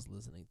 I was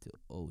listening to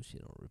Oh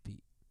Shit on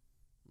repeat,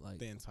 like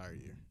The entire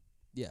year.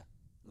 yeah,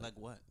 Like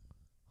what?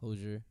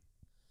 Hosier.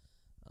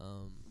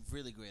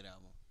 Really great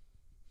album.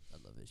 I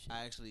love his shit.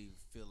 I actually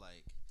feel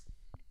like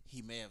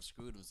he may have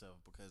screwed himself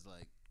because,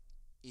 like,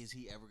 is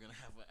he ever gonna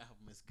have an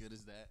album as good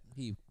as that?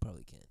 He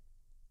probably can.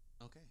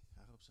 Okay,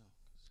 I hope so.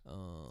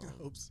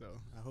 I hope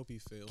so. I hope he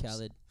fails.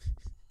 Khaled.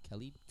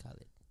 Khalid.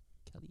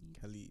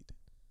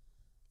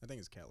 I think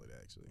it's Khalid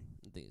actually.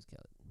 I think it's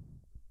Khaled.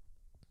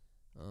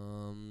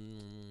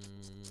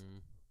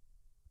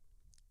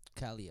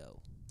 Calio.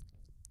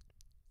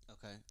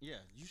 Okay, yeah,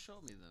 you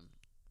showed me them.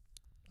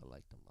 I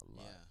liked him a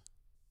lot.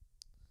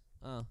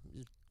 Yeah,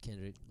 Just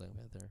Kendrick, Black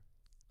Panther,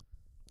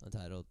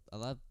 Untitled. I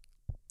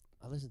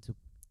listen to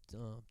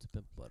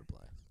Pimp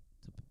Butterfly.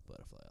 To Pimp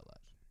Butterfly a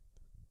lot.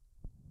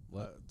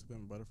 What? To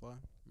Pimp a Butterfly.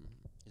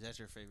 Mm-hmm. is that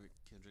your favorite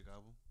Kendrick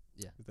album?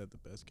 Is that the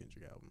best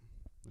Kendrick album?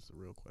 That's the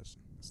real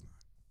question. It's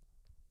not.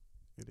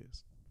 It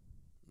is.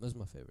 That's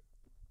my favorite.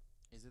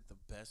 Is it the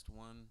best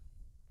one?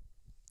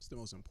 It's the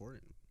most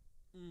important,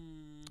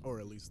 Mm. or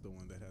at least the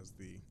one that has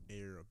the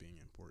air of being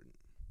important.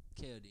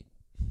 KOD.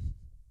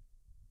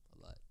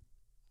 A lot.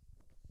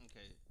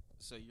 Okay,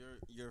 so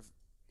your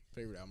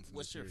Favorite album from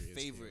what's this your year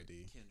favorite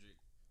is KOD. Kendrick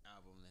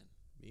album then?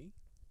 Me?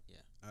 Yeah.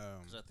 Um,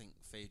 Because I think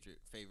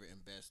favorite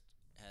and best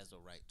has a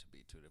right to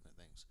be two different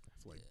things.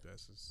 I feel like Yeah.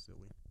 best is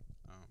silly.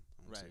 I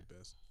won't say Right.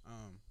 best.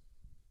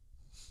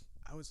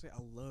 I would say I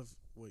love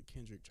what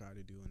Kendrick tried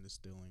to do in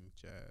distilling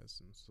jazz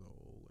and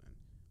soul and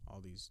all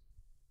these,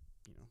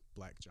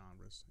 black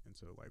genres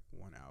into like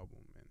one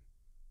album, and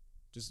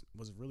just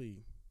was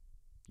really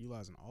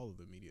utilizing all of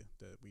the media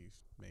that we've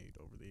made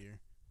over the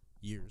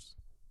years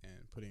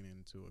and putting it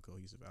into a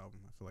cohesive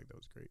album. I feel like that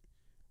was great.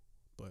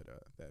 But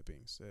that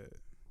being said,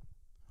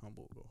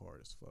 Humble go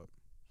hard as fuck.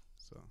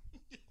 So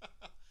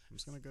I'm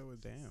just gonna go with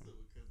Damn. So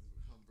because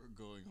Humber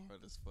going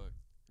hard as fuck,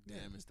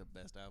 Damn is the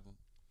best album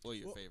or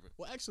your favorite.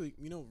 Well, actually,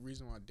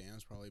 reason why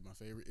Damn's probably my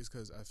favorite is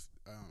because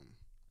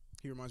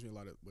he reminds me a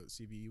lot of what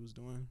CBE was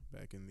doing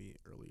back in the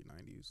early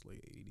 '90s,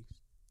 late '80s.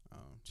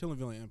 Chillin'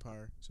 Villain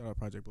Empire, shout out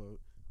Project Bloat.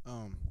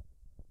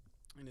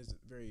 And it's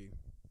very,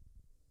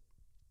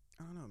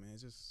 I don't know, man.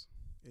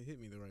 It hit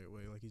me the right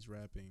way. Like he's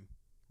rapping.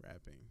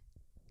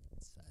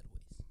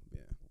 Sideways.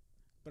 Yeah.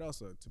 But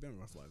also, To Pimp a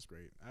Butterfly is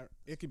great.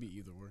 It could be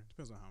either or.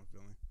 Depends on how I'm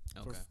feeling.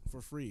 Okay.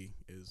 For Free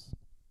is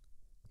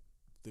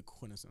the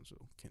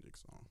quintessential Kendrick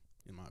song,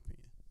 in my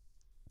opinion.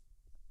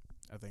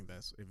 I think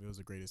that's, if it was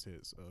the greatest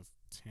hits of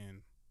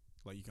 10,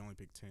 like you can only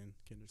pick 10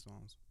 Kendrick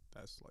songs,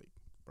 that's like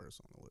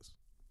first on the list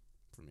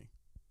for me.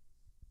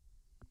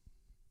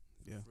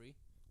 Yeah, Free.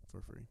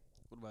 For Free.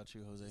 What about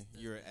you, Jose?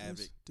 You're an avid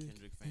This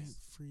Kendrick dick fan. ain't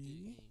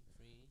free.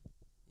 Free.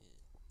 Yeah.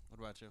 What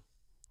about you?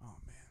 Oh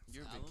man.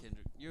 You're a big Album?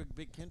 Kendrick. You're a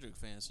big Kendrick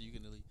fan, so you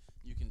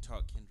can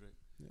talk Kendrick.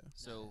 Yeah.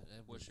 So,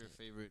 that what's your wouldn't-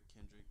 favorite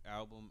Kendrick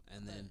album,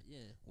 and then yeah.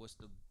 what's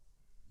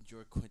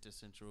your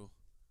quintessential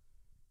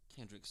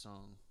Kendrick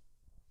song?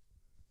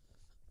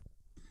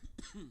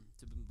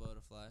 To Pimp a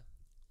Butterfly,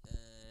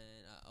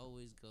 and I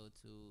always go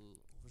to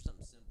for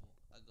something simple.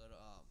 I go to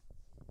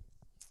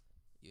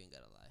You Ain't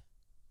Gotta Lie,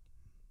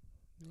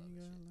 You Love ain't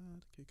that got shit. a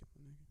lot to kick it,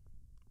 my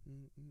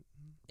nigga.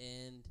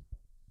 and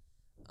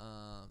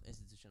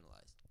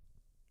Institutionalized.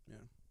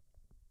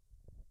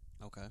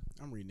 Yeah. Okay.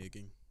 I'm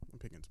reneging. I'm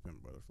picking To Pimp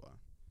a Butterfly.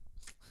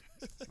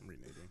 I'm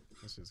reneging.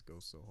 This just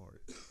goes so hard.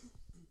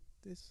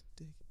 This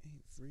dick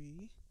ain't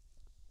free.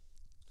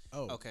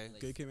 Oh, Okay. Like-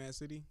 Good Kid, Mad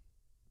City.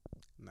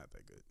 Not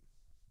that good.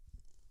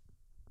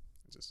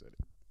 I just said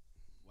it.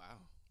 Wow.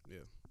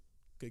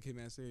 Good Kid,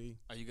 Mad City.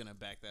 Are you gonna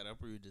back that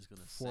up, or are you just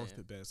gonna Fourth say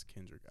the it? best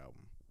Kendrick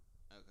album.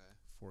 Okay.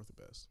 fourth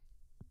best.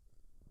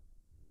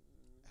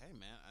 Hey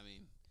man, I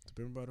mean, To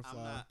Pimp a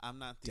Butterfly. I'm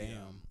not the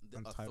Damn. the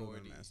Untitled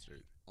authority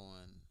Unmastered.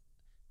 on.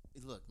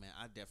 Look, man,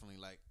 I definitely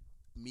like.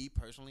 Me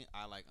personally,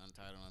 I like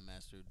Untitled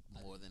Unmastered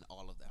more than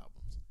all of the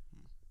albums.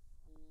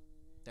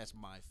 That's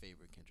my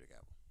favorite Kendrick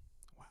album.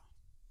 Wow.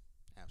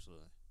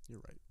 Absolutely. You're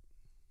right.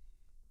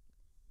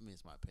 I mean,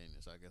 it's my opinion,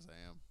 so I guess I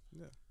am.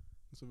 Yeah.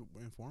 It's an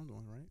informed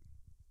one, right?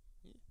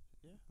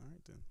 Yeah. All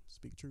right, then.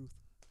 Speak truth.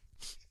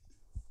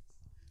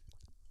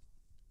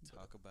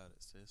 Talk about it,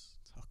 sis.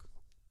 Talk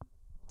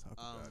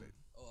about it.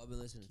 Oh, I've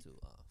been listening to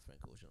Frank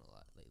Ocean a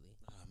lot lately.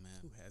 Oh man.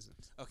 Who hasn't?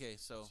 Okay,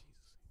 so Jesus.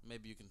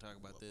 maybe you can talk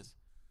about Love this.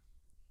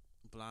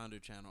 Blonde or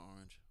Channel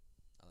Orange?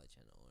 I like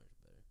Channel Orange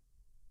better.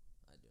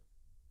 I do.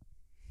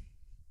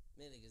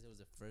 Mainly because it was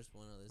the first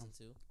one I listened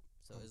to,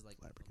 so I'm it's like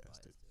I'm flabbergasted.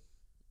 biased to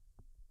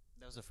it.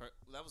 That was the first.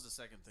 That was the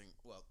second thing.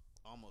 Well,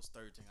 almost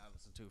third thing I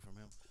listened to from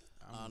him.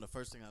 I'm- The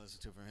first thing I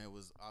listened to from him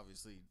was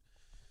obviously,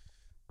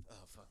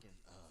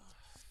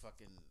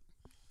 fucking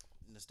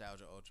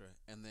Nostalgia Ultra,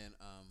 and then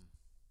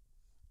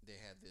they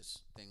had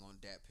this thing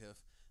on Dat Piff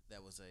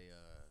that was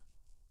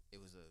it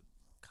was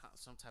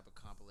some type of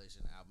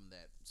compilation album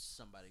that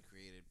somebody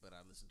created, but I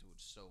listened to it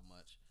so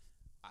much,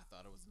 I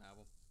thought it was an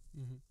album,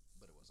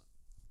 but it wasn't.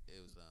 It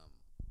was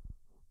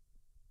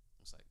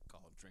it's like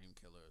called Dream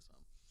Killer or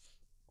something,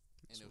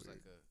 and That's it was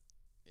weird. like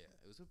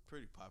it was a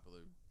pretty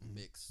popular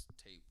mix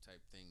tape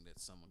type thing that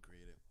someone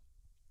created.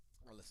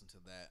 I listened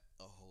to that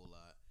a whole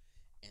lot,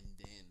 and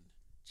then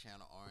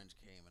Channel Orange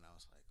came, and I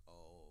was like,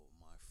 oh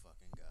my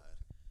fucking god,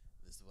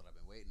 this is what I've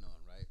been waiting on,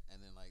 right? And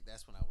then like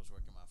that's when I was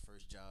working my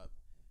first job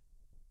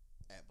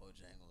at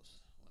Bojangles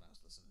when I was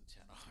listening to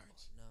Channel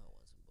Orange. No, I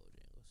want some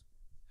Bojangles.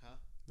 Huh?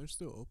 They're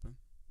still open.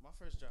 My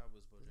first job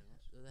was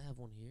Bojangles. Do they have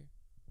one here?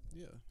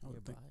 Yeah. I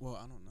would think. Nearby? Well,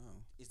 I don't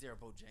know. Is there a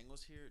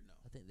Bojangles here? No.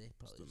 I think they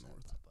probably the just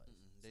north. have Popeyes.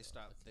 Mm-mm. They So I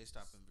stopped. can't They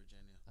stopped just- in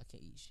Virginia. I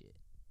can't eat shit.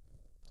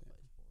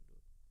 Popeyes won't do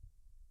it.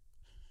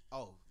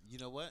 Oh, you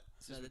know what?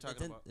 Since No, we're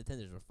talking about the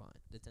tenders were fine.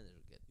 The tenders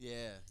were good.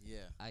 yeah.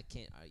 I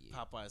can't argue.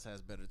 Popeyes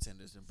has better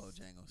tenders than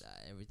Bojangles.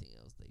 Everything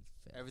else they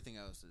failed. Everything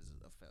else is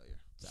a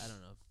failure. So I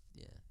don't know.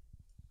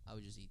 I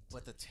would just eat.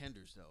 But the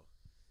tenders. tenders though,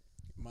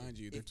 Mind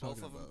you, they're if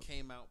both talking of them about.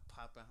 came out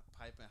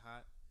piping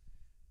hot,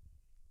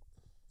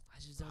 I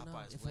just don't know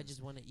Popeyes if I wins.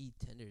 just want to eat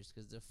tenders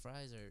because the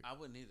fries are. I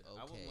wouldn't either.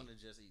 I wouldn't Okay. want to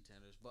just eat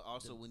tenders. But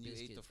also, The when you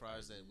ate the biscuits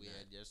fries are that we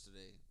had not-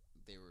 yesterday,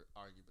 they were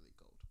arguably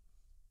cold.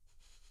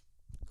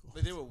 Cold.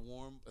 Like, they were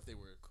warm, but they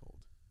were cold.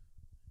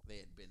 They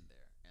had been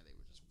there, and they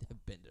were just warm.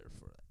 They've been there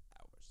for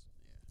hours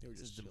Yeah. They were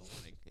since just the chilling.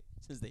 morning,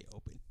 since they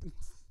opened.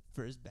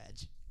 First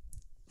batch.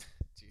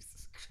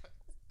 Jesus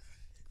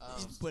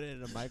Christ. Put it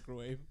in a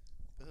microwave.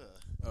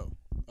 Ugh.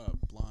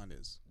 Blonde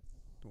is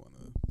one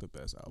of the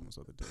best albums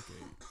of the decade.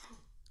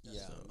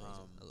 Yeah. So,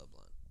 I love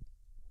blonde.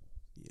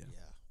 Yeah.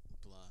 Yeah.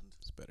 Blonde.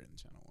 It's better than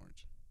Channel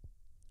Orange.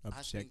 I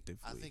think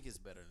Objectively. it's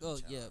better than Oh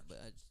Channel yeah, Orange. but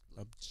I just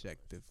like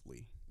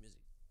Objectively. music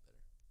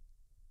better.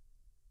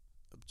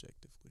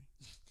 Objectively.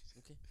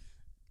 Okay. Okay.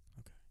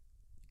 You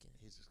can.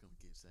 He's just gonna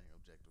keep saying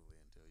objectively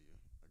until you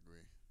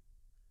agree,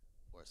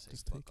 or say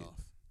Just fuck take it. off.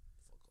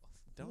 Fuck off.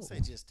 Don't Whoa. say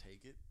just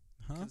take it.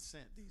 Huh?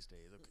 Consent these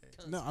days,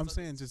 okay? No, I'm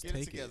saying just Get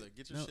take it together. it.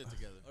 Get your No, shit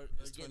together. Or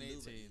It's get lube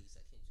at 2018. least.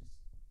 I can't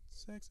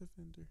just. Sex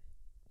offender.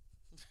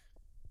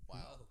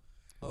 Wow.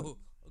 Oh,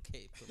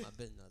 okay. Put my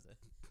business out there.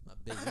 My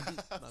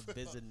business. My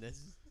business.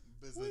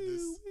 Business.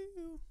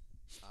 Woo.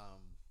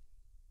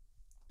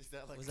 Is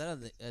that like Was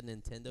that a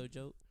Nintendo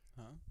joke?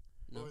 Huh?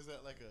 No. or is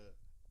that like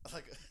a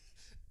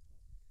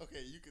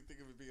okay, you could think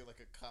of it being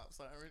like a cop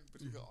siren,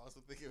 but you could also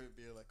think of it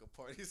being like a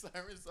party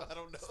siren, so I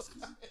don't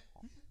know.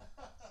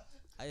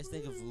 I just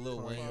think of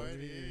Lil Party Wayne. over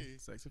Party. here.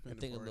 Sex I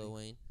offender think of party. Lil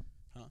Wayne.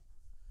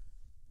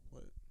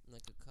 What?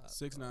 Like a cop.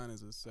 6ix9ine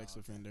is a sex Oh,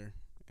 okay. offender,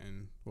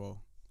 and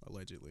well,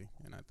 allegedly,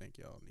 and I think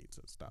y'all need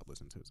to stop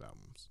listening to his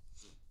albums.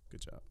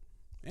 Good job.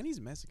 And he's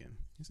Mexican.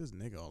 He says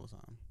nigga all the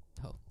time.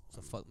 Oh,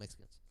 so fuck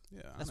Mexicans.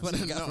 Yeah, That's I'm what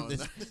not I got No, from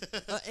this.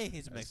 no. And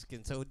he's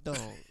Mexican, so don't.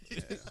 saying- Yeah,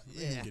 we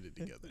Yeah. can get it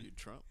together. You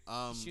Trump.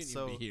 Shouldn't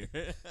So even be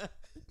here.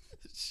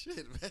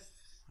 shit, man.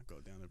 I go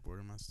down the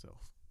border myself.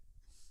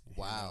 and hand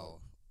Wow.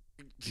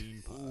 out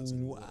Bean pods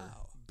and water.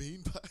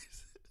 Bean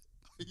pies.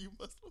 Are you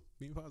Muslim?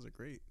 Bean pods are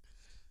great.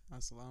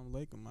 Assalamu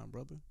alaikum, my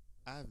brother.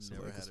 I've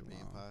never Salaikum had a bean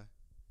salam. pie.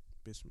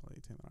 Bismillah,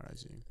 10 at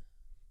RIG.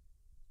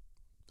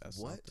 That's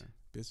What? something.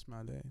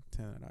 Bismillah,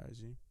 10 at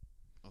RIG.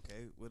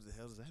 Okay, what the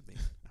hell does that mean?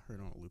 I heard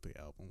it on a Lupe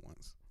album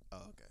once. Oh,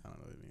 okay. I don't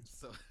know what it means.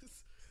 So,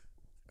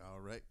 all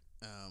right.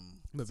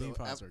 But bean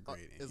so pies are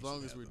great, and As you long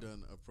should as have we're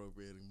them. done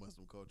appropriating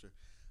Muslim culture.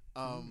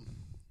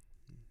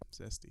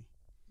 Zesty.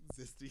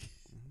 Zesty.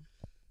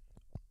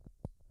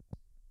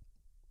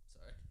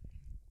 Sorry.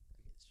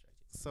 I get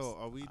distracted. So,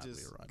 are we Oddly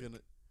just erotic. gonna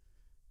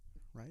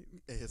Right?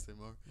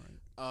 ASMR? Right.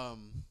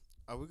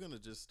 Are we gonna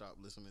just stop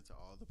listening to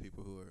all the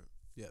people who are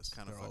Yes.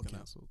 Kinda they're all fucking up.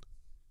 canceled.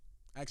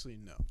 Actually,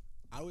 no.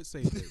 I would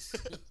say this.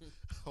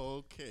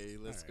 okay?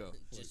 Let's All right.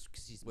 go. Just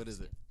 'cause he's What is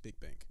it? Mexican. Big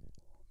Bank.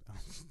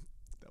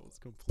 That was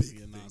completely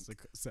a Big non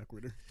Bank.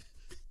 sequitur.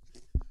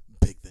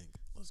 Big thing.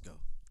 Let's go. All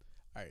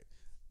right.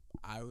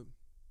 I would.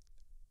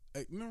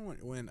 Remember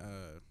when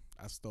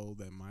I stole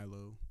that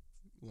Milo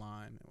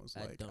line? It was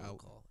I like, don't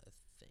recall a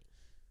thing.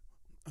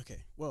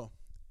 okay, well,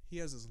 he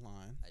has this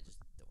line. I just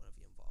don't want to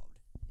be involved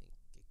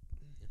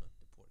and get,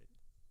 deported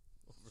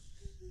over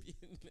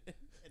being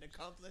an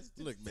accomplice.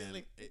 To Look, man,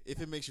 stealing.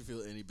 if it makes you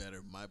feel any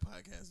better, my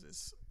podcast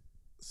is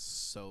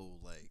so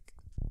like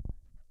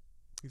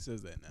He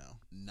says that now.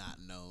 not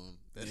known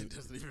that Yeah. it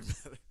doesn't even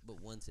matter.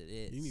 But once it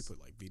is, You need to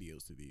put like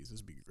videos to these. This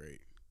would be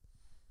great.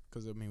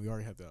 Because I mean, we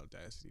already have the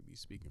audacity to be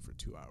speaking for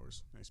 2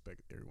 hours. I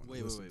expect everyone to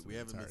listen to We the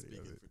haven't been entirety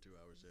of speaking it. for 2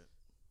 hours yet.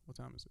 What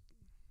time is it?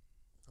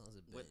 how's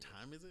it been? What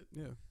time is it?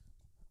 Yeah.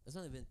 It's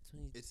only been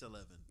 20. It's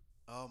 11.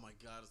 Oh my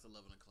God, it's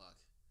 11 o'clock.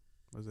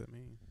 What does that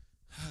mean?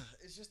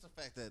 It's just the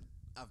fact that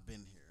I've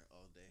been here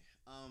all day.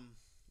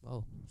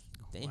 Oh,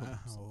 damn! I'm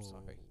so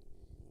Wow. sorry.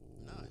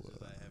 No, it's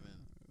just I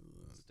haven't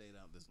stayed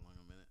out this long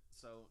a minute.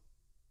 So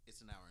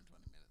it's an hour and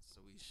 20 minutes.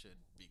 So we should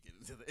be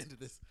getting to the end of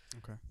this.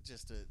 Okay.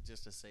 Just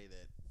to say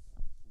that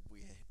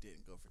we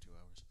didn't go for 2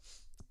 hours.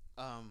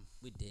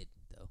 We did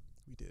though.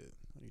 We did.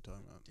 What are you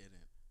talking about?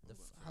 Didn't. The We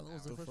went for how an long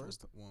was hour. the The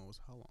first first one was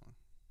how long?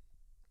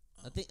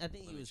 I think let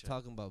he me was check.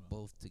 talking about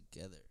both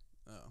together.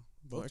 Oh,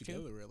 both Mark,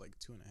 together we're at like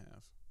 2.5.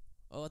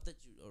 Oh, I thought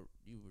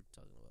you were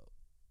talking about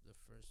the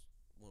first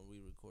one we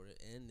recorded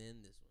and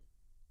then this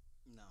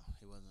one. No,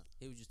 he wasn't.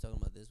 He was just talking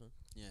about this one.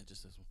 Yeah,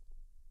 just this one.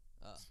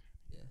 Oh,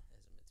 yeah, it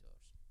hasn't been 2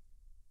 hours.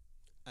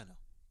 I know.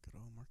 Good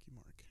old Marky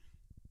Mark.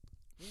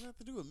 What does that have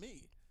to do with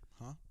me?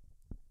 Huh?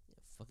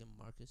 Yeah, fucking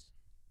Marcus.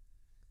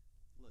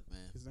 Look,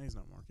 man. His name's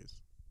not Marcus.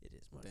 It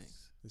is Marcus.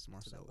 Thanks. It's To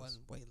that one Marcellus.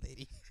 white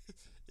lady.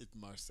 It's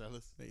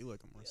Marcellus. Yeah, you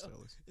look at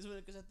Marcellus. It's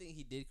because I think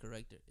he did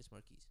correct her. It's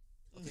Marquise.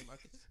 Okay,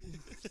 Marcus.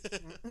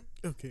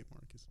 Okay,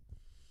 Marcus.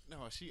 No,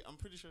 I'm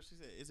pretty sure she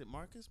said, "Is it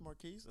Marcus,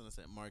 Marquise?" And I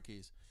said,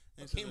 "Marquise."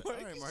 And Okay, she was like,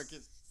 all right,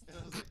 Marcus. Marcus. And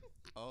I was like,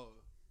 "Oh,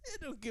 I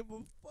don't give a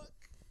fuck.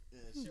 yeah."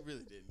 She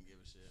really didn't give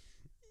a shit.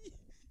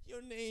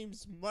 Your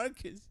name's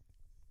Marcus.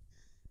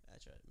 I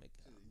tried to make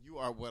it. You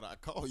are what I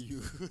call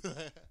you.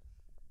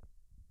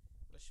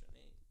 What's your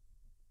name?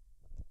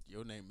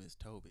 Your name is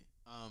Toby.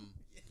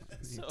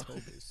 He So-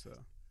 told me so.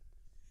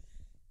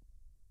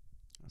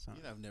 That's not.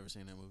 You know, I've never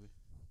seen that movie.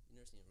 You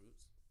never seen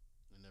Roots?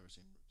 I've never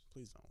seen Roots.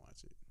 Please don't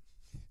watch it.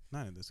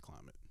 Not in this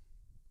climate.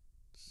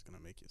 It's just gonna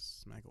make you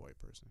smack a white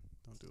person.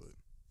 Don't do it.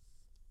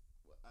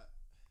 Well,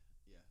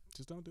 yeah.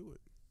 Just don't do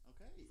it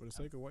Okay. for the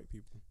sake of white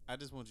people. I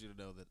just want you to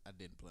know that I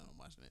didn't plan on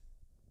watching it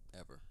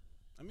ever.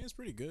 I mean, it's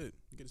pretty good.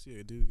 You get to see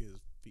a dude get his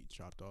feet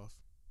chopped off.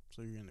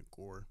 So you're in the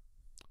gore.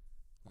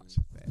 Watch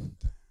that.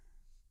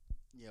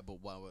 Yeah,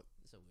 but why would?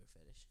 It's a weird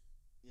fetish.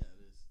 Yeah,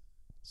 it is.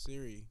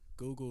 Siri,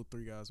 Google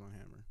 3 Guys, 1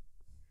 Hammer.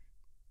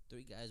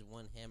 3 guys,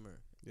 1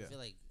 hammer. Yeah. I feel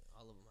like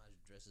all of them are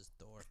dressed as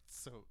Thor.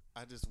 So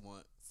I just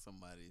want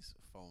somebody's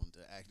phone to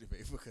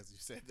activate because you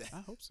said that.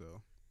 I hope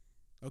so.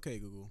 Okay,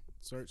 Google,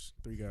 search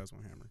 3 Guys,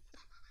 1 Hammer.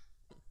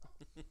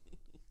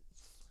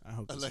 I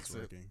hope this Alexa, is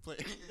working. play.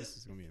 This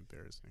is gonna be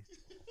embarrassing.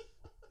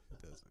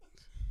 It doesn't.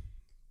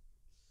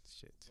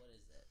 Shit.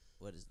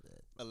 What is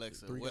that?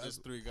 Alexa, Three what guys-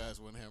 is 3 guys,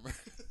 1 hammer?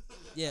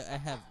 Yeah, I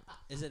have.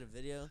 Is it a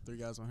video? 3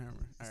 Guys, 1 Hammer.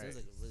 It All sounds right.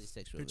 like a really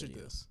sexual Picture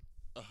video. this.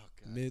 Oh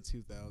God. Mid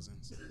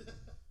 2000s.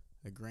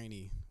 A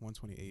grainy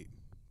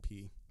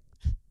 128p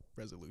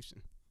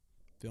resolution.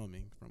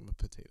 Filming from a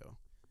potato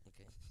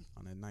Okay.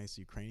 on a nice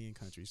Ukrainian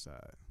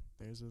countryside.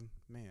 There's a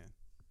man,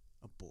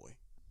 a boy,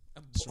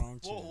 A strong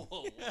chin, Whoa,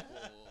 whoa, whoa,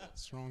 whoa.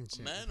 strong A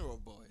chin. man or a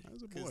boy? That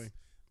was a 'Cause- boy.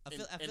 I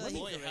feel and like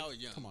boy, he how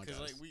correct- young? Come on, Because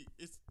guys. like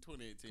it's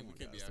 2018. Come We on,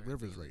 can't be guys. out The here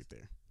river's doing right this.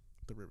 there.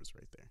 The river's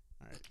right there.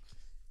 All right.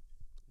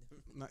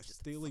 Not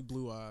steely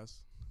blue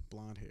eyes,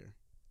 blonde hair.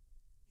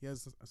 He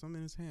has something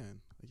in his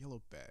hand, a yellow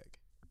bag.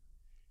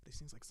 But it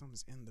seems like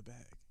something's in the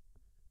bag.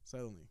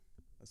 Suddenly,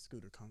 a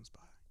scooter comes by.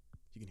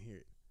 You can hear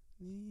it.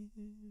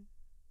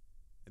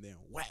 And then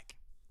whack!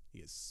 He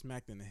gets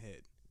smacked in the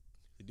head.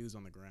 The dude's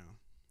on the ground.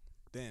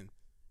 Then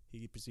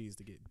he proceeds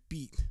to get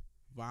beat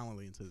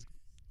violently until his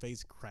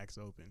face cracks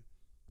open.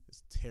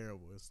 It's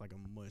terrible. It's like a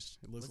mush.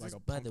 It looks Was like this a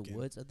by pumpkin. the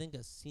woods? I think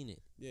I've seen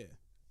it. Yeah,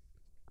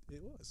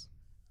 it was.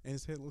 And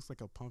his head looks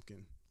like a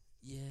pumpkin.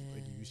 Yeah.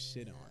 you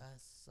shit on. I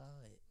saw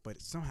it. But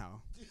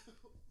somehow,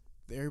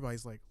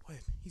 everybody's like, "What?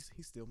 He's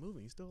still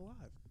moving. He's still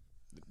alive."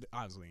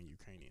 Obviously in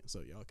Ukrainian,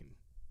 so y'all can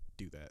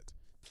do that.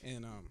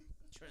 And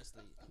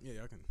Translate. yeah,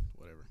 y'all can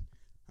whatever.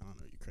 I don't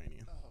know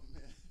Ukrainian. Oh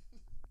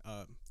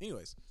man.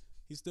 Anyways,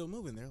 he's still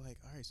moving. They're like,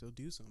 "All right, so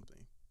do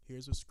something.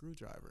 Here's a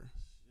screwdriver,"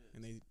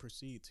 and they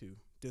proceed to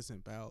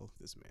disembowel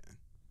this man.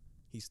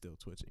 He's still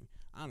twitching.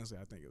 Honestly,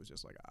 I think it was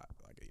just like a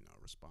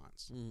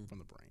response Mm. from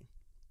the brain,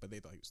 but they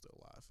thought he was still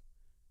alive.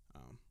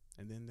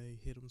 And then they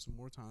hit him some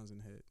more times in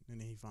the head, and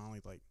then he finally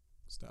like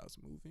stops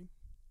moving.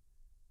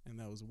 And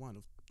that was one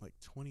of like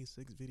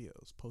 26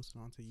 videos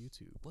posted onto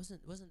YouTube. Wasn't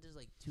this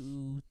like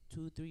 3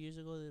 years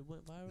ago that it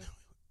went viral?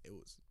 It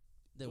was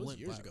That it was went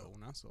years viral. ago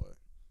when I saw it.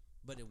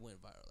 But it went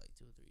viral like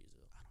 2 or 3 years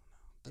ago. I don't know.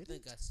 I Did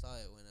think it? I saw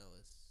it when I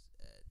was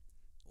at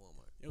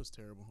Walmart. It was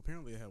terrible.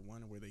 Apparently, they had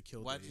one where they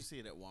killed. Why'd you see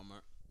it at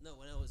Walmart? No,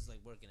 when I was like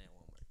working at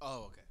Walmart,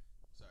 Oh, okay.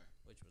 Sorry.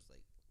 which was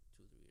like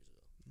 2 or 3 years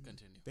ago.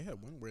 Continue. They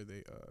had one where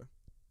they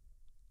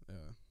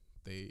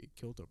they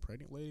killed a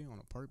pregnant lady on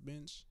a park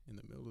bench in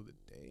the middle of the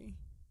day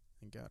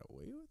and got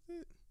away with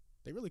it.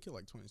 They really killed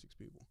like 26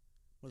 people.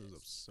 It was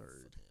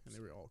absurd, and they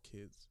were all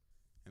kids,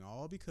 and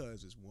all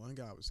because this one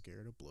guy was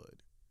scared of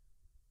blood.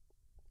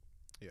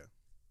 Yeah.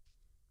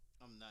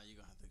 Now you're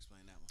gonna have to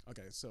explain that one.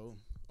 Okay, so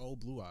old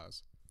Blue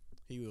Eyes,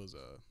 he was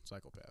a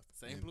psychopath.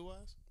 Same And Blue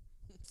Eyes?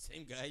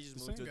 Same guy. He just The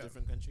moved to same a guy.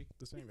 different country.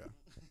 The same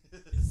guy.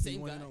 the Same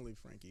one guy. and only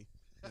Frankie.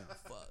 Yeah.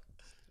 Fuck.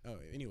 Oh,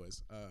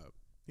 anyways,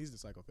 he's the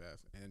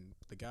psychopath, and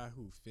the guy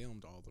who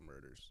filmed all the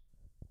murders.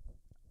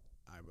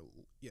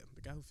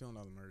 The guy who filmed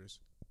all the murders,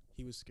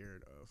 he was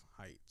scared of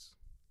heights,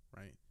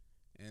 right?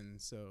 And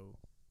so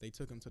they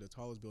took him to the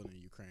tallest building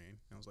in Ukraine,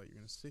 and I was like, "You're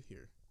gonna sit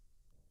here,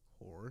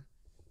 whore,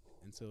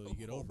 until you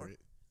get over it."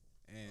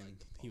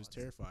 And he was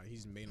terrified. He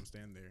just made him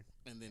stand there.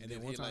 And then, And did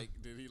then one he time-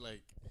 did he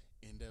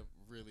end up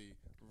really,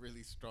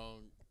 really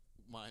strong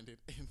minded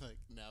and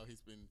now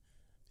he's been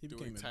He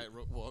doing became a,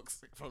 tightrope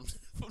walks from that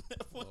point?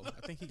 well,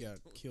 I think he got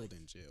killed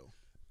in jail.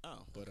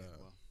 Oh, but, okay,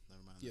 well,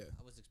 never mind. Yeah.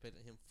 I was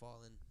expecting him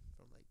falling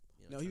from like.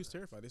 No, he was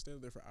terrified. They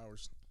stayed there for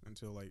hours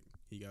until like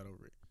he got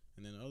over it.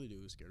 And then the other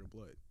dude was scared of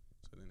blood.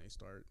 So then they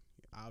start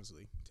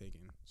obviously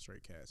taking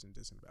straight cats and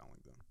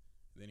disemboweling them.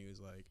 And then he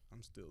was like,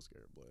 "I'm still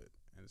scared of blood."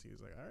 And he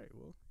was like, "All right,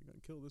 well, you're gonna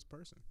kill this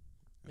person."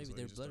 And Maybe so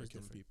their he just blood started is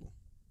killing different.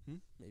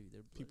 people. Maybe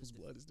their People's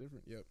blood is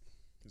different. Yep,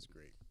 it's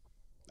great.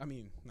 I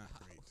mean, not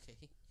great.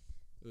 Okay.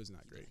 It was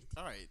not great.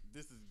 All right,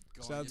 this is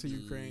going. Shout out to into-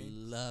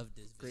 Ukraine. Love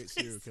this. Great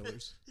video. serial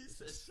killers. He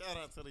said, "Shout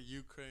out to the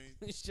Ukraine."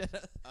 Shut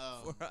up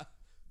Um, for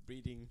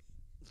breeding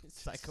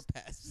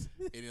psychopaths.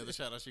 Any other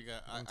shout outs you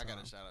got? I One got a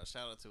time. shout out.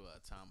 Shout out to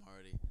Tom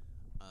Hardy.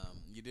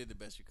 You did the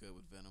best you could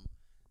with Venom.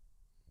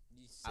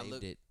 You I saved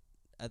look- it.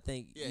 I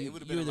think Yeah, you, it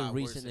would have you been were a the lot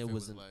worse reason if it it was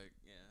wasn't like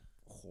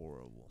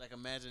horrible. Like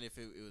imagine if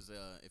it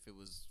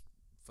was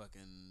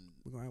fucking.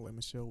 We're gonna act like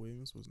Michelle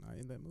Williams was not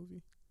in that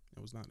movie. It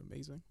was not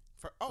amazing.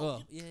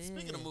 Oh, yeah, yeah,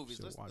 speaking of yeah. movies,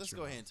 Should let's watch go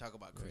your ahead mouth. and talk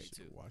about Creed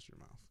Should 2. Wash your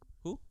mouth.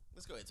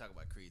 Let's go ahead and talk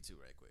about Creed 2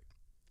 right quick.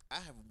 I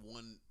have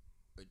one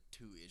or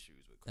two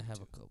issues with I Creed have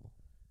 2. a couple,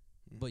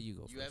 Mhm. but you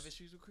go You first. have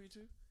issues with Creed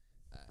 2?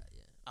 Yeah.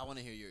 I want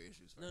to hear your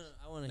issues first. No,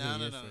 I want to No, hear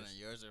no, yours no, no, first.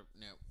 Yours are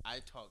no. I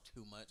talk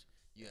too much.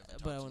 You haven't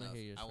talked but I want to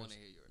hear yours. I want first. to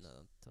hear yours. No,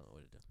 tell me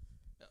what to do.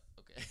 Yeah,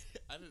 okay.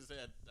 I didn't say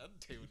I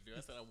didn't tell you what to do. I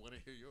said I want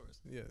to hear yours.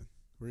 Yeah,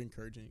 we're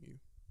encouraging you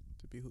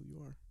to be who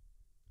you are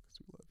because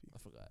we love you. I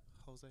forgot.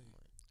 Jose.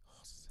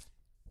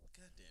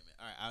 God damn it!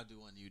 All right, I'll do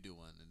one. You do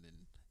one, and then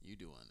you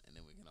do one, and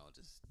then we can all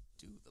just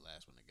do the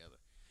last one together.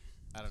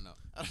 I don't know.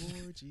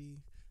 4G.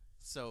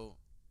 So,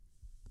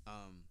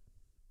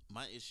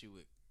 my issue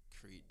with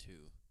Creed 2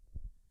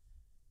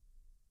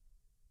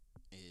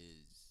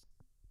 is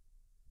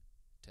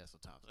Tessa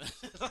Thompson.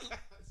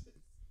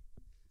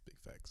 Big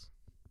facts.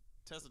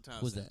 Tessa Thompson.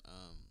 Who's that?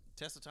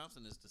 Tessa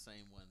Thompson is the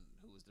same one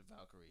who was the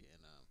Valkyrie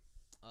and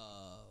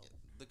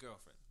the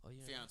girlfriend, Oh,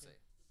 yeah. fiance,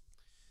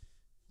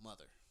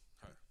 mother,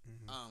 her.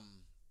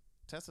 Mhm.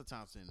 Tessa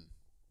Thompson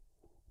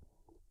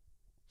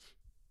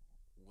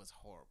was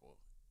horrible.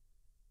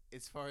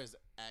 As far as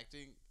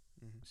acting,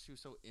 Mhm. she was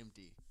so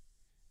empty.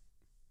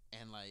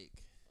 And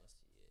like, I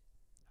see it.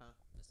 Huh?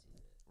 I see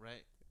that.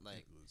 right?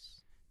 Like, It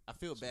was, I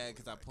feel She bad really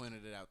because I liked it.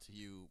 pointed it out to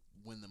you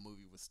when the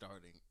movie was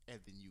starting, and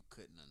then you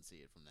couldn't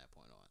unsee it from that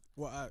point on.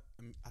 well,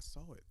 I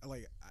saw it.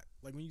 Like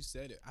when you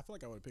said it, I feel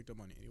like I would have picked up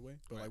on it anyway.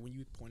 But Right. like when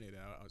you pointed it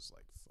out, I was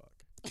like,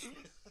 "Fuck,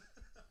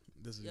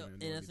 this is Yo, gonna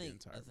and annoy I me the think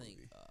entire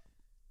movie."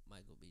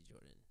 Michael B.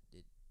 Jordan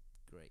did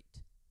great.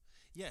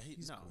 Yeah,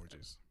 He's no,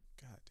 gorgeous.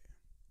 God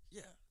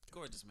damn. Yeah,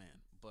 gorgeous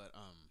man. But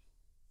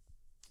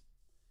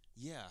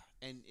yeah,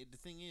 and the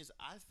thing is,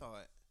 I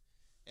thought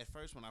at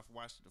first when I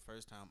watched it the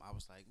first time, I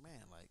was like,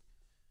 man, like,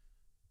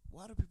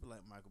 why do people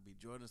like Michael B.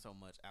 Jordan so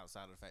much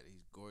outside of the fact that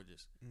he's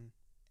gorgeous? Mm.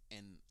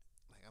 And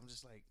like, I'm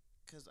just like,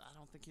 because I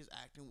don't think his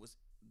acting was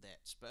that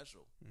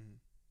special. Mhm.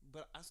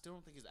 But I still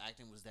don't think his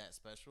acting was that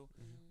special.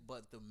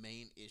 But the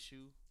main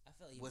issue, I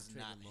felt he Was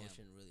portrayed not him.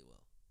 emotion really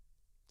well,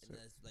 and So-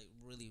 that's like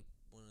really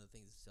one of the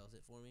things that sells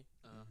it for me.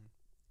 Mhm.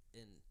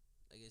 And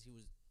I guess he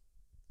was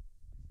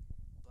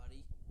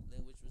body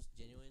language was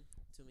genuine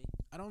to me.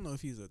 I don't know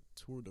if he's a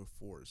tour de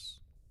force.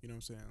 You know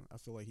what I'm saying? I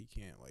feel like he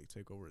can't like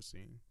take over a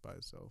scene by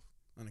himself,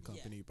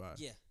 unaccompanied by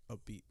Yeah,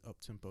 upbeat, up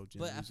tempo.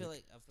 but I feel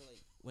like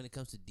when it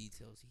comes to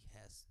details, he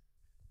has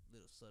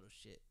little subtle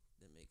shit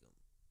that make him.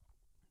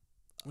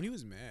 when he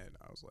was mad,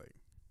 I was like,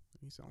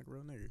 "He sound like a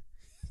real nigga."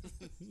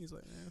 He's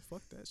like, "Man,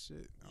 fuck that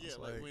shit." I Yeah, was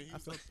like, like, when I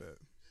he's felt that.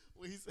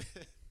 when he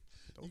said,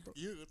 Don't bro-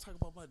 "You're gonna talk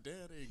about my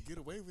dad and get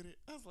away with it,"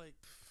 I was like,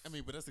 I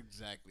mean, but that's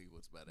exactly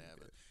what's about to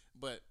happen.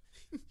 But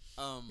He's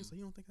like,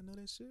 "You don't think I know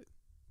that shit?"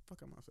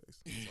 Fuck out my face.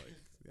 I was like,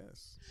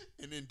 "Yes,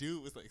 and then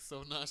dude was like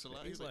so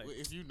nonchalant. He's He's like, like, well,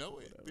 if you know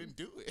it, whatever. then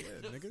do it.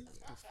 yeah, nigga,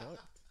 the fuck."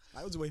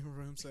 I was waiting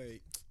for him to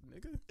say,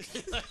 "Nigga."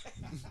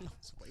 I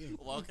was waiting.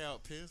 for Walk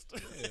out pissed.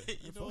 Yeah,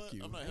 You man, know fuck what?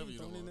 you. I'm not I having ain't you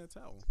no throwing in more. that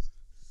towel.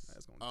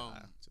 That's gonna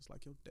die, just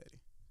like your daddy.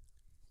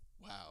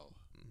 Wow.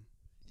 Mm.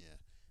 Yeah.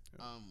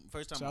 Yeah.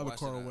 First time Shout I out to watched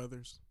Carl it,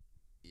 Weathers.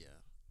 yeah.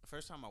 The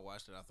first time I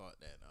watched it, I thought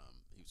that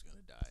he was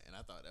gonna die, and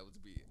I thought that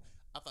would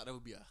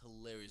be a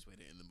hilarious way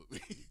to end the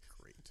movie.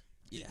 Great.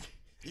 Yeah.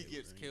 He Taylor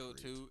gets and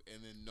killed Creed. too,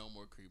 and then no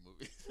more Creed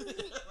movies.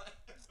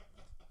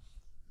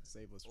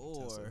 Save us from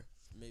Or Tessa.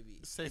 maybe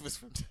Save us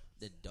from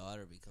the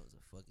daughter becomes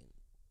a fucking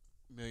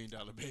 $1 Million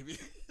Baby.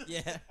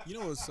 yeah. You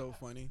know what's so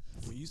funny?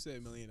 When you said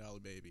 $1 Million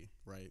Baby,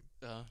 right?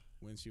 Uh,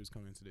 When she was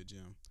coming to the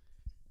gym,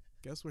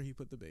 guess where he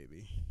put the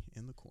baby?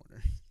 In the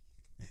corner.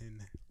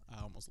 And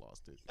I almost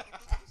lost it.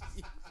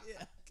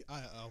 Yeah.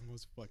 I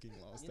almost fucking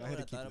lost You it. know I had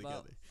what to I keep thought it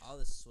about? together. All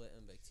the sweat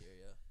and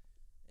bacteria,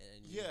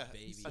 and yeah.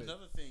 baby.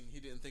 Another thing he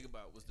didn't think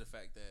about was the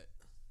fact that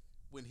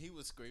when he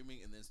was screaming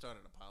and then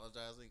started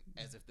apologizing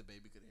as if the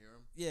baby could hear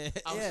him, Yeah,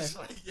 I was yeah. just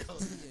like, yo,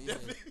 Yeah.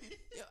 that baby.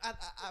 Yo, I,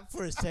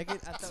 for a second,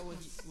 I thought when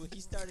he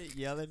started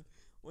yelling,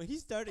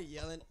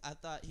 I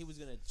thought he was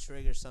gonna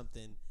trigger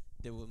something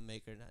that would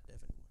make her not deaf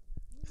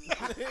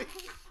anymore.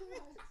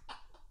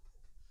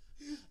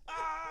 He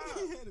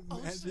had a Oh,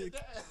 magic. shit,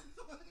 Dad.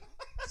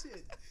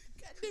 Shit,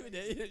 God damn it,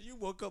 Dad, you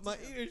woke up my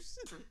ears.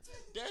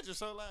 Dad, you're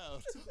so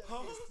loud.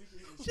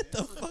 Shut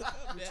the fuck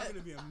up, You're Dad. gonna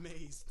be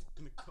amazed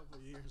in a couple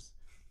of years.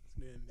 It's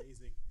gonna be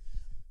amazing.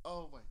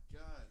 Oh my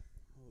God.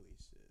 Holy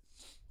shit.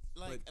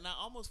 Like, But- and I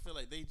almost feel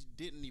like they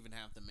didn't even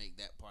have to make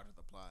that part of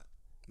the plot.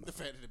 No. The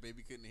fact that the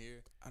baby couldn't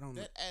hear, I don't.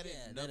 that added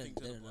Yeah, nothing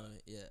to the didn't plot. know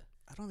it. Yeah.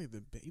 I don't think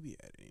the baby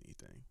added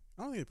anything.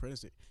 I don't think the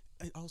pregnancy.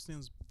 It all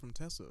stems from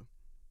Tessa.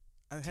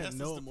 I had Tessa's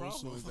no the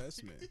emotional problem.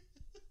 investment.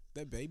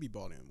 That baby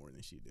bought in more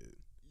than she did.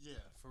 Yeah,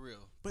 for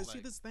real. But see,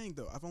 Like, this thing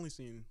though, I've only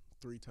seen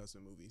 3 Tessa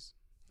movies.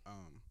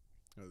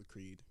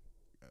 Creed,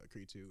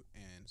 Creed 2,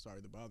 and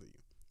Sorry to Bother You.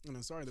 And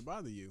in Sorry to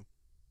Bother You,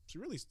 she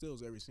really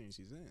steals every scene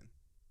she's in.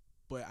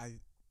 But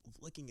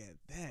looking at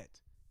that,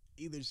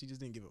 either she just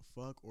didn't give a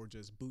fuck, or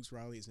just Boots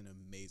Riley is an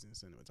amazing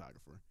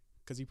cinematographer.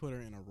 Because he put her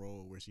in a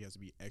role where she has to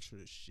be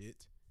extra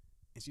shit,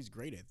 and she's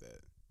great at that.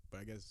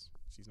 But I guess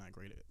she's not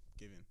great at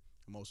giving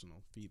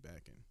emotional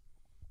feedback and,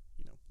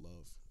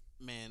 love.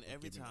 man, Or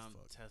every giving a time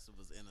fuck. Tessa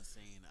was in a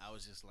scene, I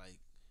was just like,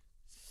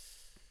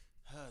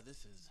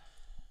 this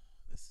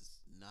is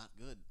not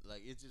good.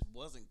 Like, it just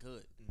wasn't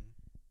good. Mhm.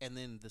 And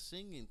then the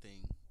singing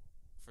thing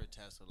for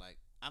Tessa, like,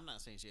 I'm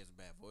not saying she has a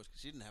bad voice,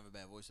 because she didn't have a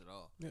bad voice at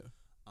all. Yeah,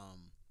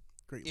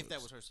 great. If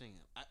that looks. was her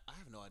singing, I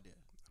have no idea.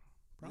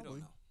 Probably. We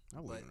don't know.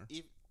 I believe But in her.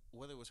 if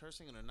whether it was her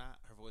singing or not,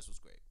 her voice was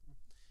great.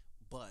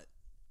 But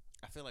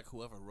I feel like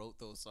whoever wrote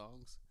those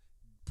songs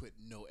put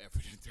no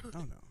effort into it. I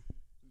don't know.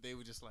 They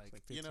were just like,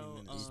 Like you 15 know,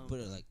 minutes. He just put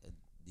her like a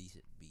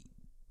decent beat,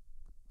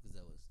 because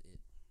that was it.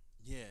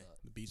 yeah,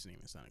 The beats didn't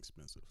even sound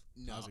expensive.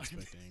 no, I was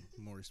expecting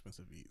more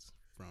expensive beats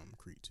from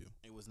Creed 2.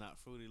 it was not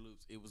Fruity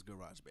Loops. It was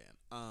GarageBand.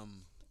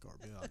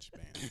 Garbage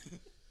band.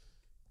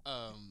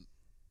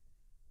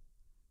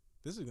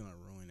 This is gonna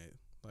ruin it.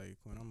 Like,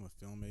 when I'm a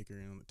filmmaker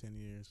in 10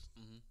 years,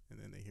 mhm. and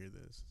then they hear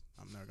this,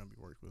 I'm never gonna be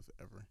worked with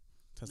ever.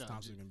 Tessa No,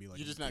 Thompson's gonna be like,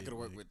 you're just not gonna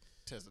work big. with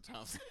Tessa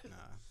Thompson. Nah,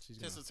 she's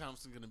gonna. Tessa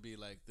Thompson's gonna be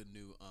like the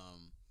new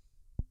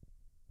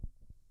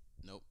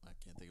Nope, I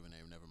can't think of a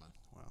name. Never mind.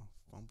 Wow,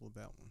 fumbled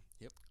that one.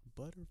 Yep.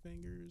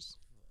 Butterfingers.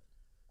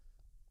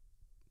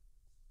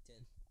 10.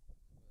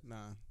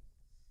 Nah,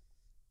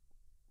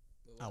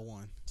 But I what?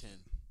 won. 10.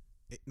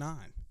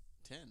 9,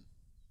 10.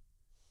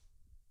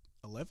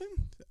 11.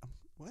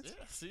 What? Yeah,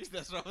 see,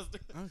 that's what I was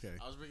doing. Okay,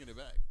 I was bringing it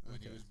back when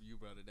Okay. you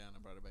brought it down. I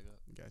brought it back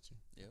up. got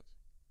you.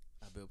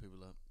 I build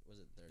people up. Was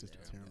it third Just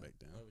down? tear 'em yeah. back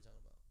down. What are we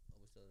talking about?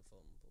 Are we still in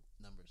phone?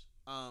 Numbers.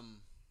 Are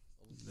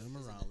we still- this is the third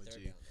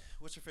Numerology. down,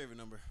 though. What's your favorite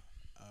number?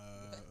 Do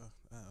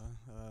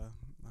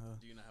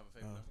you not have a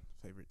favorite number?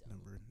 favorite Down.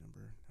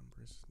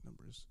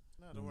 numbers.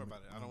 No, don't worry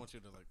about it. I don't want you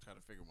to like try to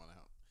figure one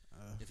out.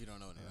 If you don't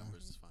know any uh,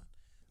 numbers, it's fine.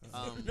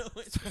 No,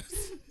 it's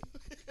it's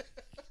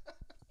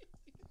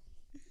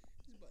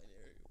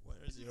binary. 1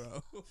 or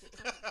 0.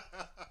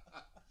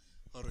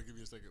 Hold on, give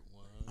me a second.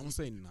 I'm gonna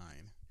say 9.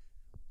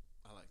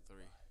 I like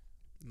 3.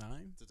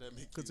 9? Does that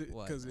make Because you? it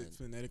Why because 9? it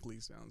phonetically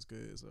sounds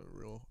good. It's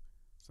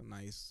a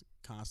nice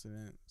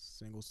consonant,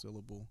 single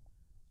syllable.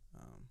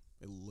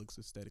 It looks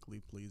aesthetically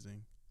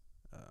pleasing.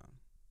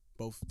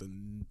 Both the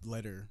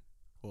letter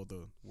or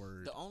the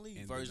word. The only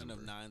and the version of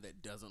number. 9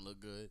 that doesn't look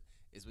good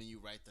is when you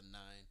write the 9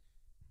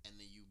 and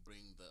then you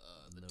bring the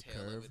The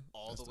tail of curve? it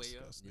all That's the way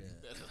disgusting. up.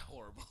 Yeah. That is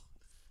horrible.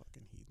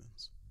 Fucking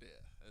heathens. Yeah,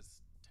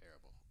 that's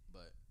terrible.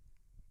 But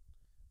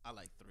I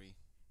like 3.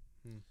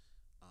 Hmm.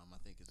 I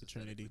think it's The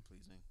aesthetically Trinity.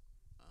 pleasing.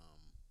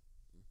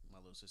 My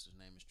little sister's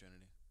name is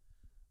Trinity.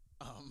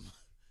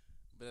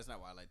 But that's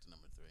not why I like the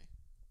number 3.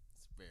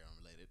 It's very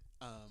unrelated.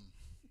 But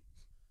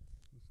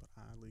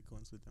highly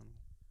coincidental.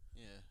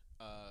 Yeah.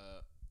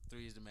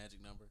 3 is the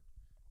magic number.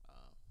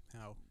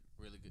 How?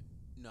 Really good.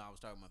 No, I was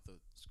talking about the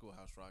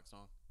Schoolhouse Rock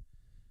song.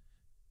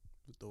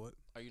 The what?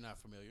 Are you not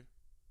familiar?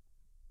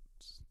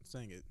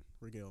 Sing it.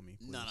 Regale me,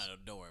 please. No,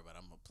 don't worry about it.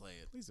 I'm gonna play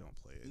it. Please don't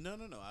play it. No, I I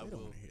don't will.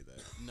 want to hear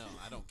that. No,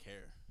 I don't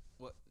care.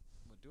 What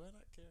do I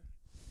not care?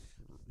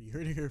 You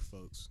heard it here,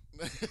 folks.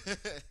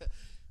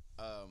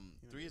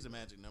 3 is a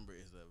magic number.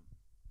 Is a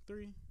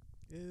 3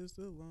 is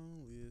the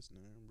loneliest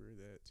number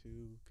that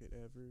 2 could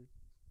ever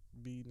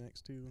be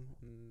next to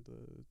in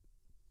the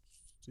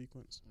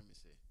sequence. let me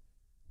see.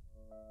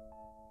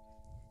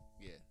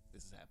 Yeah,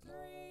 This is happening.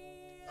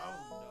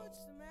 Oh, it's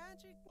the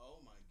magic. Oh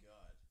my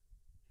god.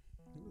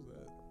 Who was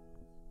that?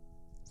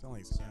 Sound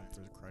like Sam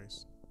for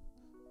Christ.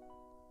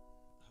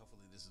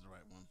 Hopefully this is the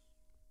right one.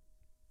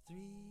 3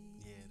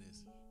 Yeah, it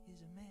is. is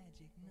a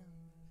magic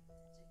number.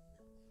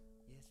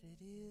 Yes, it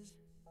is.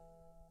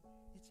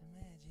 It's a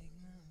magic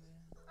number.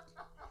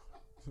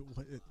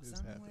 What is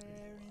Somewhere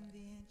happening? in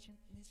the ancient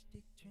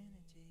mystic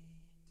trinity,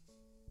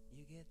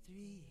 you get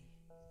 3.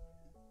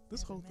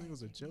 This whole thing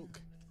was a joke.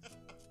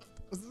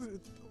 Was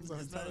it was our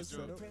It's not a entire joke.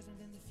 setup? Present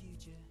in the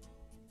future.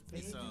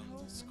 It's, Faith,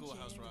 hope, and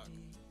Schoolhouse Rock.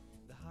 charity.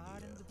 The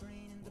heart and the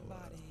brain and the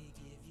body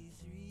give you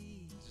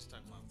 3 Just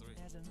talking about 3.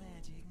 as a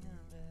magic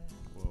number.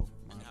 Well,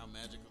 And how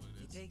magical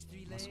it It is. takes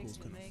 3 my legs schools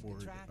to couldn't make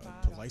afford a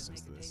tripod to or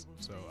license make a this, table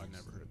so I stakes.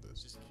 never heard this.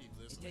 Just keep It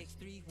listening. takes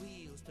 3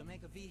 wheels to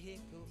make a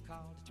vehicle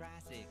called a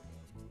tricycle.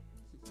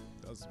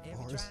 That was Every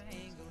bars.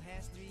 triangle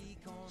has 3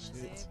 corners.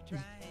 Shit. Every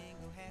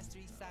triangle has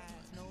 3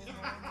 sides. No more,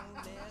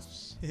 no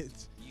less.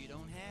 Shit. You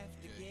don't have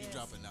to Yeah, you guess.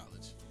 dropping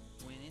knowledge.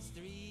 When it's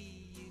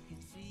 3, you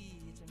can see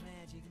it's a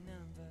magic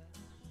number.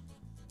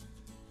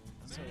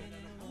 So,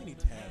 how many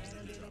tabs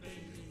did he drop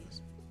in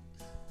this?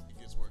 It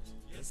gets worse.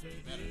 Yes,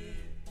 better.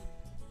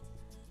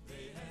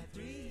 They had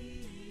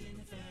 3 in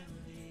the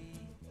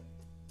family.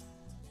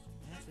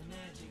 That's a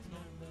magic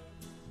number.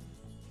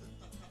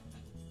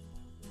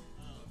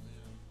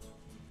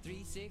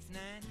 3, 6,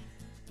 9,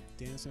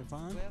 Dancing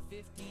fine? 12,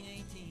 15,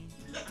 18,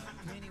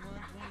 21,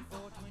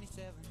 24,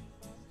 27,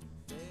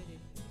 30.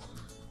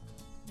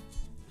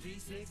 3,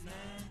 6, 9,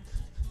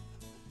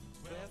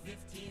 12,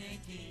 15,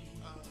 18,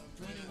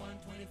 21,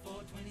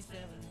 24,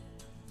 27,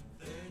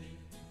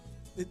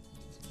 30.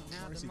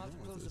 Now Where's the he going with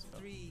multiples this? of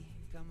 3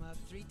 come up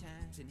 3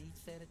 times in each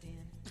set of 10.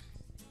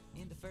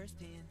 In the first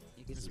 10,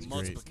 you get This is 3,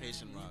 great. 6, 9.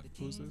 Multiplication In rock. the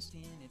Who's teens,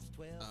 this? 10, it's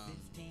 12,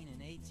 15,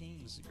 and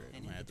 18. This is great.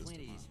 And I'm gonna in add the this to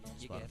 20s, my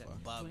you get a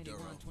Spotify. Bob 21,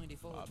 Duro.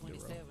 24, Bob Duro.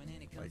 27,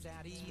 and it comes Like,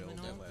 out spell even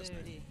that on last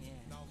 30. name.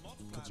 Yeah.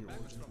 What's your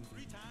origin?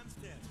 3 times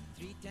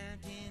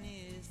 10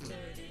 is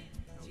 30.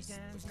 3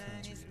 times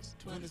 9 is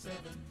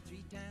 27.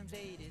 3 times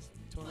 8 is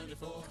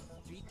 24.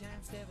 3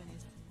 times 7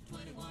 is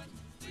 21.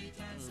 3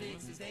 times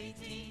 6 is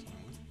 18.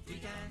 3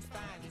 times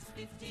 5 is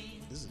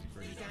 15. This is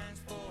 3 great. times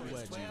 4 Who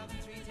is had 12.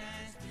 you? 3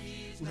 times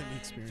 3 is Who had 9. me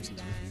experience 3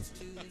 this times with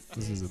 2 is 6.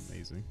 This is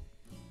amazing.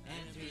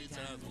 And 3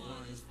 times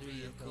 1 is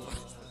 3, of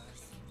course.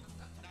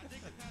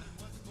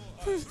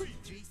 3,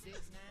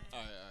 6, 9.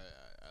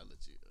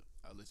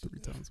 I'll let you. 3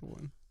 times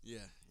 1. Yeah.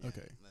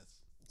 Okay.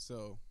 That's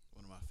So,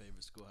 one of my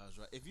favorite Schoolhouse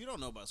Rock. If you don't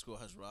know about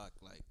Schoolhouse Rock,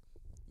 like,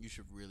 you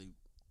should really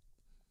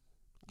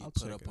get I'll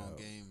put check up it on out.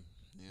 game.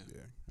 Yeah.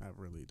 yeah, I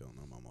really don't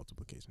know my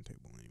multiplication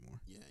table anymore.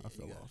 Yeah, I yeah,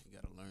 fell off. You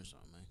gotta learn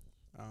something, man.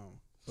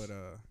 But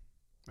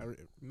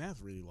math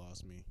really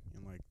lost me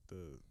in like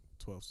the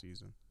 12th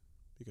season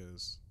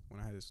because when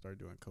I had to start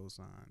doing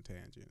cosine,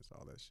 tangents,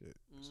 all that shit,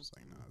 it's just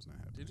like, nah, it's not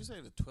happening. Did you say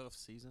the 12th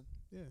season?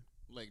 Yeah,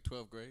 Like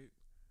 12th grade?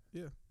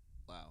 yeah.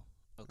 Wow.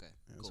 Okay.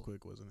 It was Cool.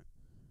 quick, wasn't it?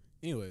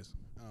 Anyways,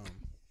 I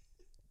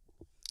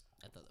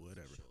thought that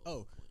whatever. Was a show.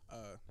 Oh,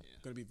 Yeah.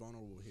 gonna be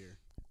vulnerable here.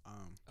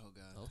 Oh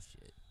God. Oh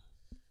shit.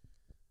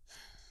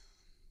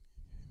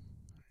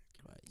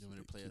 Christ. You want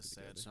me to play Keep a it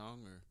sad together.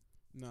 song or?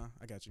 Nah,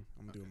 I got you.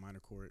 I'm gonna do a Okay. minor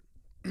chord.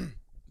 Ding.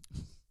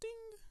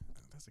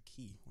 That's a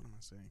key. What am I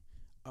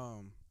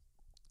saying?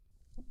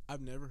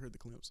 I've never heard the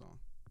cleanup song.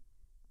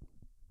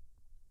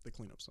 The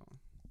cleanup song.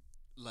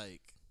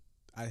 Like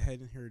I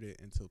hadn't heard it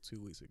until 2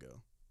 weeks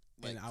ago.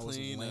 And I was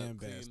clean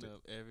lambasted.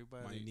 up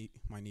everybody.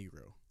 My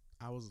Negro.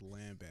 I was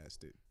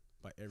lambasted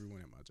by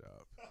everyone at my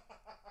job.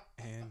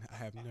 And I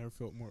have never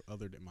felt more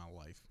othered in my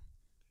life.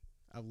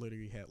 I've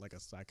literally had like a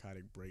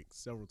psychotic break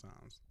several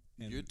times.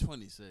 And You're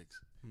 26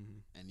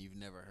 mhm, and you've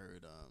never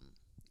heard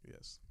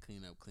yes.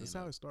 clean up That's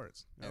how it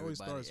starts. It always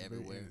Everybody starts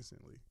very everywhere.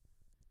 innocently.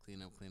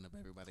 clean up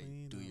everybody.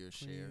 Clean Do up, your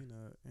share. Clean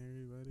up,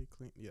 everybody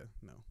clean. Yeah,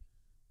 no.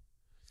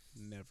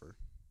 Never.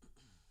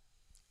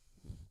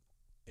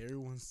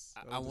 Everyone's.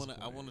 I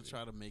want to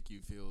try to make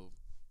you feel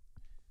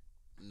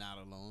not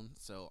alone.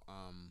 So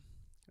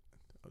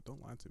Oh,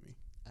 don't lie to me.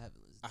 I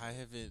haven't listened. I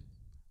haven't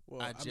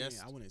Well, I I just-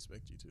 mean, I wouldn't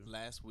expect you to.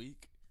 last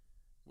week.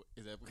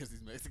 Is that because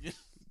he's Mexican?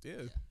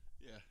 Yeah,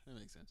 Yeah, that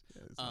makes sense.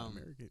 yeah, it's not Um,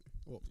 American.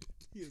 Well,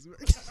 he is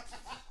American.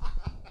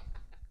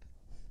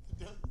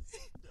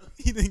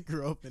 He didn't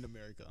grow up in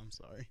America. I'm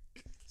sorry.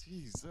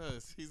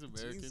 Jesus, he's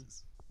American,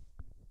 Jesus.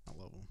 I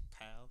love him.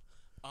 pal.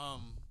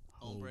 Oh,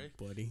 Ombre.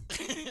 buddy.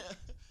 Good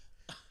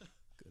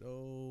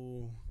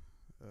old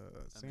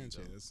Amigo.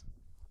 Sanchez.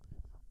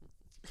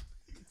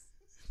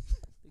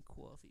 The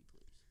coffee,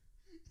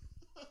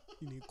 please.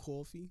 You need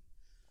coffee?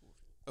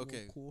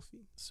 Okay,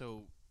 Coffee?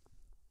 so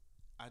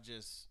I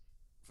just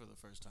for the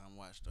first time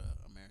watched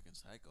American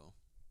Psycho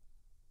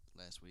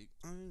last week.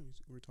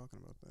 We were talking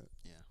about that.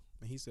 Yeah,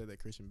 And he said that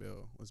Christian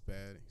Bale was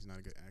bad. He's not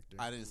a good actor.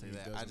 I didn't say He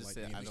that. doesn't I just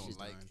said any I of the don't shit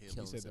like done. him. He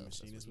Kill said The himself, that's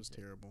what Machinist he was said.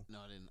 terrible. No,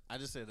 I didn't. I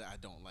just said that I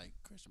don't like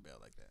Christian Bale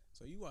like that.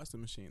 So you watched The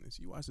Machinist.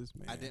 You watched this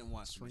man. I didn't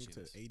watch The shrink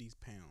Machinist. to 80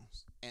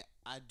 pounds. And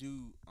I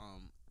do.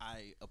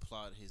 I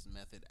applaud his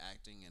method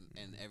acting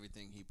and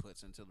everything he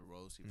puts into the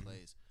roles he Mhm.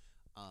 plays.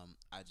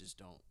 I just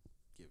don't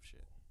give a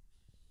shit.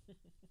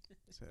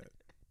 Sad.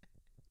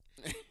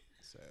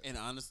 Sad. And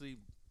honestly,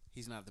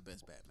 he's not the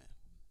best Batman.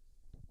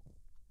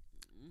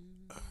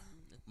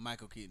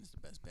 Michael Keaton's the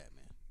best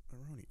Batman.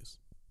 Erroneous.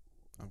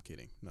 I'm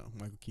kidding. No,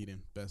 Michael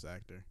Keaton, best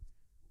actor.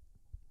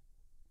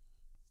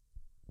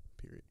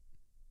 Period.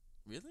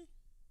 Really?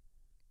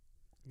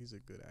 He's a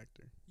good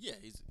actor. Yeah,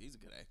 he's a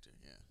good actor.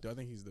 Yeah, Do I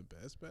think he's the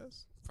best?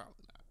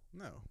 probably not.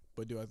 No.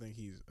 But do I think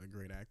he's a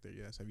great actor?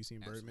 Yes. Have you seen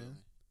Birdman?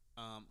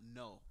 Absolutely.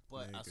 No,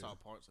 but I Nigga. saw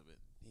parts of it.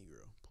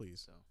 Negro.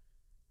 Please. So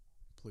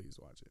Please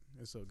watch it.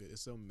 It's so good.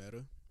 It's so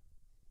meta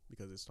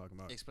because it's talking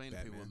about explain to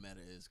Batman. people what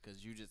meta is, because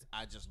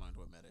I just learned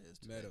what meta is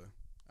today. Meta.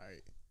 All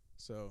right.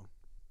 So,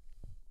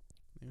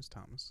 name's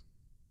Thomas,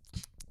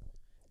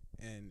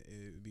 and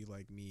it'd be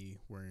like me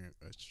wearing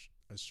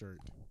a shirt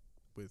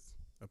with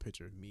a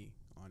picture of me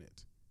on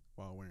it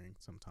while wearing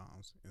some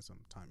Toms and some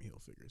Tommy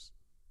Hilfigers.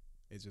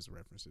 It just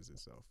references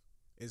itself.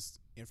 It's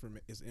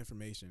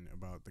information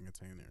about the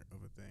container of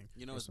a thing.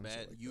 You know or what's some shit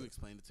bad? like You that.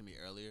 explained it to me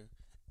earlier,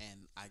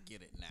 and I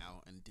get it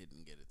now and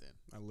didn't get it then.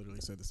 I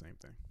literally said the same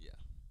thing. Yeah.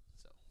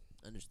 So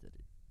Understood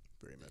it.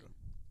 Very meta.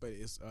 But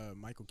it's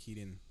Michael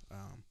Keaton.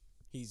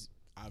 He's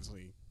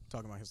obviously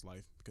talking about his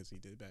life because he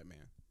did Batman,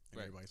 and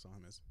Right. everybody saw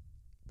him as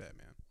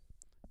Batman,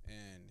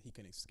 and he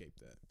couldn't escape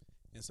that.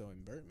 And so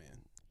in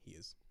Birdman, he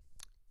is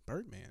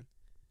Birdman,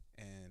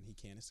 and he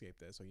can't escape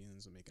that. So he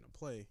ends up making a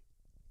play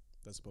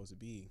that's supposed to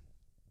be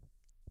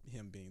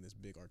him being this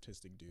big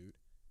artistic dude,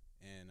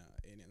 and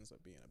it ends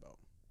up being about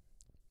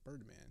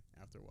Birdman.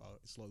 After a while,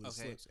 it slowly Okay,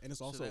 slips, and it's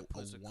so also that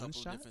puts a a one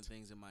couple shot. different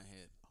things in my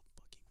head. A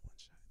fucking one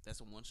shot. That's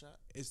a one shot,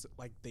 It's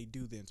like they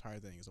do the entire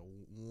thing. It's a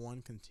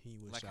one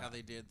continuous like shot. how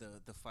they did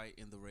the fight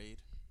in the raid.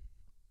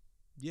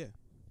 Yeah,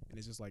 and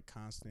it's just like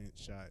constant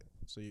shot,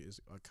 so it's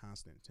a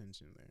constant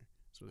tension there.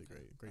 It's really Okay,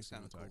 great. Great that's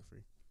kinda cool.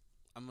 cinematography.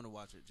 I'm gonna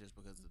watch it just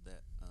because of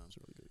that. It's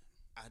really good.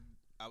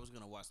 I was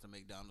gonna watch the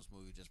McDonald's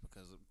movie just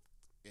because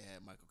it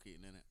had Michael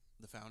Keaton in it,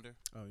 the founder.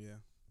 Oh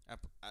yeah,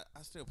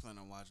 I still plan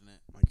on watching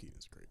it. Mike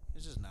Keaton's great.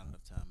 It's just not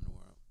enough time in the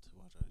world to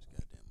watch all these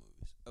goddamn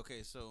movies.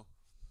 Okay, so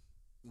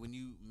when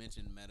you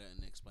mentioned meta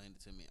and explained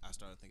it to me, I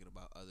started thinking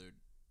about other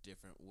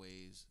different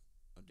ways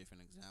or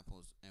different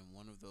examples, and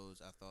one of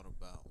those I thought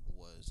about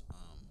was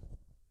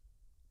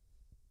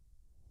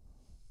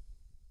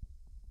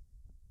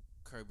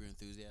Curb Your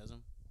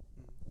Enthusiasm,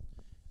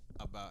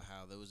 about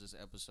how there was this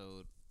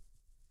episode.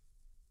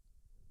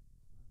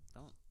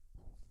 Don't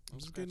I'm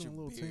just scratch getting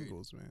your a little beard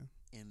tingles, man.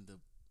 in the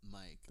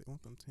mic. They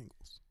want them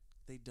tingles.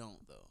 They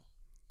don't though.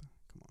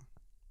 Come on.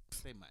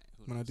 They might.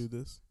 Who When I knows? do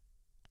this,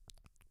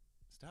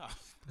 Stop.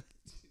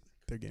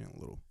 they're getting a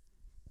little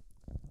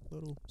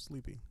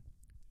sleepy.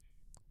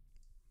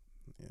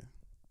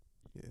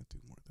 Yeah, do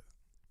more of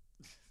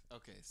that.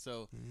 Okay,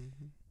 so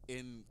Mm-hmm.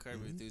 in Curb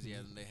Your Mhm.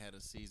 Enthusiasm, they had a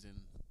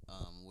season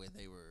where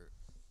they were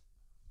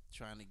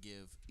trying to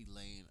give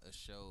Elaine a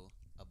show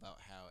about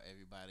how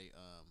everybody,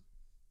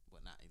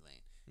 well, not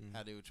Elaine, Mm-hmm.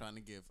 how they were trying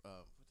to give,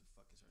 what the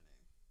fuck is her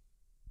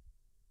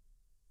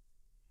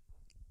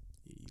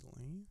name?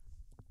 Elaine.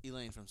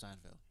 Elaine from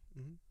Seinfeld.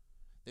 Mm-hmm.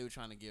 They were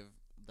trying to give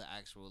the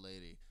actual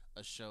lady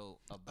a show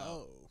about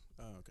Oh,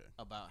 okay.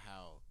 about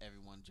how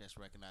everyone just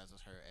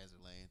recognizes her as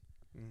Elaine,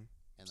 Mm-hmm.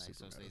 and like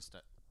Super so they meta.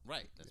 start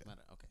right. That's Yeah.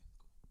 meta. Okay,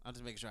 cool. I'm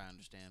just making sure I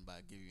understand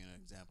by giving you an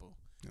example.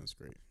 That was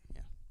great.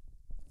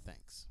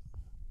 Thanks.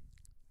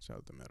 Shout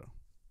out to Meta.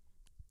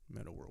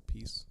 Meta World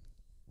Peace.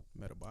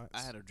 Meta Bots.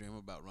 I had a dream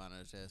about Ron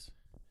Artest.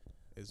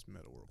 It's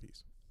Meta World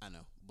Peace. I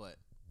know, but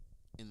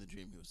in the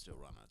dream he was still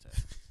Ron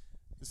Artest.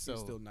 So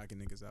He's still knocking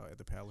niggas out at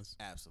the palace.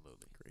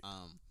 absolutely. Great.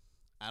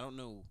 I don't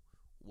know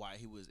why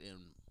he was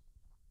in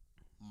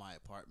my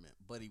apartment,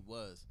 but he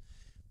was.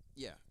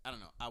 Yeah, I don't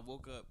know. I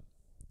woke up.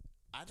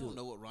 I don't Dude,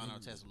 know what Ron in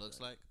Artest the looks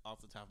dream. like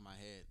off the top of my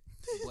head,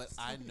 but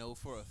I know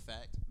for a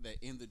fact that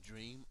in the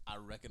dream I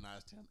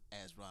recognized him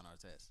as Ron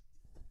Artest,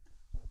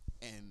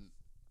 and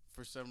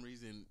for some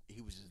reason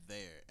he was just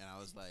there, and I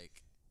was like,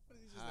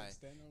 hi.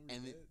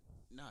 And then,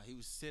 no, he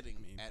was sitting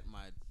I mean- at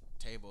my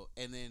table,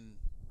 and then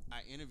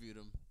I interviewed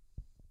him,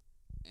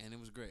 and it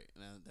was great.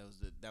 And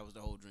that was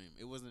the whole dream.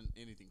 It wasn't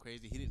anything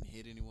crazy. He didn't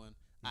hit anyone.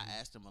 I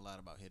asked him a lot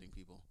about hitting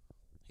people.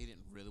 He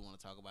didn't really want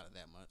to talk about it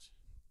that much.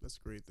 That's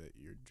great that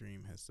your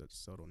dream has such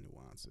subtle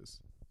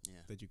nuances Yeah,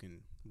 that you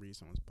can read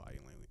someone's body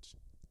language.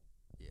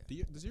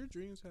 yeah. Does your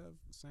dreams have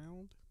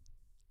sound?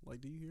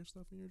 Like, do you hear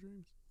stuff in your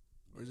dreams?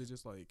 Or is it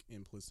just like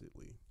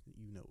implicitly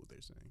you know what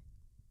they're saying?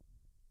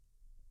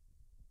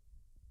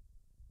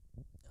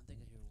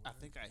 I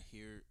think I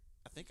hear.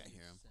 I think I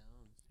hear him.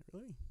 Sounds.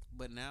 Really?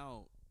 But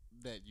now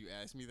that you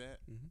ask me that,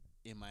 Mm-hmm.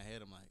 in my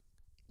head, I'm like,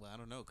 well, I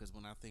don't know, because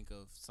when I think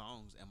of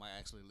songs, am I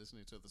actually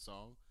listening to the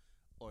song,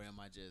 or am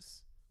I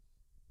just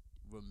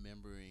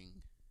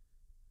remembering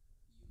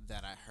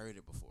that I heard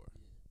it before?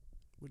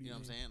 What do You you know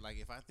what I'm mean? saying? Like,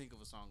 if I think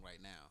of a song right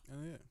now,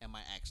 Oh yeah, am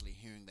I actually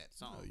hearing that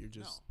song? you're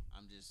just-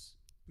 I'm just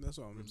that's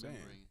what I'm saying.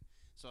 remembering.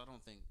 So I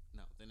don't think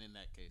no. Then in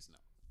that case, no.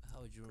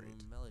 How would you Great.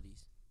 remember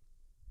melodies?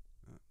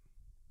 I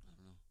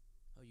don't know.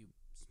 How you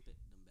spit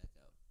them back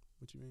out?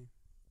 What you mean?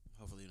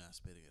 Hopefully, you're not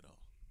spitting at all.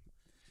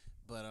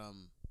 But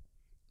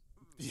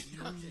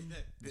Okay,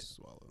 Just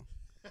swallow.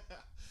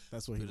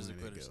 That's what he Quitters are wanted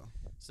to quitters. go.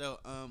 So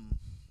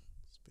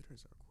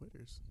Spitters are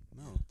quitters.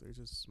 No, they're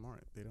just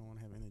smart. They don't want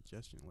to have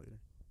indigestion later.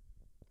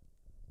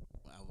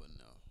 I wouldn't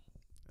know.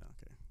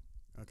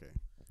 Okay.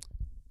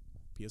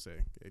 PSA: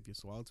 if you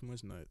swallow too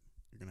much nut,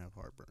 you're gonna have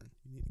heartburn.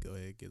 You need to go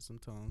ahead, get some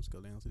Tums, go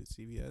down to the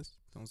CVS.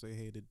 Don't say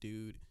hey to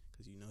dude,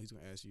 because you know he's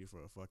gonna ask you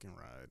for a fucking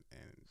ride,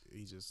 and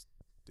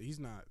he's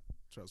not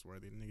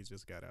trustworthy. The nigga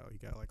just got out. He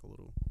got like a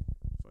little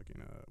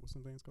fucking what's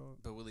some things called?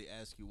 But will he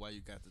ask you why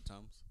you got the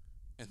Tums?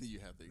 And then you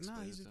have to explain.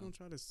 Nah, he's just gonna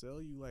try to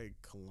sell you like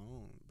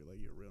cologne, be like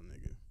you're a real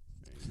nigga.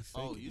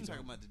 Oh, you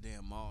talking about the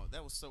damn mall?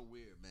 That was so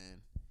weird,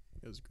 man.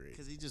 It was great.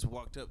 Because he just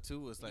walked up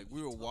to us like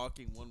we were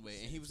walking one way,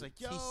 and he was like,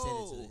 "Yo," He said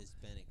it to the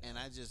Hispanic guy. and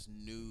I just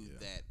knew Yeah.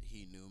 that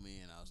he knew me,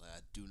 and I was like,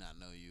 "I do not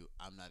know you.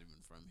 I'm not even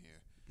from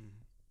here." Mhm.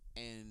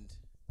 And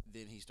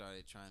then he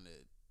started trying to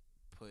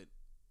put,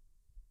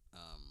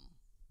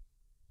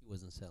 He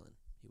wasn't selling.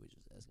 He was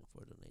just asking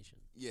for a donation.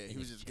 yeah, he In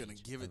was just gonna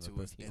exchange give it of to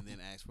a us perfume. and then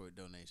ask for a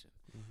donation.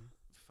 Mhm.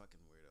 Fucking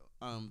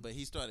weirdo. But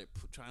he started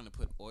trying to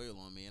put oil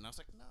on me, and I was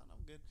like, "No,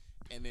 I'm good."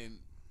 And then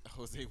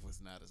Jose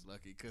was not as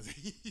lucky because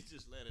he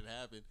just let it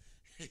happen.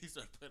 He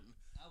started putting.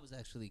 I was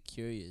actually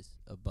curious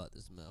about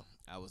the smell.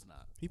 I was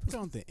not. He put it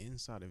on the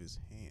inside of his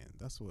hand.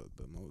 That's what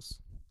the most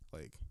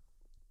like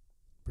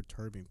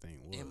perturbing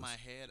thing was. In my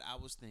head, I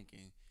was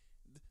thinking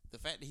the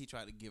fact that he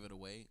tried to give it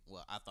away.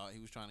 Well, I thought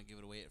he was trying to give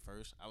it away at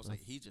first. I was like,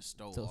 he just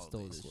stole all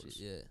Stole this, this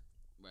shit.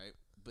 Yeah. right?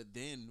 But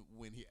then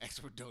when he asked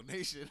for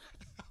donation,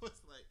 I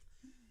was like,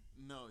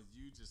 no,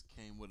 you just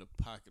came with a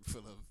pocket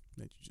full of.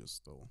 that you just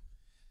stole.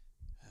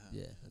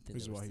 Yeah. I think Which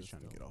is they were why he's still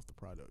trying to get stolen. off the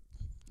product.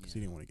 Because Yeah. he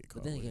didn't want to get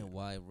caught. But then with again, it.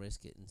 why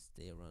risk it and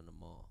stay around the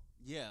mall?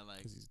 Yeah, like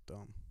Because he's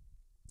dumb.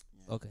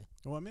 yeah. Okay.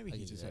 Well, maybe I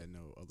he give you just that. had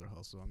no other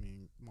hustle. I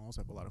mean, malls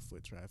have a lot of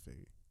foot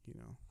traffic. You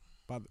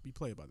know, you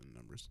play it by the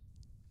numbers.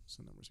 It's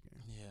a numbers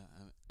game. Yeah,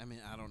 I mean,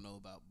 I don't know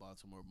about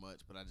Baltimore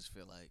much, but I just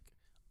feel like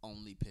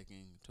only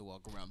picking to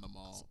walk around the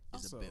mall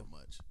is a Also- bit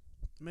much.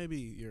 Maybe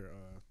your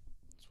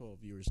 12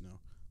 viewers know,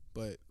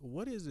 but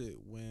what is it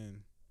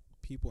when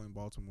people in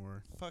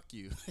Baltimore? Fuck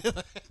you.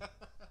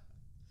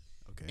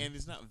 Okay, And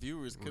it's not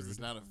viewers because it's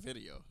Rude. not a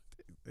video.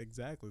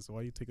 exactly. So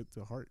why you take it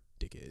to heart,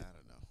 dickhead? I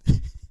don't know.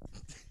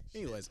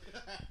 Anyways,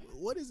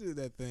 what is it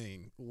that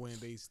thing when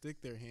they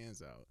stick their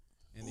hands out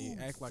and they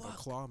Ooh, act like a fuck.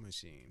 claw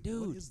machine?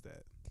 Dude. What is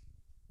that?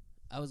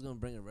 I was gonna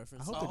bring a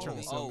reference. I hope they're trying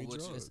to sell me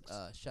drugs. Because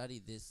drugs.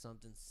 Shadi did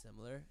something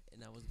similar,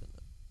 and I was gonna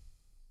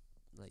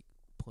like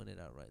point it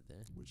out right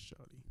there. Which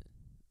shawty?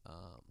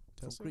 From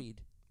Tessa?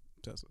 Creed.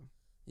 Tessa.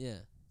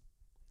 Yeah,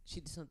 she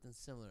did something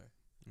similar.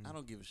 I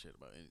don't give a shit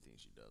about anything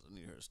she does. I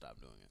need her to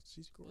stop doing it.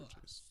 She's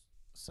gorgeous.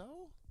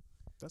 So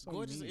That's all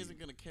gorgeous you need. isn't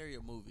gonna carry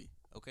a movie.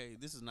 Okay,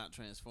 this is not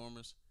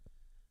Transformers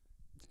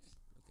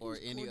or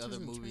Who's any gorgeous other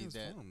in movie that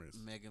Transformers?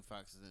 Megan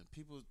Fox is in.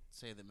 People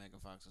say that Megan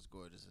Fox is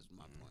gorgeous. Is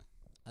my point.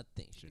 I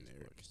think she's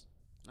Generic. gorgeous.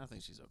 I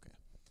think she's okay.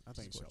 I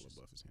think Shia gorgeous.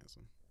 LaBeouf is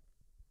handsome.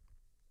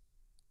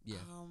 Yeah,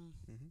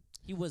 Mm-hmm.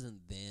 he wasn't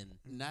then.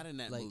 Not in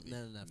that Like, movie.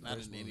 not in that Not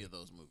first in any movie. of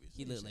those movies.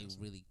 He looked like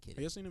handsome. really Have you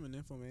kiddish. seen him in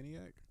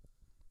Nymphomaniac?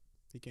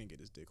 He can't get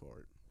his dick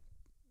hard.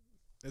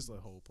 That's the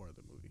whole part of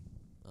the movie.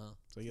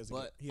 So he has to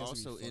But get, he has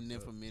also to be in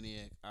fucked up.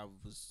 Nymphomaniac, I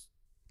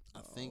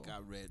think I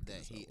read that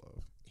That's all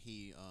love.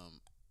 he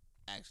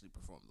actually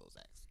performed those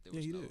acts. There Yeah,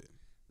 was he no, did.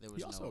 There was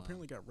He also no,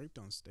 apparently got raped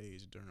on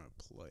stage during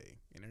a play,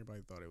 and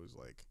everybody thought it was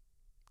like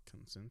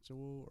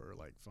consensual or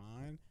like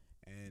fine,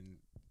 and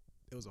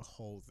it was a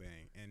whole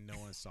thing, and no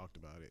one's talked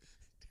about it.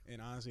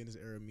 And honestly, in this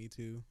era of Me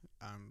Too,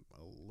 I'm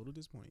a little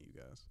disappointed, you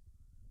guys.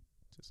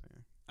 Just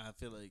saying. I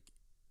feel like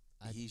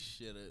I- he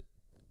should have,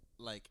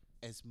 like,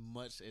 as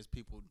much as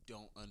people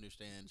don't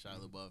understand Shia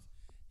Mhm. LaBeouf,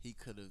 he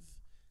could have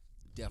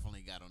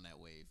definitely got on that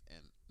wave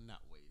and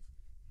not wave.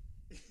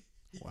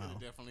 He could Wow. have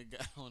definitely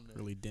got on the.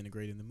 Really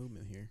denigrating the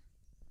movement here.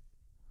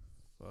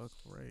 Fuck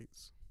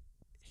rights.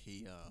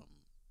 He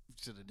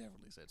should have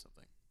definitely said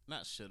something.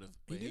 Not should have,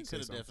 He but he did say could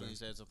have definitely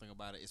something. said something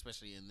about it,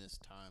 especially in this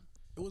time.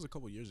 It was a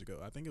couple years ago.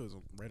 I think it was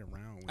right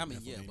around. When I mean,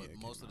 yeah, but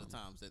Nymphomaniac most came of the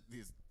out. times that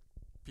these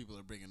people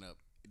are bringing up,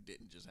 it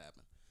didn't just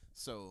happen.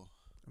 So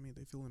I mean,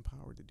 they feel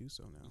empowered to do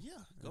so now.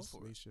 yeah, go As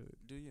for they it. should.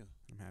 Do you?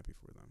 I'm happy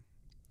for them.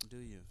 Do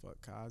you?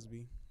 Fuck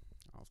Cosby,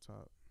 off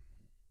top.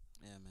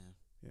 Yeah, man.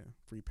 Yeah,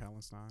 free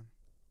Palestine.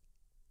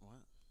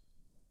 What?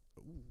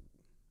 Ooh,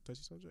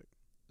 touchy subject.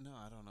 No,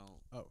 I don't know.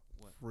 Oh,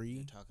 What free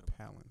you're talking about?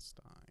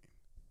 Palestine.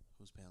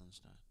 Who's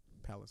Palestine?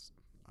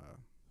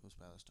 Who's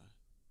Palestine?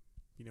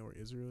 You know where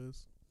Israel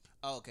is?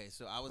 Oh, okay.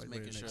 So I was Like, right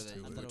making sure next that to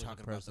you it. were I thought it was a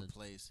talking about the person.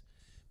 place,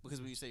 because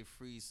when you say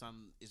free,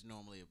 some is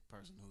normally a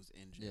person who's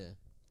in jail.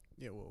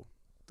 Yeah. Yeah, well,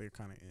 they're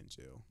kind of in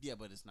jail. Yeah,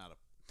 but it's not a.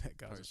 That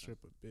guy's Person. a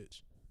stripper,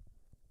 bitch.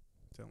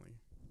 telling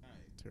you,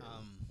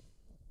 terrible.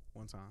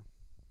 One time,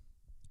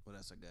 What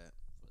else I got?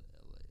 For the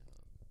LA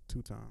hub.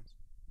 2 times.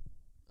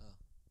 Oh.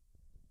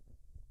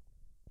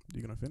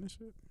 You gonna finish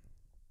it?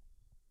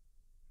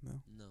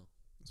 No, No.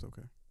 it's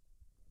okay.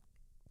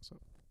 What's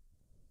up?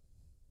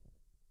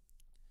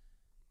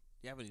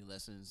 You have any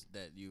lessons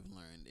that you've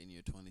learned in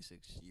your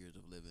 26 years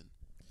of living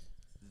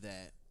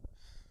that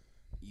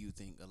you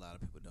think a lot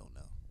of people don't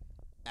know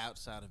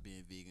outside of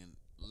being vegan?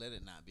 Let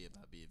it not be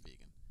about being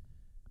vegan.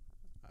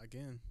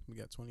 Again, we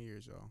got 20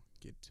 years, y'all.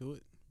 Get to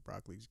it.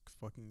 Broccoli's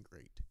fucking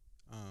great.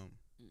 What are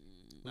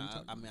you Nah,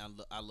 talking I mean,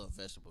 I love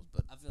vegetables,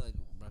 but I feel like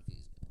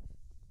broccoli's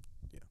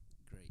Yeah.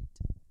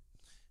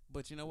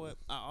 great. you know what?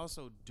 I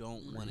also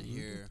don't want to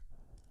hear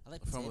I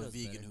like from a potatoes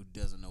vegan better. who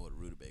doesn't know what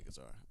rutabagas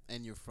are,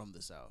 and you're from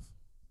the South.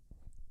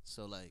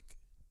 So like,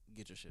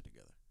 get your shit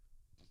together.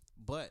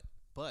 But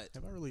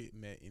have I really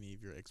met any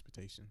of your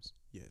expectations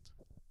yet?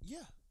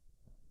 yeah,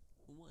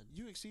 Who won?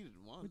 you exceeded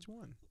one. Which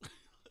one?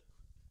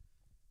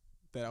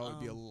 That I would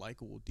be a Um,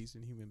 likable,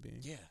 decent human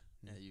being. Yeah,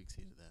 you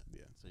exceeded that.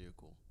 Yeah, So you're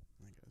cool.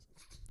 I guess.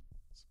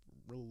 It's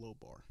a real low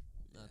bar.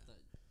 No, Yeah.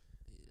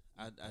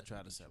 I thought. I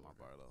try to set my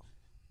bar low.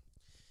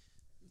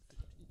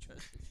 You try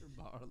to set your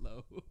bar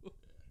low.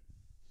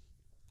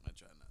 I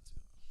try not to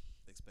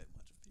expect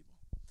much of people.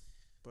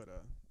 But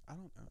I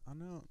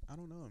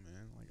don't know,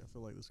 man. Like I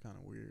feel like this kind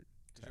of weird.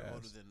 Because you're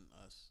older than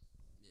us.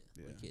 Yeah,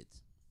 Yeah. we're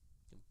kids.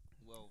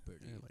 Well,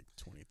 Yeah, like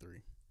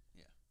 23.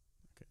 Yeah.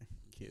 Okay,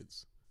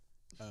 kids.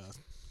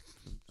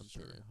 I'm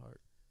sure, feeling hard.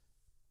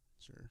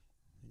 sure.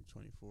 You're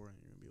 24 and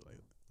you're gonna be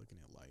like looking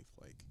at life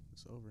like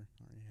it's over.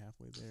 Already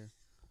halfway there.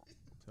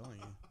 I'm telling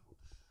you,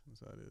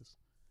 that's how it is.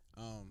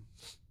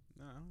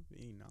 No, I don't have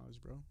any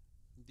knowledge, bro.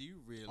 do you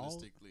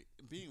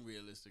being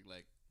realistic,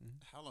 like,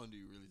 Mhm. how long do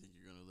you really think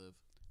you're gonna live?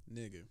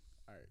 Nigga.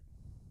 All right,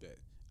 bet.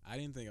 I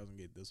didn't think I was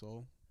gonna get this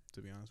old,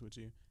 to be honest with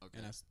you, Okay.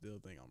 and I still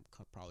think I'm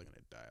probably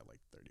gonna die at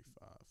like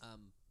 35.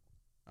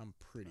 I'm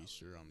pretty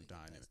sure I'm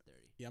dying in it.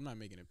 30. Yeah, I'm not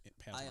making it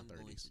past I my am going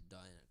 30s. to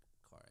die in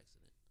a car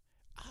accident.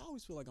 I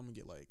always feel like I'm gonna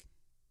get like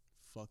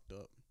fucked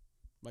up.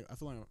 Like I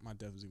feel like my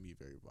death is gonna be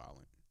very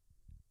violent.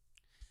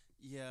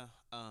 Yeah.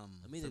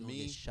 I'm For either gonna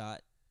me, get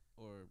shot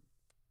or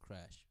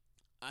crash.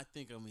 I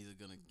think I'm either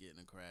gonna get in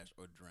a crash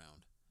or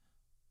drowned.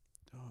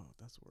 Oh,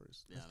 that's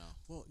worse. Yeah, I know.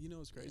 Well, you know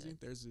what's crazy? Yeah,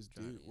 There's this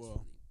Drowning dude. is Well,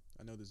 really-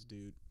 I know this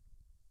dude.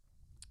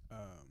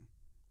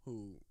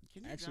 Who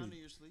Can you actually? drown in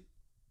your sleep?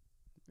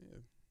 Yeah,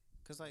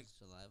 Cause like,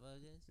 saliva, I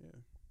guess. yeah.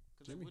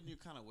 cause Jimmy- wouldn't you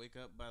kind of wake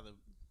up by the?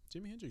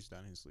 Jimi Hendrix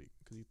died in his sleep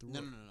because he threw No,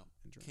 up no, no, no.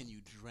 and drowned. Can you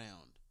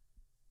drown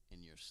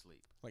in your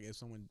sleep? Like if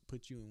someone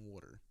put you in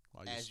water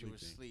while you're As you sleeping,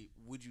 were asleep,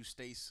 would you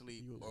stay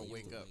asleep you would or wake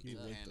wake the, up You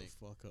and wake panic?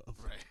 the fuck up.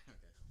 Right.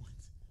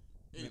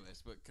 Okay.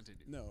 Anyways, but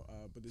continue. No,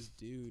 but this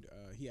dude,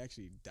 he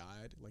actually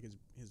died. Like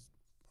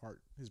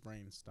his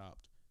brain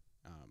stopped,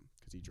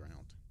 because he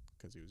drowned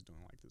because he was doing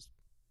like this,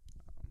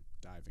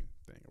 diving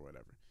thing or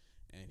whatever,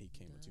 and he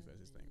came up too fast,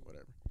 this thing,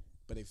 whatever.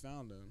 But they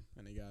found him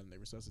and they got him. They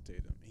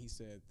resuscitated him. And he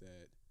said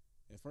that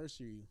at first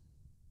you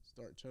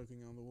start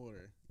choking on the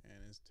water and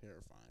it's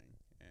terrifying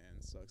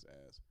and sucks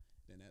ass.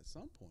 Then at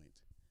some point,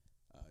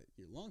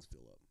 your lungs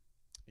fill up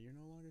and you're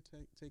no longer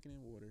taking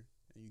in water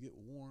and you get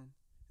warm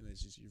and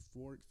it's just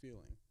euphoric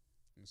feeling.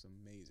 It's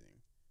amazing,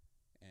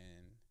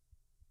 and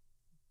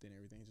then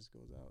everything just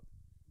goes out.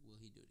 Will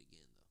he do it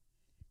again though?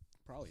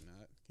 Probably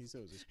not. He said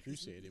it was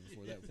excruciating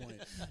before that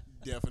point.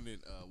 Definite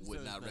So would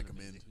it's not not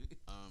recommend. amazing.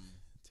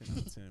 10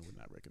 out of 10 would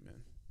not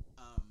recommend.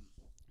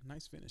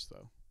 Nice finish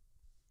though.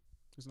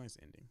 It's a nice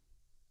ending.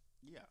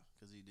 Yeah,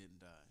 because he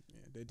didn't die.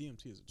 Yeah, the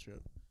DMT is a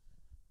trip.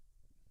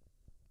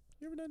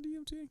 You ever done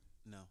DMT?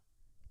 No.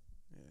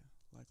 Yeah,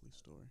 likely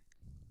story.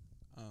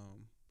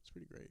 It's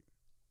pretty great.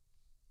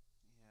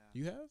 Yeah.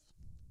 You have?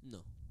 No.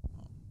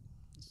 Oh,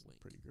 it's Wink.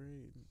 pretty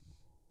great.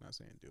 Not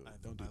saying do it.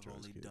 I've, Don't do I've drugs,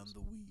 only kids. done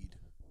the weed.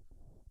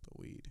 The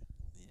weed.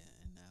 Yeah,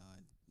 and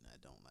now I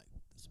don't like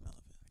the smell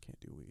of it. I can't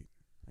do weed.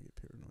 I get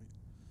paranoid.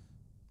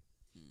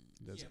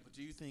 Does Yeah, it? but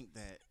do you think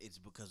that it's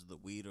because of the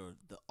weed or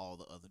all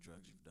the other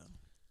drugs you've done?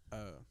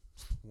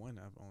 One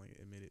I've only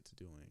admitted to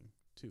doing.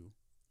 Two.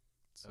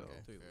 So Okay.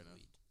 Three Fair with enough.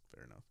 weed.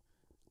 fair enough.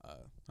 Three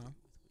Huh? with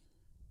weed.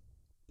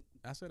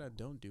 I said I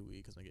don't do weed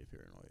because I get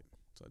paranoid,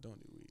 so I don't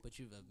do weed. But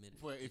you've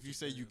admitted. Well, that if you you've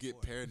say done you it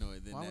get before.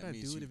 paranoid, then Why that would I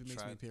means do it you if it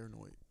makes me tried.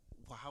 paranoid?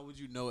 Well, how would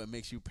you know it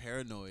makes you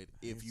paranoid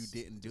if you It's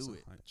didn't just do a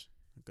it? hunch,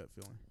 a gut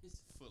feeling.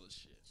 It's Full of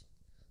shit.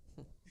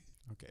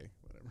 Okay,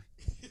 whatever.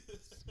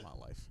 It's my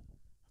life.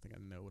 I think I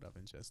know what I've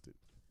ingested.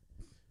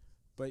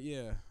 But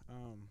yeah,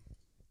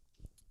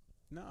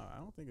 no, I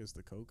don't think it's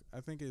the coke. I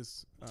think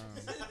it's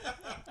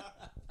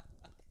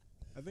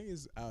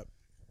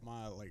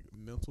my like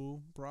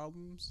mental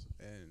problems,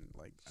 and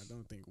like I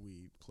don't think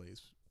weed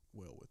plays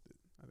well with it.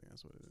 I think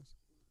that's what it is.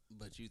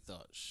 But you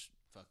thought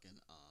fucking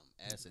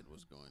acid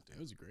was going to. It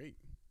was great.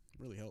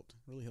 Really helped.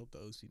 Really helped the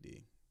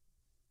OCD.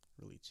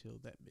 Really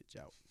chilled that bitch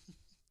out.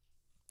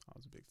 I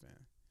was a big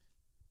fan.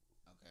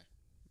 Okay.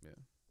 Yeah.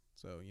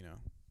 So,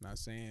 not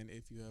saying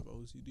if you have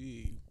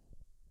OCD,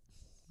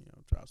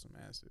 drop some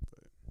acid,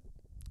 but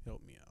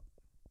help me out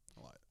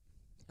a lot.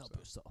 help So.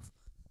 yourself.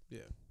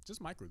 Yeah.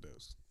 Just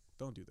microdose.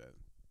 Don't do that.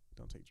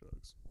 Don't take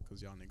drugs.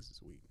 Because y'all niggas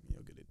is weak.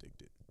 You'll get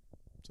addicted.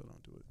 So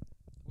don't do it.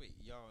 Wait,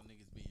 y'all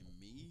niggas being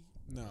me?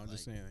 No, Or I'm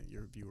just like, saying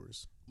your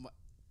viewers.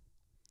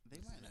 They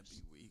might not be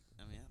weak.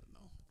 I mean, I don't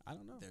know. I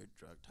don't know. They're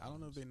drug I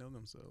don't know if they tolerance. know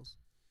themselves.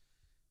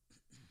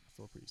 I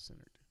feel pretty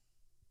centered.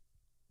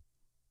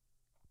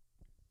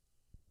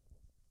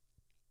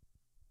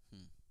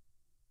 Hmm.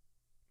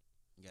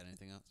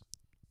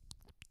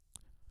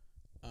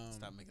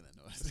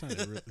 I It said.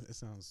 sounded it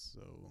sounds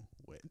so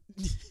wet.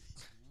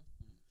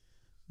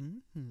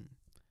 Mm-hmm.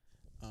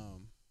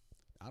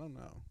 I don't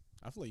know.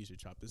 I feel like you should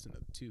chop this into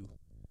 2,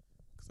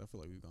 because I feel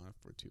like we've gone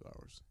for 2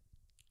 hours.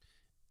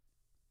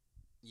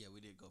 Yeah,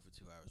 we did go for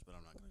 2 hours, but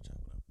I'm not gonna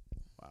chop it up.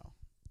 Wow,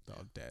 the Yeah.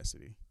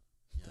 audacity,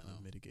 Yeah, the I know.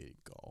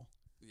 unmitigated gall.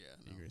 Yeah, I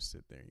You're know. gonna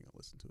sit there and you're gonna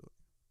listen to it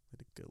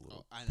with a good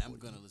little. Oh, I'm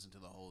gonna listen to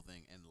the whole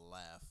thing and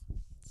laugh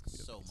It's gonna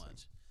be so amazing.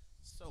 much.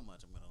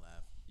 I'm gonna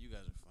laugh. You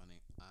guys are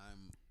funny.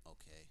 I'm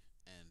okay,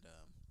 and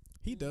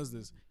He does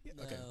this. Yeah,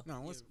 okay, No,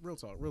 no, let's you're- real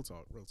talk.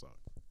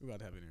 We're about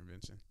to have an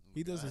intervention. Oh,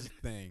 He does God. this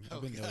thing. Oh,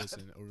 I've been God.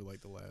 noticing over like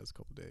the last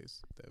couple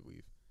days that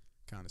we've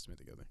kind of spent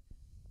together.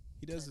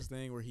 He does this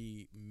thing where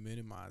he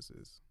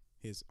minimizes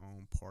his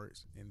own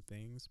parts and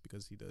things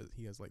because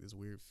he has like this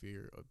weird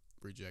fear of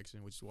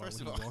rejection, which is why First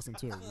when of he all- walks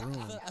into a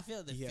room, I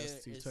feel the he fear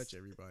has to is touch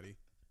everybody.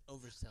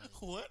 overselling.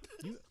 what?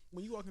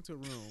 When you walk into a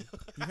room,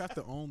 you have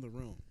to own the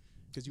room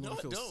because you No,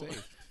 want to I feel don't.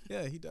 safe.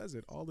 Yeah, he does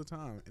it all the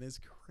time, and it's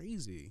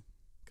crazy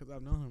because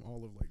I've known him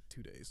all of like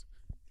 2 days,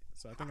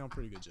 so I think I'm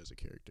pretty good judge of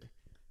character.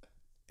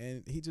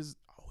 And he just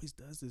always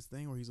does this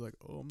thing where he's like,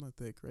 "Oh, I'm not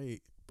that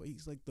great," but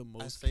he's like the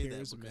most say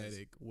that because-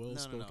 charismatic,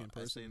 well-spoken I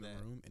person say in the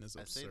that- room, and it's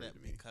I say absurd that to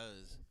me.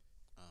 because,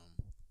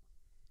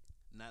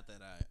 not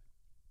that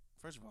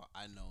first of all,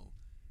 I know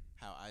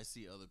how I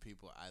see other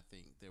people. I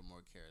think they're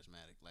more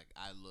charismatic. Like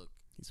I look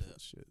He's to full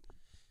of shit.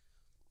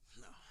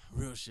 no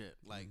real shit.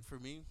 Like Mhm. for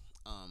me,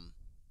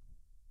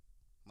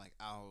 like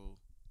I'll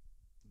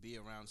be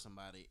around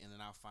somebody and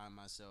then I'll find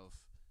myself,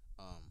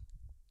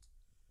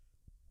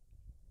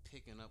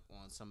 picking up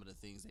on some of the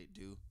things they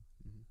do,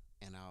 Mhm.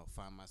 and I'll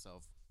find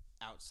myself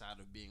outside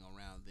of being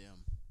around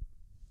them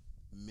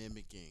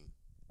mimicking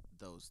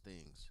those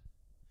things,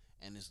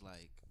 and it's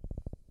like,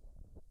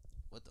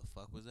 what the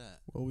fuck was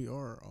that? Well, we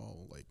are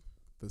all like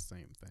the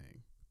same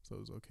thing, so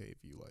it's okay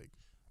if you like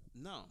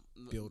No,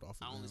 build off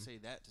of I only them. say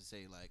that to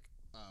say like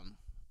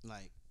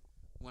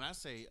when I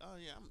say, oh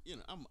yeah,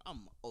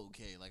 I'm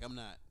okay. Like I'm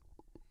not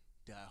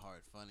die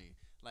hard funny.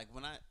 Like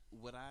when I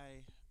would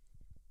I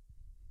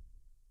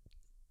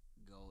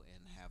go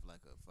and have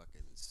like a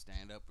fucking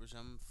stand up or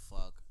something?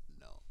 Fuck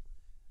no.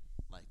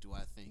 Like, do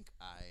I think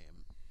I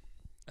am?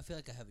 I feel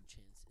like I have a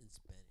chance in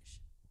Spanish.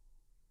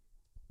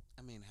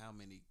 I mean, how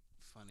many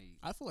funny?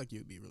 I feel like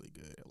you'd be really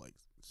good at like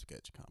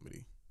sketch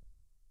comedy.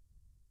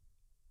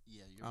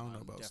 Yeah, your I don't know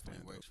mom about definitely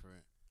stand-up. works for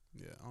it.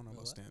 Yeah, I don't know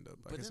Well, about what? stand up.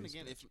 But then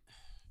again,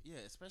 yeah,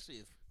 especially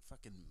if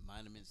fucking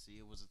Vitamin C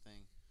was a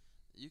thing,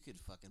 you could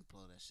fucking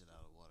blow that shit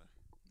out of the water.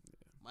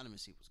 Vitamin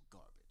C was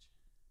garbage.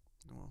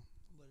 well,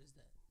 What is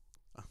that?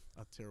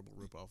 a terrible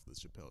rip off of the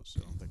Chappelle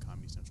show that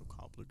Comedy Central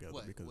cobbled together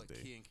What? because What?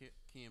 they.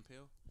 Key and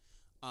Peele?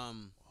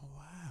 Oh,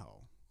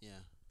 wow,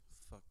 Yeah.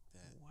 Fuck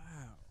that.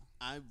 wow.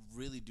 I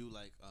really do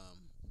like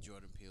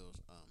Jordan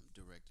Peele's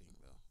directing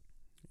though.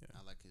 Yeah,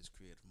 I like his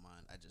creative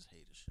mind. I just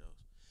hate his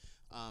shows.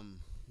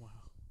 wow.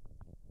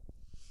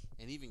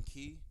 And even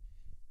Key,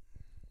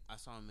 I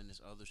saw him in this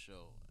other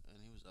show, and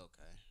he was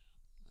okay.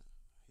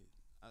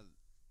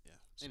 Yeah.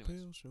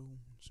 Anyways,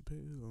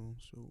 Chappelle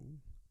show.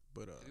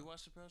 But have you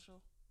watched the Chappelle show?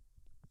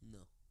 No.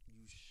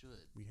 You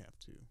should. we have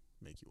to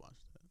make you watch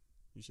that.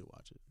 You should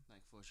watch it.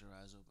 Like force your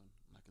eyes open,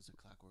 like it's a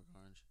Clockwork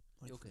Orange.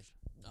 Like, Okay.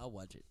 I'll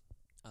watch it.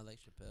 I like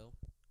Chappelle.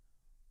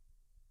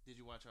 Did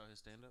you watch all his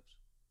stand-ups?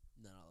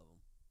 Not all of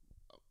them.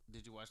 Oh,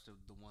 did you watch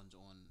the ones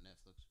on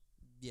Netflix?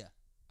 Yeah.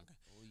 Okay.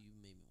 Oh, you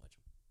made me watch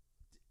them.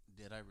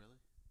 Did I really?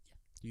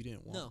 You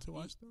didn't want No. to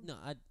watch them? No,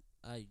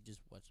 I just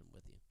watched them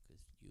with you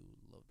because you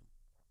loved them.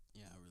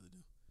 Yeah, I really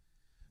do.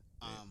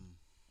 Yeah.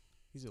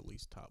 He's at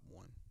least top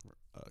 1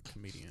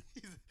 comedian.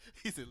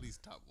 He's at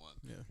least top one.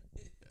 Yeah.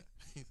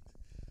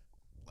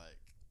 Like,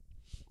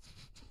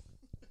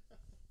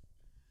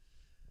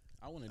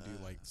 I want to do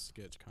like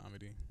sketch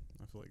comedy.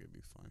 I feel like it'd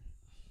be fun.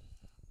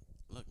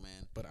 look,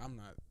 man, But I'm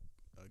not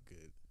a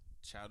good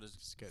Childish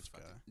sketch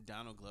guy.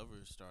 Donald Glover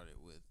started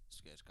with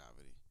sketch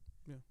comedy.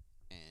 Yeah.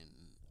 And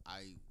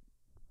I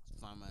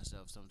find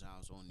myself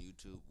sometimes on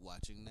YouTube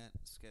watching that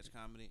sketch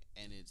comedy,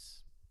 and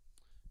it's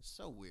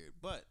so weird.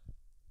 But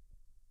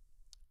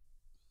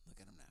look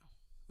at him now.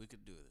 We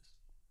could do this.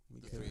 We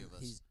The could. three of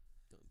us. He's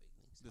doing big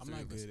things. The I'm three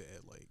not of us. good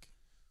at like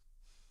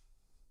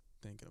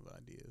thinking of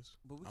ideas.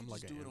 But we I'm could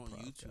like just an do it on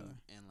improv YouTube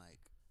guy. and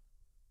like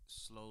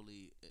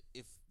slowly.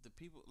 If the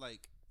people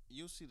like,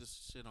 you'll see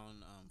this shit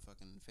on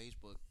fucking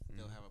Facebook.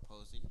 They'll Mhm. have a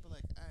post and you'll be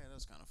like, "Hey,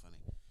 that's kind of funny,"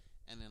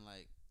 and then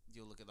like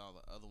you'll look at all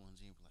the other ones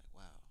and you'll be like,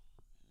 "Wow,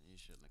 you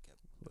shouldn't have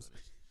kept Listen.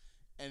 footage."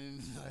 And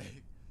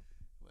then,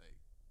 like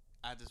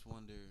I just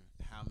wonder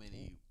how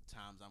many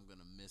times I'm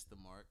gonna miss the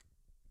mark.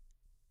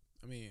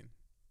 I mean,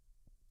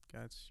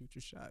 gotta shoot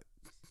your shot.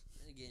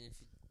 And again, if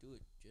you do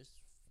it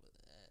just for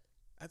that,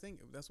 I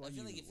think that's why I feel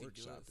you like if you do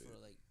workshop it for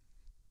like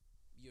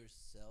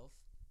yourself,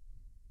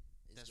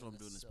 it's That's what I'm gonna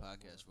doing this sell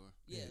podcast more. for.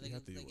 Yeah, you like,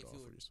 have to do like it if all you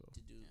for were yourself. to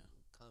do Yeah.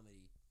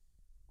 comedy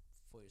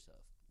for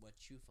yourself, what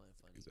you find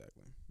funny.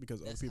 Exactly.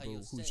 Because other That's how people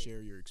you'll who say it.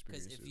 share your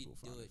Because experiences if you will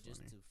do find it it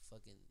just funny. to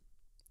fucking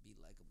be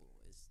likable,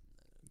 it's not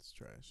gonna It's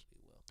trash. be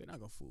well. They're not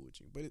gonna fool with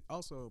you. But it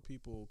also,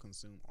 people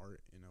consume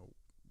art in a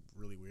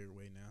really weird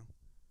way now.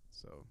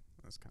 So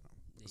that's kind of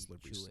Yeah, a you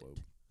slippery chew it. slope.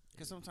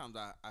 Because sometimes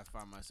I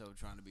find myself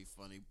trying to be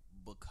funny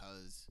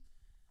because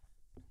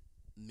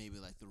maybe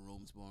like the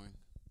room's boring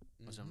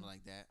or something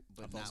like that,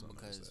 but I've not also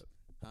noticed because,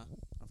 that. huh?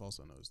 I've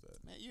also noticed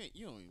that, Man,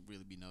 you don't even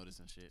really be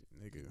noticing shit.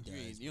 nigga.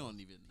 You don't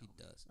even know. He me.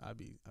 does. I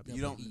be. You but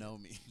don't he- know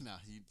me. Nah,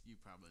 you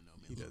probably know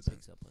me. He a little doesn't.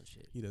 Picks up on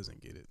shit. He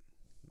doesn't get it.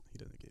 He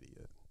doesn't get it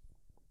yet.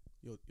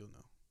 You'll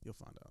know. You'll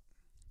find out.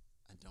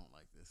 I don't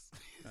like this.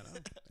 I know.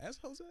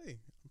 Ask Jose.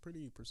 I'm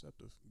pretty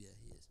perceptive. Yeah,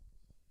 he is.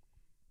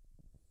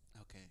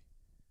 Okay.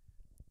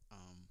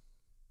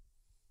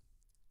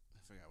 I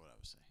forgot what I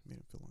was saying. Made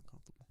him feel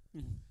uncomfortable.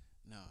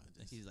 No, Like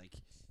this, he's like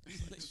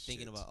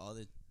thinking Shit. about all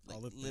the like,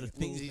 All the little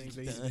things things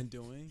that he's he's done. been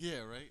doing. yeah,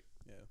 right.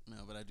 Yeah.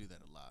 No, but I do that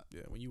a lot.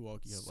 Yeah. When you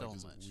walk, you have So like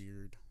this much.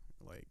 weird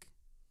like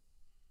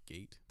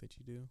gait that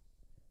you do.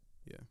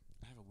 Yeah.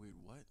 I have a weird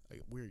what?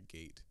 Like weird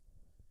gait.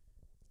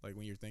 Like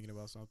when you're thinking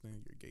about something,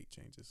 your gait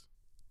changes.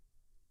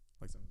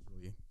 Like something's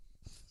really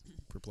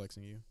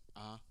perplexing you.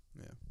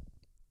 Yeah.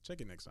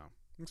 Check it next time.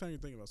 Next time you're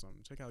thinking about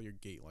something, check out your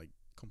gait like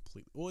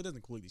completely. Well, it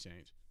doesn't completely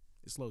change.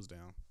 It slows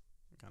down.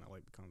 It kind of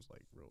like becomes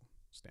like real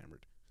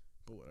stammered.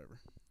 But whatever.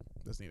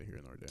 That's neither here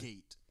nor there.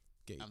 Gate.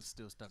 Gait. I'm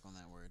still stuck on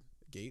that word.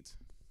 Gait.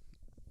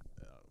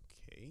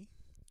 Okay.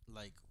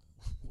 Like,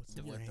 What's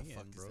in what your the hand,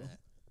 fuck bro? is that?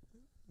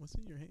 What's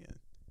in your hand?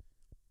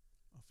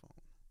 A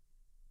phone.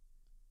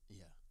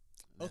 Yeah.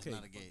 That's Okay.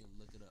 not a gate. Fucking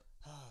look it up.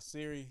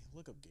 Siri,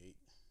 look up gait.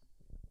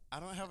 I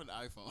don't have an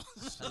iPhone.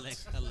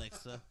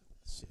 Alexa.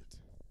 Shit.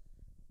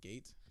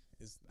 Gait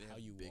is They how have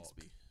you walk.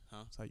 Bixby.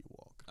 Huh? It's how you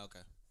walk. Okay.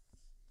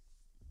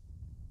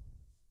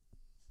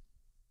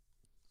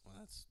 Well,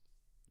 that's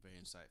very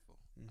insightful.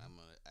 Mhm. I'm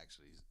gonna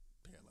actually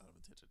pay a lot of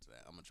attention to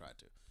that. I'm gonna try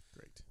to.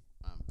 Great.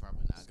 I'm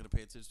probably not gonna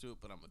pay attention to it,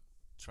 but I'm gonna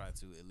try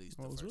to at least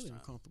Well, it the was first really time.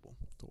 uncomfortable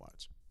to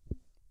watch.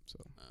 So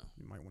Oh.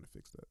 you might want to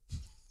fix that.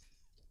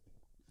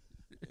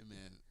 Hey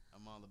man,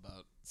 I'm all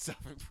about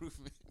self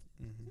improvement.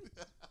 Mm-hmm.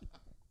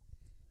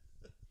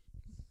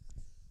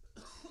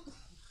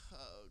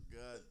 Oh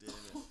god damn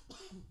it!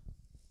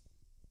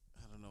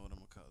 I don't know what I'm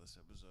gonna call this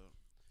episode.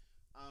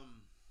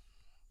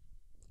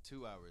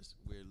 2 hours.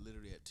 We're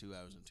literally at 2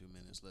 hours and 2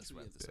 minutes. Let's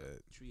wrap this up.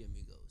 That Tree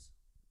amigos.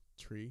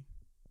 tree.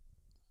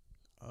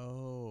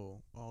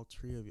 Oh, all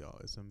three of y'all.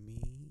 It's a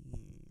meme.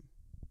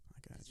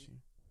 I got Is it? you.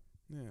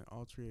 Yeah,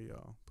 all three of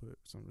y'all put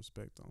some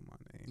respect on my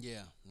name.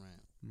 Yeah,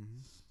 right.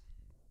 Mm-hmm.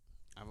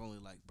 I've only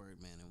liked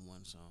Birdman in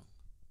one song.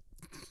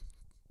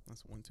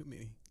 That's one too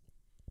many.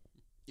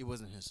 It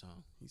wasn't his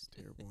song. He's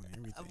terrible in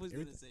everything. I was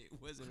everything, gonna say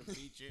it wasn't a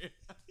feature.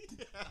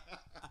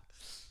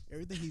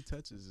 everything he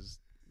touches is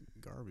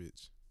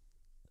garbage.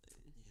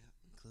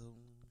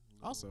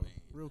 Yeah. Also,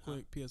 real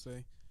quick,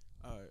 PSA: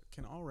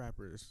 can all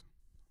rappers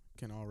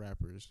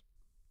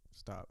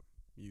stop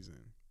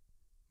using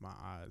 "my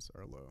eyes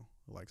are low"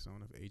 like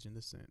someone of Asian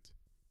descent?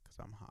 Cause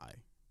I'm high.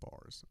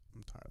 Bars.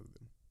 I'm tired of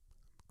them.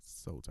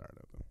 So tired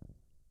of them.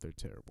 They're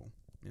terrible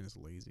and it's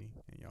lazy,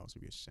 and y'all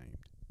should be ashamed.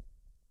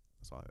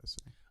 That's all I gotta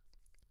say.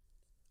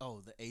 Oh,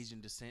 the Asian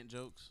descent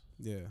jokes?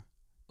 Yeah.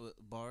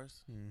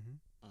 Bars? Mm-hmm.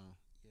 Oh,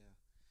 yeah.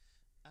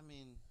 I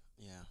mean,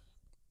 yeah.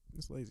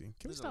 It's lazy.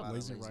 Can we There's a stop lot of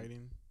lazy lazy-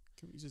 writing?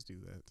 Can we just do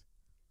that?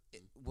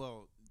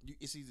 Well,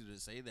 it's easy to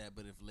say that,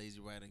 but if lazy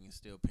writing is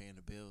still paying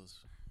the bills,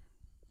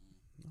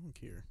 I don't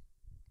care.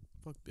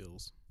 Fuck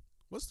bills.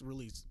 What's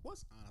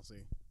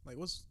honestly like?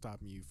 What's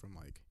stopping you from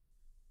like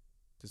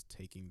just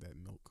taking that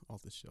milk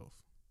off the shelf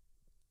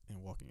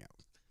and walking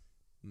out?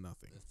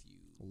 Nothing. A few.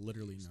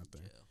 Literally years in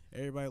nothing. jail.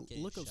 Everybody,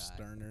 Getting look up shot.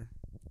 Sterner.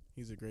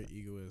 He's a great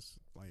egoist.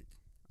 Like,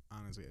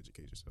 honestly,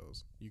 educate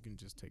yourselves. You can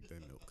just take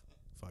that milk.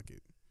 Fuck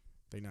it.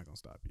 They're not gonna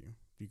stop you.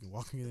 You can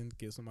walk in and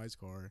get somebody's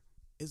car.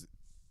 Is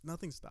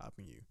nothing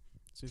stopping you.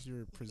 It's just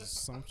your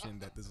presumption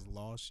that this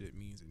law shit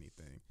means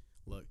anything.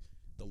 Look,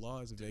 the law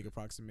is a vague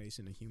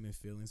approximation of human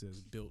feelings that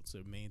is built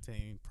to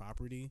maintain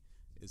property.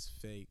 It's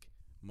fake.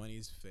 Money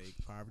is fake.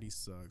 Poverty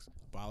sucks.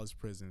 Abolish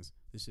prisons.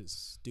 This shit's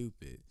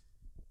stupid.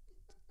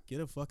 Get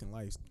a fucking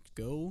life.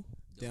 Go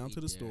Don't down eat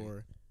to the dairy.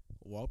 store,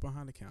 walk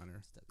behind the counter,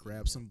 Stop eating grab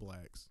milk. some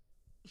blacks,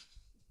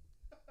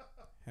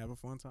 have a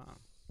fun time.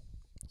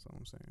 That's all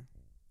I'm saying.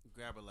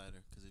 grab a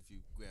lighter. Because if you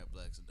grab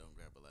blacks and don't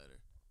grab a lighter,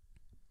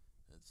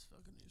 that's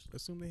fucking useless.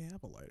 Assume they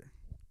have a lighter.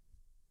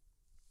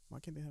 Why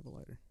can't they have a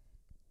lighter?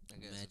 I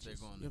guess if they're Matches.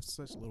 going You to, have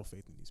such little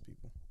faith in these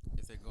people.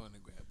 if they're going to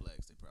grab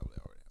blacks, they probably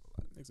already have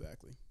a lighter.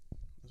 Exactly.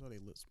 That's why they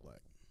lips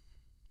black.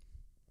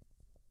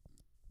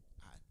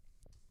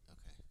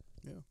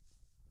 Okay. Yeah.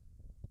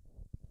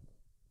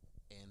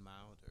 And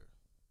milder.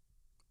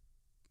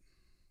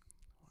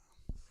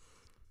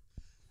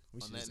 We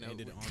On should that just note,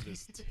 ended we- on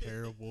this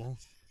terrible,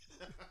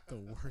 the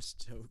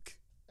worst joke.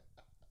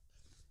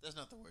 That's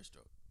not the worst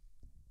joke.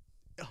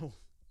 Oh,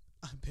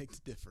 I beg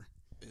to differ.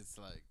 It's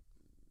like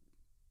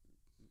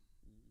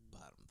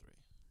bottom three.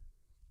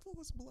 What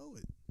was below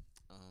it?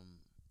 I don't know.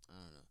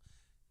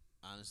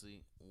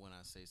 Honestly, when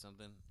I say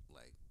something,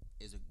 like,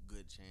 it's a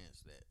good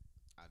chance that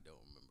I don't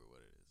remember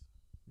what it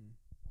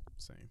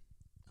is. Same.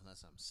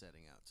 Unless I'm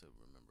setting out to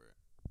remember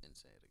it and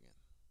say it again.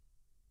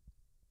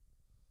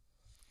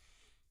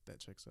 That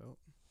checks out.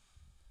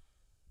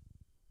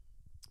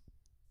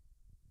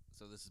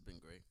 So this has been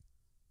great.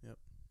 Yep.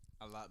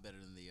 A lot better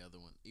than the other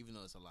one, even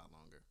though it's a lot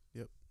longer.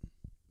 Yep.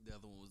 The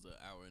other one was an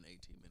hour and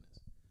 18 minutes.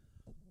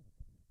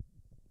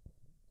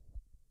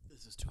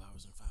 This is 2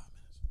 hours and 5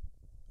 minutes.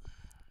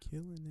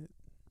 Killing it.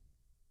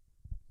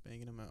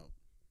 Banging them out.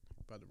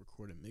 About to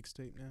record a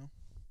mixtape now.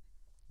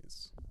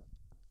 It's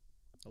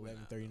We're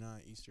not,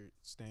 11:39 Eastern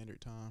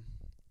Standard Time.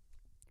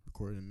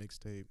 Recording a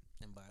mixtape.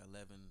 And by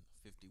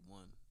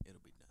 11:51,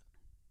 it'll be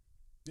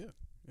done.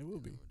 It will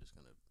And be. then we're just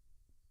gonna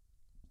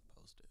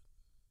post it.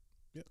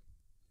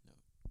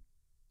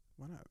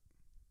 Why not?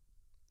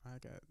 I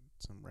got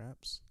some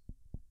raps.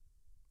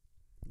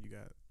 You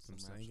got some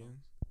Some rap singing.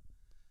 songs.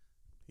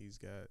 He's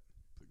got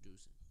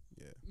Producing.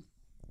 yeah.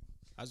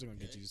 I was just gonna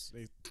get you.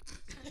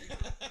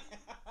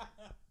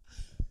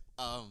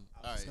 All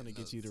I was right. gonna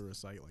get you to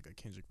recite like a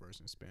Kendrick verse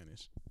in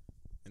Spanish,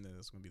 and then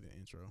that's gonna be the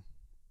intro.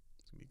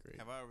 It's gonna be great.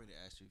 Have I already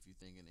asked you if you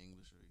think in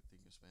English or you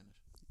think in Spanish?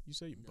 You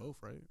say No.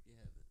 both, right? You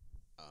haven't.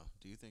 Oh,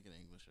 do you think in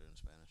English or in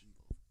Spanish?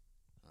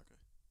 Okay.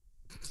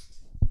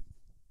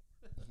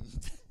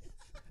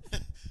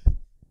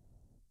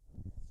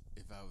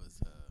 If I was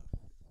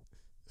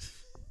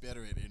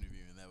better at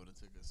interviewing, that would have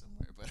took us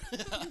somewhere. But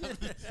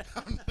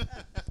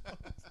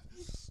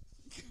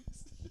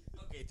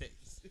Okay,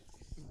 thanks.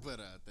 but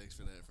thanks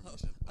for that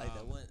information. Like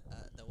that one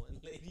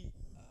lady.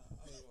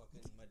 I was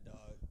walking my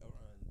dog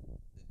around the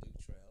Duke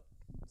Trail.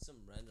 Some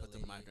random Put the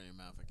lady. mic on your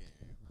mouth again.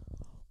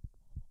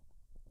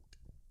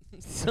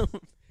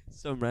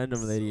 Some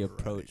random lady So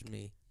approached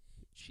me.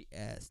 She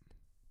asked,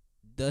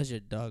 "Does your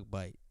dog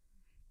bite?"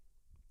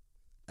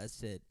 I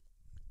said,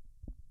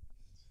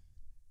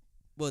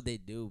 "Well, they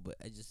do, but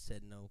I just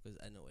said no because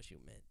I know what she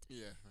meant."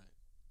 Yeah, right.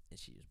 And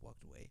she just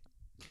walked away.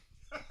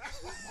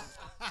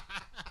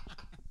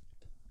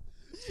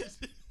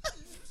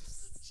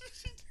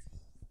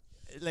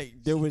 Like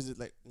there was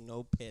like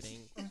no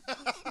petting,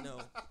 no.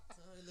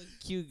 Oh, look,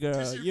 cute girl,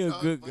 Does your you're a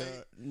dog good bite?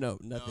 girl. No,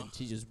 nothing. No.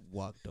 She just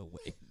walked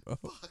away, bro.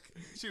 Fuck.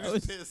 She I was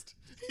was- pissed.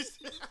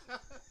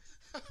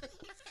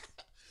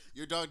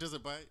 Your dog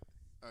doesn't bite?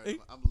 All right, Hey.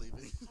 I'm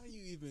leaving. How do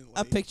you even?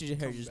 I Like, pictured her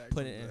come just back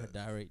putting from it in her that?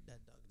 diary.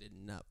 That dog did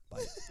not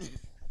bite.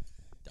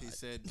 He Died.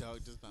 said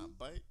dog does not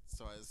bite,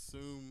 so I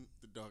assume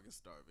the dog is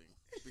starving.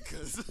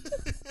 Because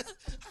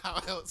how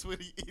else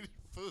would he eat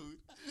food?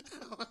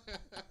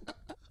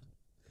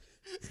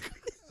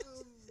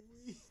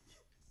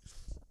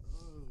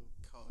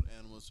 Called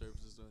animal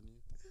services on you.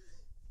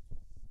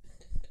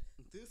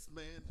 This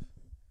man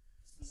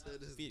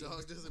said his feeding.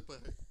 dog doesn't bite.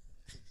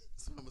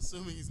 So I'm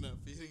assuming he's not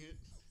feeding it.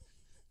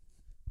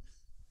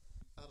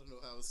 I don't know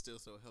how it's still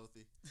so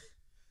healthy.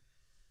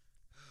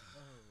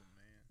 Oh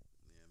man.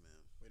 Yeah, man.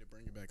 Way to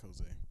bring it back,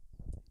 Jose.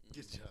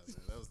 Good job, man.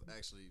 That was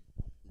actually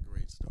a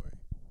great story.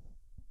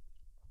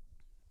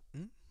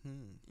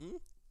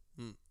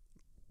 Mm-hmm.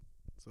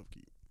 So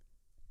cute.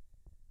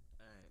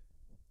 All right.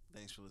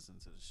 Thanks for listening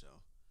to the show.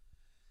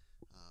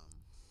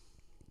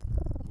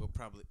 We'll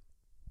probably.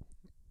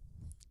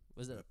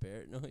 Was that a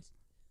parrot noise?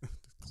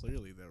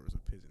 Clearly, there was a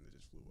pigeon that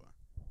just flew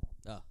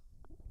by.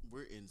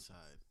 We're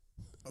inside.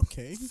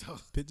 Okay. So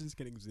Pigeons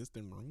can exist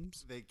in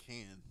rooms. they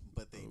can,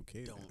 but they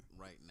Okay, don't then.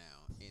 right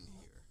now in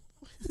here.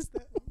 What is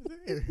that over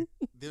there?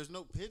 There's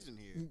no pigeon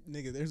here.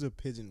 Nigga, there's a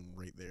pigeon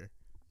right there.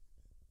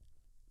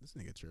 This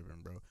nigga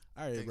tripping, bro.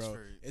 All right, Thanks bro.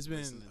 for It's been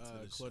listening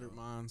to the Cluttered show.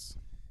 Minds.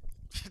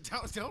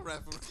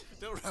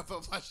 don't wrap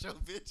up my show,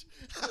 bitch.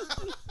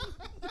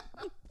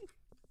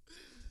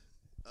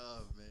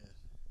 Oh man.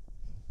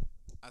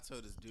 I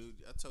told that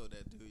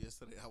dude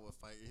yesterday I would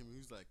fight him. He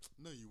was like,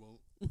 "No, you won't."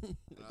 And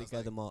I They was got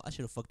like, them all. I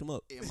should have fucked them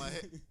up. in my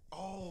head.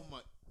 Oh my.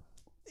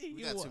 We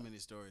You got what? too many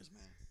stories,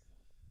 man.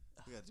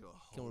 We got to do a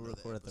whole. Can we nother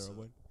record a third episode.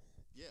 one?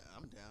 Yeah,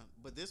 I'm down.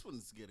 But this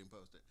one's getting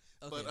posted.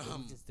 Okay, But,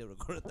 we can still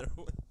record a third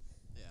one.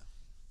 Yeah.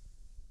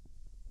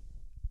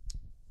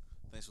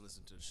 Thanks for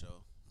listening to the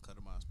show,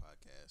 Clutter Minds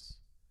Podcast.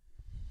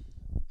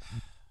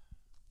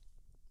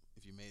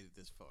 If you made it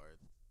this far,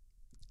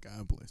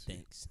 God bless you.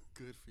 Thanks.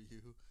 good for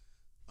you.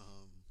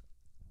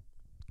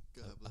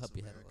 God I bless hope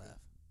you had America. a laugh.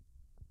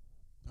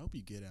 I hope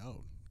you get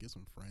out, get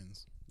some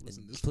friends.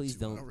 Listen to this please for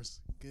 2 don't- hours.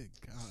 Good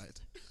God,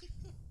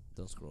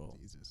 Don't scroll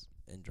Jesus.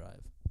 and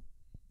drive.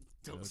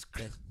 Don't You know,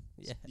 scroll.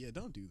 Yeah. Yeah,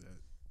 don't do that.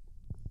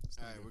 It's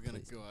All not right, good. we're gonna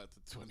Please. go out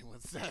to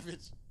 21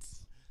 Savage.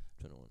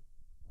 21.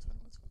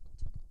 21.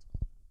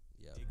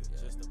 Yeah. Nigga,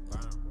 Yeah. just a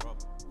burn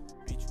rubber.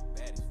 Bitch, you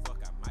bad as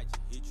fuck, I might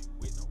just hit you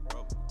with no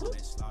rubber. On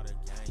that slaughter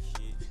gang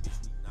shit,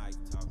 bitch, we nice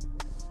talking.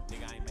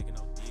 Nigga, I ain't making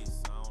no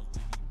diss songs,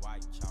 we be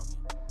white chalking.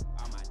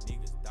 All my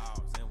niggas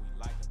dogs, and we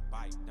like to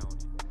bite, don't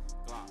it?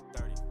 Glock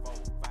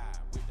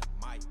 34-5 with the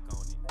mic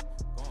on it.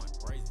 Going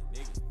crazy,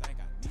 niggas think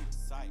I need a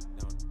sight,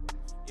 don't it?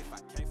 If I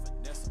can't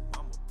finesse them,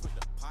 I'ma put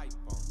the pipe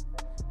on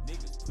 'em.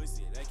 Niggas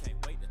pussy, they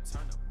can't wait to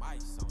turn the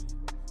mics on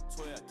you.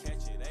 12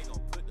 catch it, they gon'